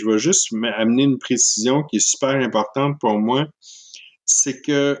 Je vais juste amener une précision qui est super importante pour moi. C'est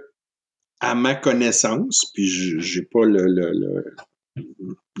que, à ma connaissance, puis j'ai pas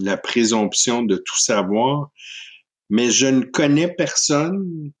la présomption de tout savoir, mais je ne connais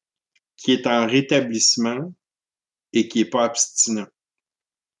personne qui est en rétablissement et qui n'est pas abstinent.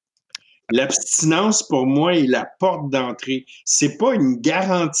 L'abstinence, pour moi, est la porte d'entrée. C'est pas une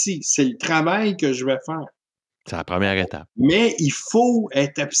garantie, c'est le travail que je vais faire. C'est la première étape. Mais il faut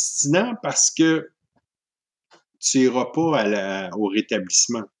être abstinent parce que tu n'iras pas au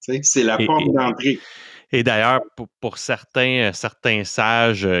rétablissement. C'est la porte d'entrée. Et d'ailleurs, pour certains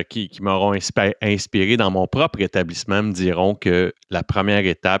sages qui m'auront inspiré dans mon propre établissement me diront que la première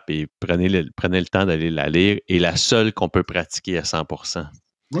étape, et prenez le temps d'aller la lire, est la seule qu'on peut pratiquer à 100%.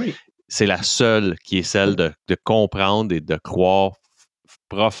 Oui. C'est la seule qui est celle de comprendre et de croire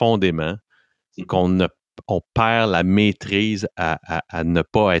profondément qu'on perd la maîtrise à ne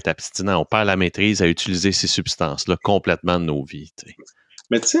pas être abstinent. On perd la maîtrise à utiliser ces substances-là complètement de nos vies. T'sais.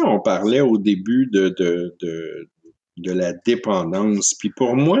 Mais tu sais, on parlait au début de la dépendance. Puis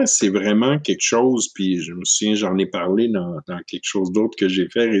pour moi, c'est vraiment quelque chose, puis je me souviens, j'en ai parlé dans quelque chose d'autre que j'ai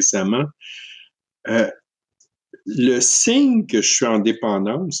fait récemment. Le signe que je suis en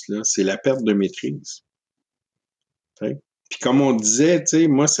dépendance, là, c'est la perte de maîtrise. T'sais. Puis comme on disait, tu sais,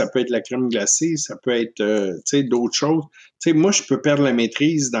 moi, ça peut être la crème glacée, ça peut être, tu sais, d'autres choses. Tu sais, moi, je peux perdre la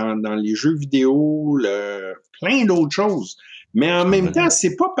maîtrise dans les jeux vidéo, plein d'autres choses. Mais en même temps,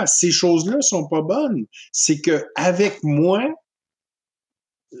 c'est pas parce que ces choses-là sont pas bonnes. C'est que avec moi,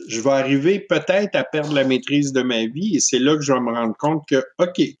 je vais arriver peut-être à perdre la maîtrise de ma vie et c'est là que je vais me rendre compte que,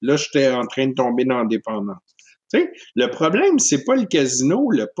 OK, là, j'étais en train de tomber dans la dépendance. Tu sais, le problème, c'est pas le casino,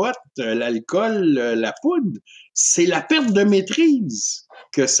 le pot, l'alcool, la poudre, c'est la perte de maîtrise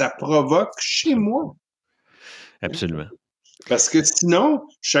que ça provoque chez moi. Absolument. Parce que sinon,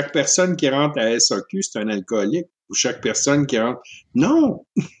 chaque personne qui rentre à SAQ, c'est un alcoolique. Ou chaque personne qui rentre... Non!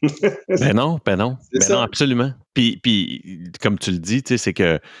 Ben non, ça. absolument. Puis comme tu le dis, c'est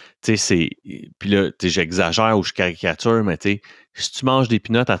que, c'est... Puis là, j'exagère ou je caricature, mais si tu manges des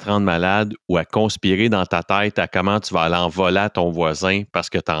pinottes à te rendre malade ou à conspirer dans ta tête à comment tu vas aller en voler à ton voisin parce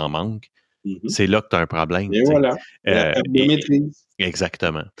que tu en manques, c'est là que tu as un problème. Et voilà, la perte de maîtrise.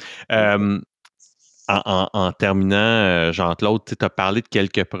 Exactement. En terminant, Jean-Claude, tu as parlé de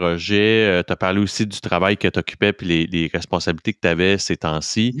quelques projets, tu as parlé aussi du travail que tu occupais puis les responsabilités que tu avais ces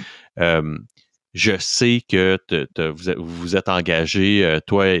temps-ci. Je sais que vous vous êtes engagé,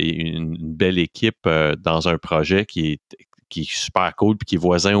 toi et une belle équipe, dans un projet qui est super cool puis qui est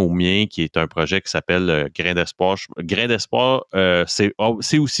voisin au mien, qui est un projet qui s'appelle Grain d'espoir. Grain d'espoir, c'est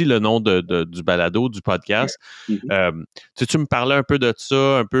aussi le nom du balado, du podcast. Tu me parlais un peu de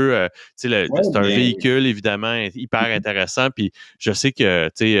ça, un peu, c'est un véhicule évidemment hyper intéressant, puis je sais que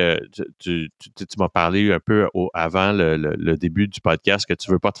tu m'as parlé un peu avant le début du podcast que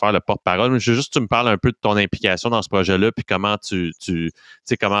tu veux pas te faire le porte-parole, mais je veux juste que tu me parles un peu de ton implication dans ce projet-là, puis comment tu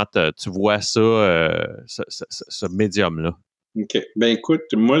vois ça, ce médium-là. OK. Ben écoute,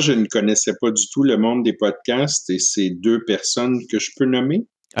 moi, je ne connaissais pas du tout le monde des podcasts et c'est deux personnes que je peux nommer.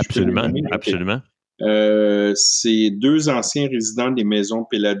 Absolument, Okay. absolument. C'est deux anciens résidents des maisons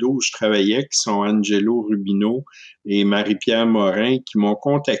Pelado où je travaillais, qui sont Angelo Rubino et Marie-Pierre Morin, qui m'ont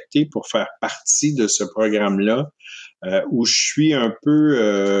contacté pour faire partie de ce programme-là, où je suis un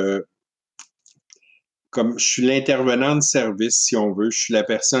peu comme je suis l'intervenant de service, si on veut. Je suis la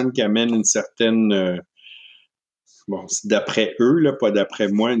personne qui amène une certaine bon, c'est d'après eux, là, pas d'après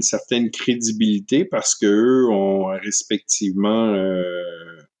moi, une certaine crédibilité parce qu'eux ont respectivement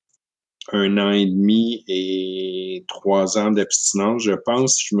 1 an et demi et 3 ans d'abstinence, je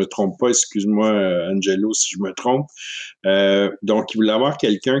pense. Si je me trompe pas, excuse-moi, Angelo, si je me trompe. Donc, ils voulaient avoir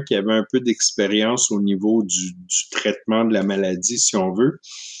quelqu'un qui avait un peu d'expérience au niveau du traitement de la maladie, si on veut.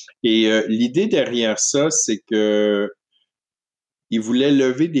 Et l'idée derrière ça, c'est que ils voulaient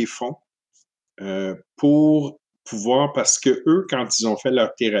lever des fonds pour pouvoir, parce que eux, quand ils ont fait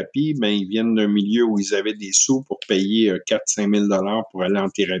leur thérapie, ben, ils viennent d'un milieu où ils avaient des sous pour payer 4-5 000 $ pour aller en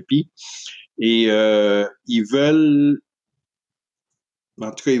thérapie. Et ils veulent,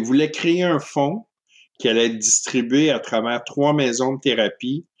 en tout cas, ils voulaient créer un fonds qui allait être distribué à travers 3 maisons de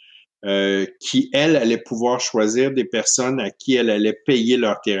thérapie qui, elle, allait pouvoir choisir des personnes à qui elle allait payer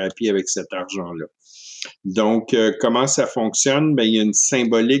leur thérapie avec cet argent-là. Donc, comment ça fonctionne? Ben, il y a une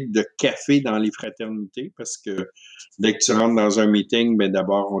symbolique de café dans les fraternités parce que dès que tu rentres dans un meeting, ben,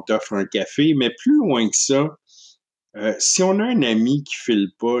 d'abord, on t'offre un café. Mais plus loin que ça, si on a un ami qui file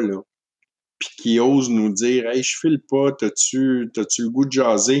pas, là, puis qui ose nous dire « Hey, je file pas, t'as-tu le goût de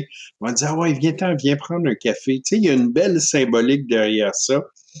jaser? » On va dire « Ah ouais, viens-t'en, viens prendre un café. » Tu sais, il y a une belle symbolique derrière ça.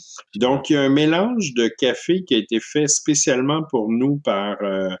 Donc, il y a un mélange de café qui a été fait spécialement pour nous par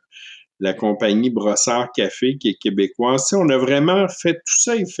la compagnie Brossard Café, qui est québécoise. Tu sais, on a vraiment fait, tout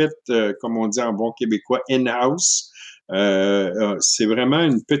ça est fait, comme on dit en bon québécois, in-house. C'est vraiment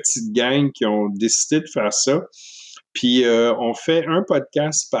une petite gang qui ont décidé de faire ça. Puis on fait un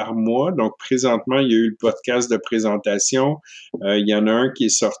podcast par mois. Donc présentement, il y a eu le podcast de présentation. Il y en a un qui est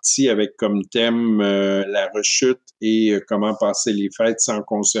sorti avec comme thème la rechute et comment passer les fêtes sans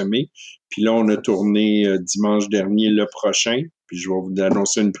consommer. Puis là, on a tourné dimanche dernier le prochain. Puis je vais vous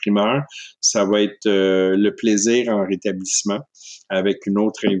annoncer une primeur. Ça va être le plaisir en rétablissement avec une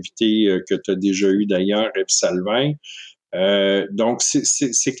autre invitée que tu as déjà eue d'ailleurs, Eve Salvin. Donc,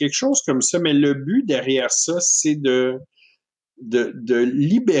 c'est quelque chose comme ça, mais le but derrière ça, c'est de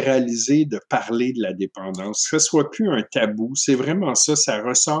libéraliser, de parler de la dépendance, que ce soit plus un tabou. C'est vraiment ça, ça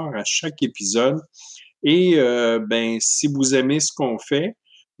ressort à chaque épisode. Et ben, si vous aimez ce qu'on fait,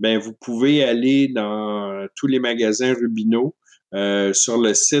 ben vous pouvez aller dans tous les magasins Rubino. Sur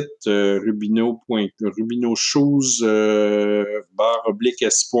le site Rubino Shoes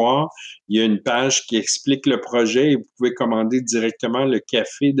 /espoir, il y a une page qui explique le projet et vous pouvez commander directement le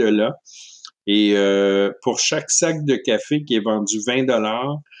café de là. Et pour chaque sac de café qui est vendu 20 $,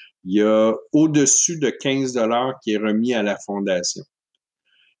 il y a au-dessus de 15 $ qui est remis à la fondation.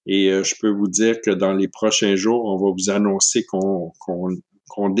 Et je peux vous dire que dans les prochains jours, on va vous annoncer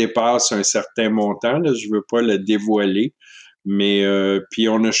qu'on dépasse un certain montant. Là, je ne veux pas le dévoiler, mais puis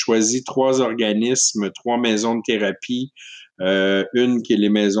on a choisi 3 organismes, 3 maisons de thérapie. Une qui est les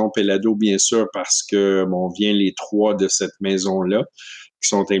maisons Pelado, bien sûr, parce que on vient les 3 de cette maison-là qui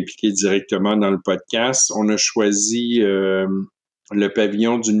sont impliqués directement dans le podcast. On a choisi le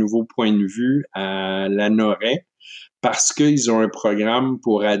pavillon du Nouveau Point de Vue à Lanoret parce qu'ils ont un programme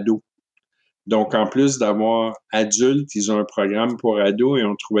pour ados. Donc, en plus d'avoir adultes, ils ont un programme pour ados et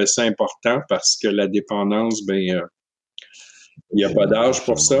on trouvait ça important parce que la dépendance, ben, il n'y a pas d'âge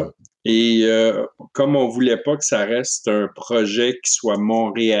pour ça. Et comme on voulait pas que ça reste un projet qui soit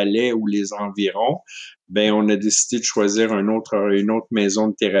montréalais ou les environs, ben on a décidé de choisir une autre maison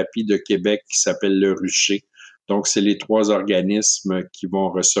de thérapie de Québec qui s'appelle Le Rucher. Donc, c'est les 3 organismes qui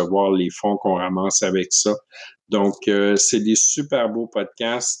vont recevoir les fonds qu'on ramasse avec ça. Donc, c'est des super beaux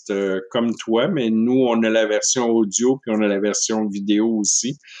podcasts comme toi, mais nous, on a la version audio puis on a la version vidéo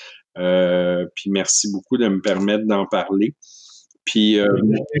aussi. Puis merci beaucoup de me permettre d'en parler. Puis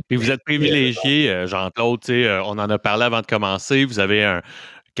vous êtes privilégié, Jean-Claude, on en a parlé avant de commencer. Vous avez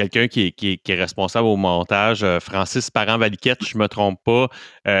quelqu'un qui est responsable au montage, Francis Parent-Valiquette, je ne me trompe pas,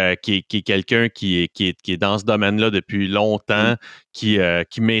 qui est quelqu'un qui est dans ce domaine-là depuis longtemps, qui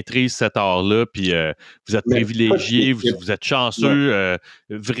maîtrise cet art-là, puis vous êtes privilégié, vous êtes chanceux,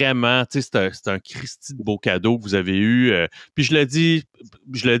 vraiment, c'est un Christy de beau cadeau que vous avez eu. Puis je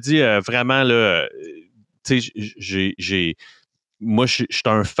le dis vraiment, là, moi, je suis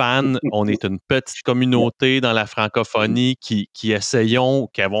un fan. On est une petite communauté dans la francophonie qui essayons,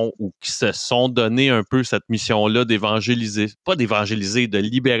 ou qui se sont donné un peu cette mission-là d'évangéliser, pas d'évangéliser, de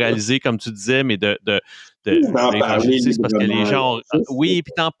libéraliser, comme tu disais, mais d'évangéliser, c'est parce que les gens oui,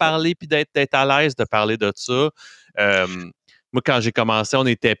 puis d'en parler, puis d'être à l'aise de parler de ça. Moi, quand j'ai commencé, on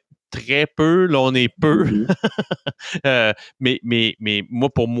était très peu, là, on est peu. Mais moi,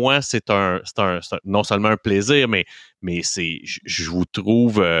 pour moi, c'est non seulement un plaisir, mais je vous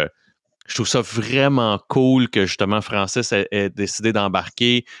trouve, je trouve ça vraiment cool que justement Francis ait décidé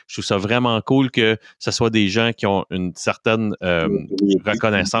d'embarquer. Je trouve ça vraiment cool que ce soit des gens qui ont une certaine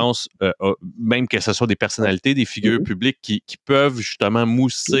reconnaissance, même que ce soit des personnalités, des figures publiques qui peuvent justement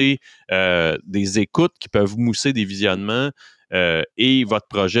mousser des écoutes, qui peuvent mousser des visionnements. Et votre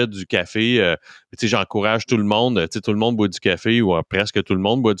projet du café, j'encourage tout le monde, tout le monde boit du café ou presque tout le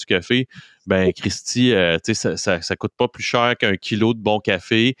monde boit du café. Ben, Christy, ça coûte pas plus cher qu'un kilo de bon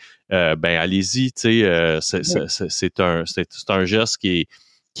café. Ben, allez-y, c'est un geste qui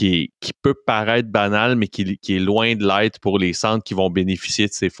peut paraître banal, mais qui est loin de l'être pour les centres qui vont bénéficier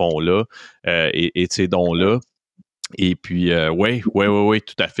de ces fonds-là et de ces dons-là. Et puis, oui,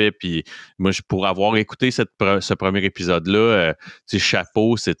 tout à fait. Puis, moi, pour avoir écouté ce premier épisode-là,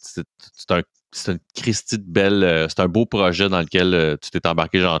 chapeau, c'est c'est une Christie de belle, c'est un beau projet dans lequel tu t'es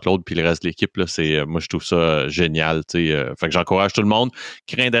embarqué, Jean-Claude, puis le reste de l'équipe, là, moi, je trouve ça génial, tu sais. Fait que j'encourage tout le monde.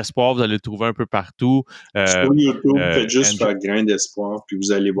 Grain d'espoir, vous allez le trouver un peu partout. Sur YouTube, faites juste Angel, faire Grain d'espoir, puis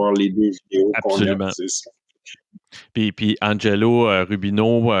vous allez voir les 2 vidéos qu'on a, absolument. c'est ça. Puis Angelo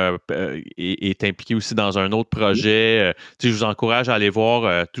Rubino est impliqué aussi dans un autre projet. Tu sais, je vous encourage à aller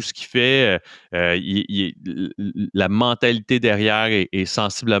voir tout ce qu'il fait. La mentalité derrière est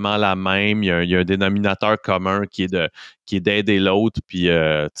sensiblement la même. Il y a un dénominateur commun qui est d'aider l'autre. Puis,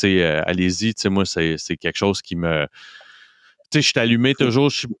 tu sais, allez-y. Tu sais, moi, c'est quelque chose qui me... Tu sais, je suis allumé toujours,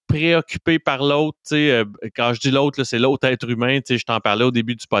 je suis préoccupé par l'autre. Tu sais, quand je dis l'autre, là, c'est l'autre être humain. Tu sais, je t'en parlais au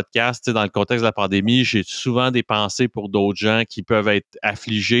début du podcast. Tu sais, dans le contexte de la pandémie, j'ai souvent des pensées pour d'autres gens qui peuvent être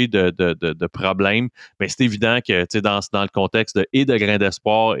affligés de problèmes. Mais c'est évident que, tu sais, dans le contexte de Grain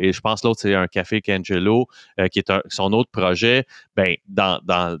d'espoir, et je pense l'autre, c'est un café Cangelo, qui est son autre projet. Ben, dans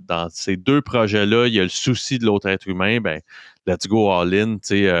ces deux projets-là, il y a le souci de l'autre être humain. Ben, let's go all in.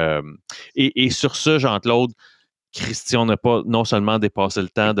 Tu sais, et sur ça, Jean-Claude, Christian n'a pas non seulement dépassé le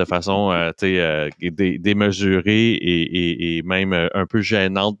temps de façon démesurée et même un peu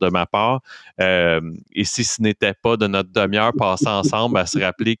gênante de ma part. Et si ce n'était pas de notre demi-heure passée ensemble à se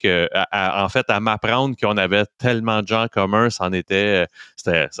rappeler que, en fait, à m'apprendre qu'on avait tellement de gens en commun, ça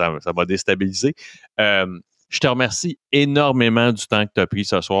m'a déstabilisé. Je te remercie énormément du temps que tu as pris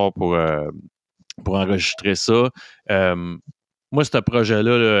ce soir pour enregistrer ça. Moi, ce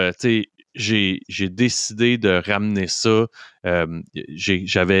projet-là, là, tu sais, j'ai décidé de ramener ça.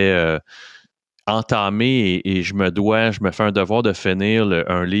 J'avais entamé et je me fais un devoir de finir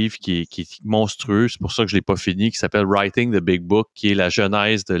un livre qui est monstrueux. C'est pour ça que je ne l'ai pas fini, qui s'appelle Writing the Big Book, qui est la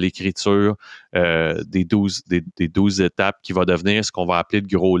genèse de l'écriture des 12 étapes qui va devenir ce qu'on va appeler le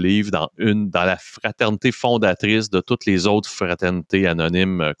gros livre dans la fraternité fondatrice de toutes les autres fraternités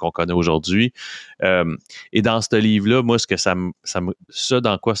anonymes qu'on connaît aujourd'hui. Et dans ce livre-là, moi, ce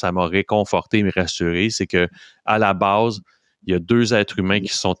dans quoi ça m'a réconforté et rassuré, c'est que à la base, il y a deux êtres humains qui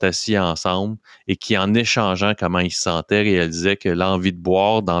se sont assis ensemble et qui, en échangeant comment ils se sentaient, réalisaient que l'envie de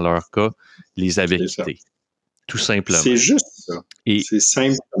boire, dans leur cas, les avait C'est ça. quittés. Tout simplement. C'est juste ça. Et C'est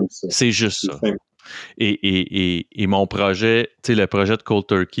simple comme ça. c'est juste C'est ça. simple. Et mon projet, tu sais, le projet de Cold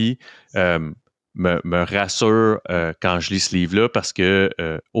Turkey, me rassure quand je lis ce livre-là parce que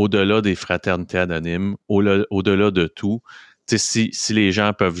au-delà des fraternités anonymes, au-delà de tout, si les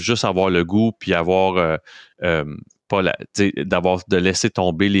gens peuvent juste avoir le goût puis avoir pas de laisser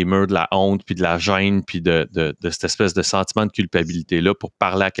tomber les murs de la honte puis de la gêne puis de cette espèce de sentiment de culpabilité-là pour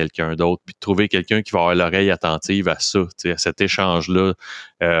parler à quelqu'un d'autre puis de trouver quelqu'un qui va avoir l'oreille attentive à ça, à cet échange-là.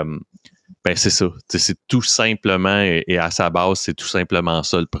 Ben c'est ça. C'est tout simplement, et à sa base, c'est tout simplement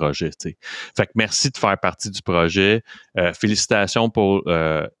ça le projet. T'sais. Fait que merci de faire partie du projet. Félicitations pour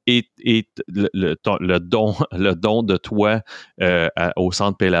le don de toi au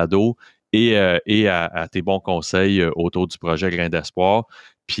Centre Pelado et à tes bons conseils autour du projet Grain d'espoir.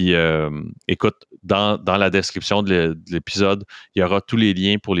 Puis, écoute, dans la description de l'épisode, il y aura tous les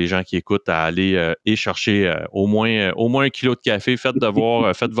liens pour les gens qui écoutent à aller et chercher au moins 1 kilo de café. Faites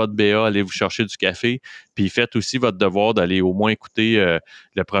devoir, faites votre BA, allez vous chercher du café. Puis faites aussi votre devoir d'aller au moins écouter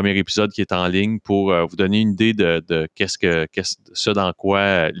le premier épisode qui est en ligne pour vous donner une idée de ce dans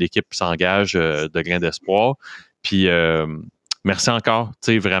quoi l'équipe s'engage de Grain d'espoir. Puis, merci encore.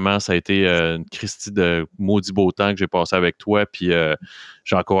 Tu sais, vraiment, ça a été une Christie de maudit beau temps que j'ai passé avec toi. Puis,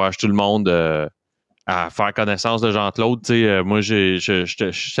 j'encourage tout le monde à faire connaissance de Jean-Claude. Tu sais, moi,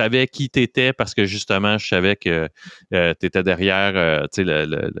 je savais qui tu étais parce que justement, je savais que tu étais derrière tu sais,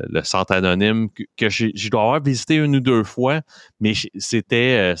 le centre anonyme que je dois avoir visité 1 ou 2 fois, mais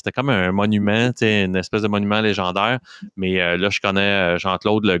c'était comme un monument, tu sais, une espèce de monument légendaire. Mais là, je connais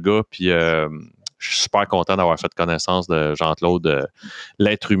Jean-Claude, le gars, puis je suis super content d'avoir fait connaissance de Jean-Claude,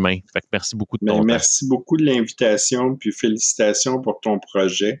 l'être humain. Fait que merci beaucoup de ton temps. Merci beaucoup de l'invitation, puis félicitations pour ton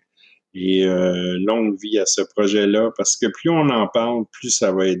projet. Et longue vie à ce projet-là, parce que plus on en parle, plus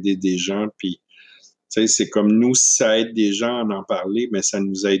ça va aider des gens. Puis, tu sais, c'est comme nous, si ça aide des gens à en parler, mais ça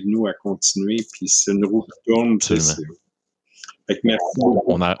nous aide, nous, à continuer. Puis, c'est une roue qui tourne. Absolument. Fait que merci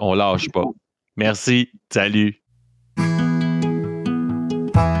beaucoup. On lâche pas. Merci. Salut.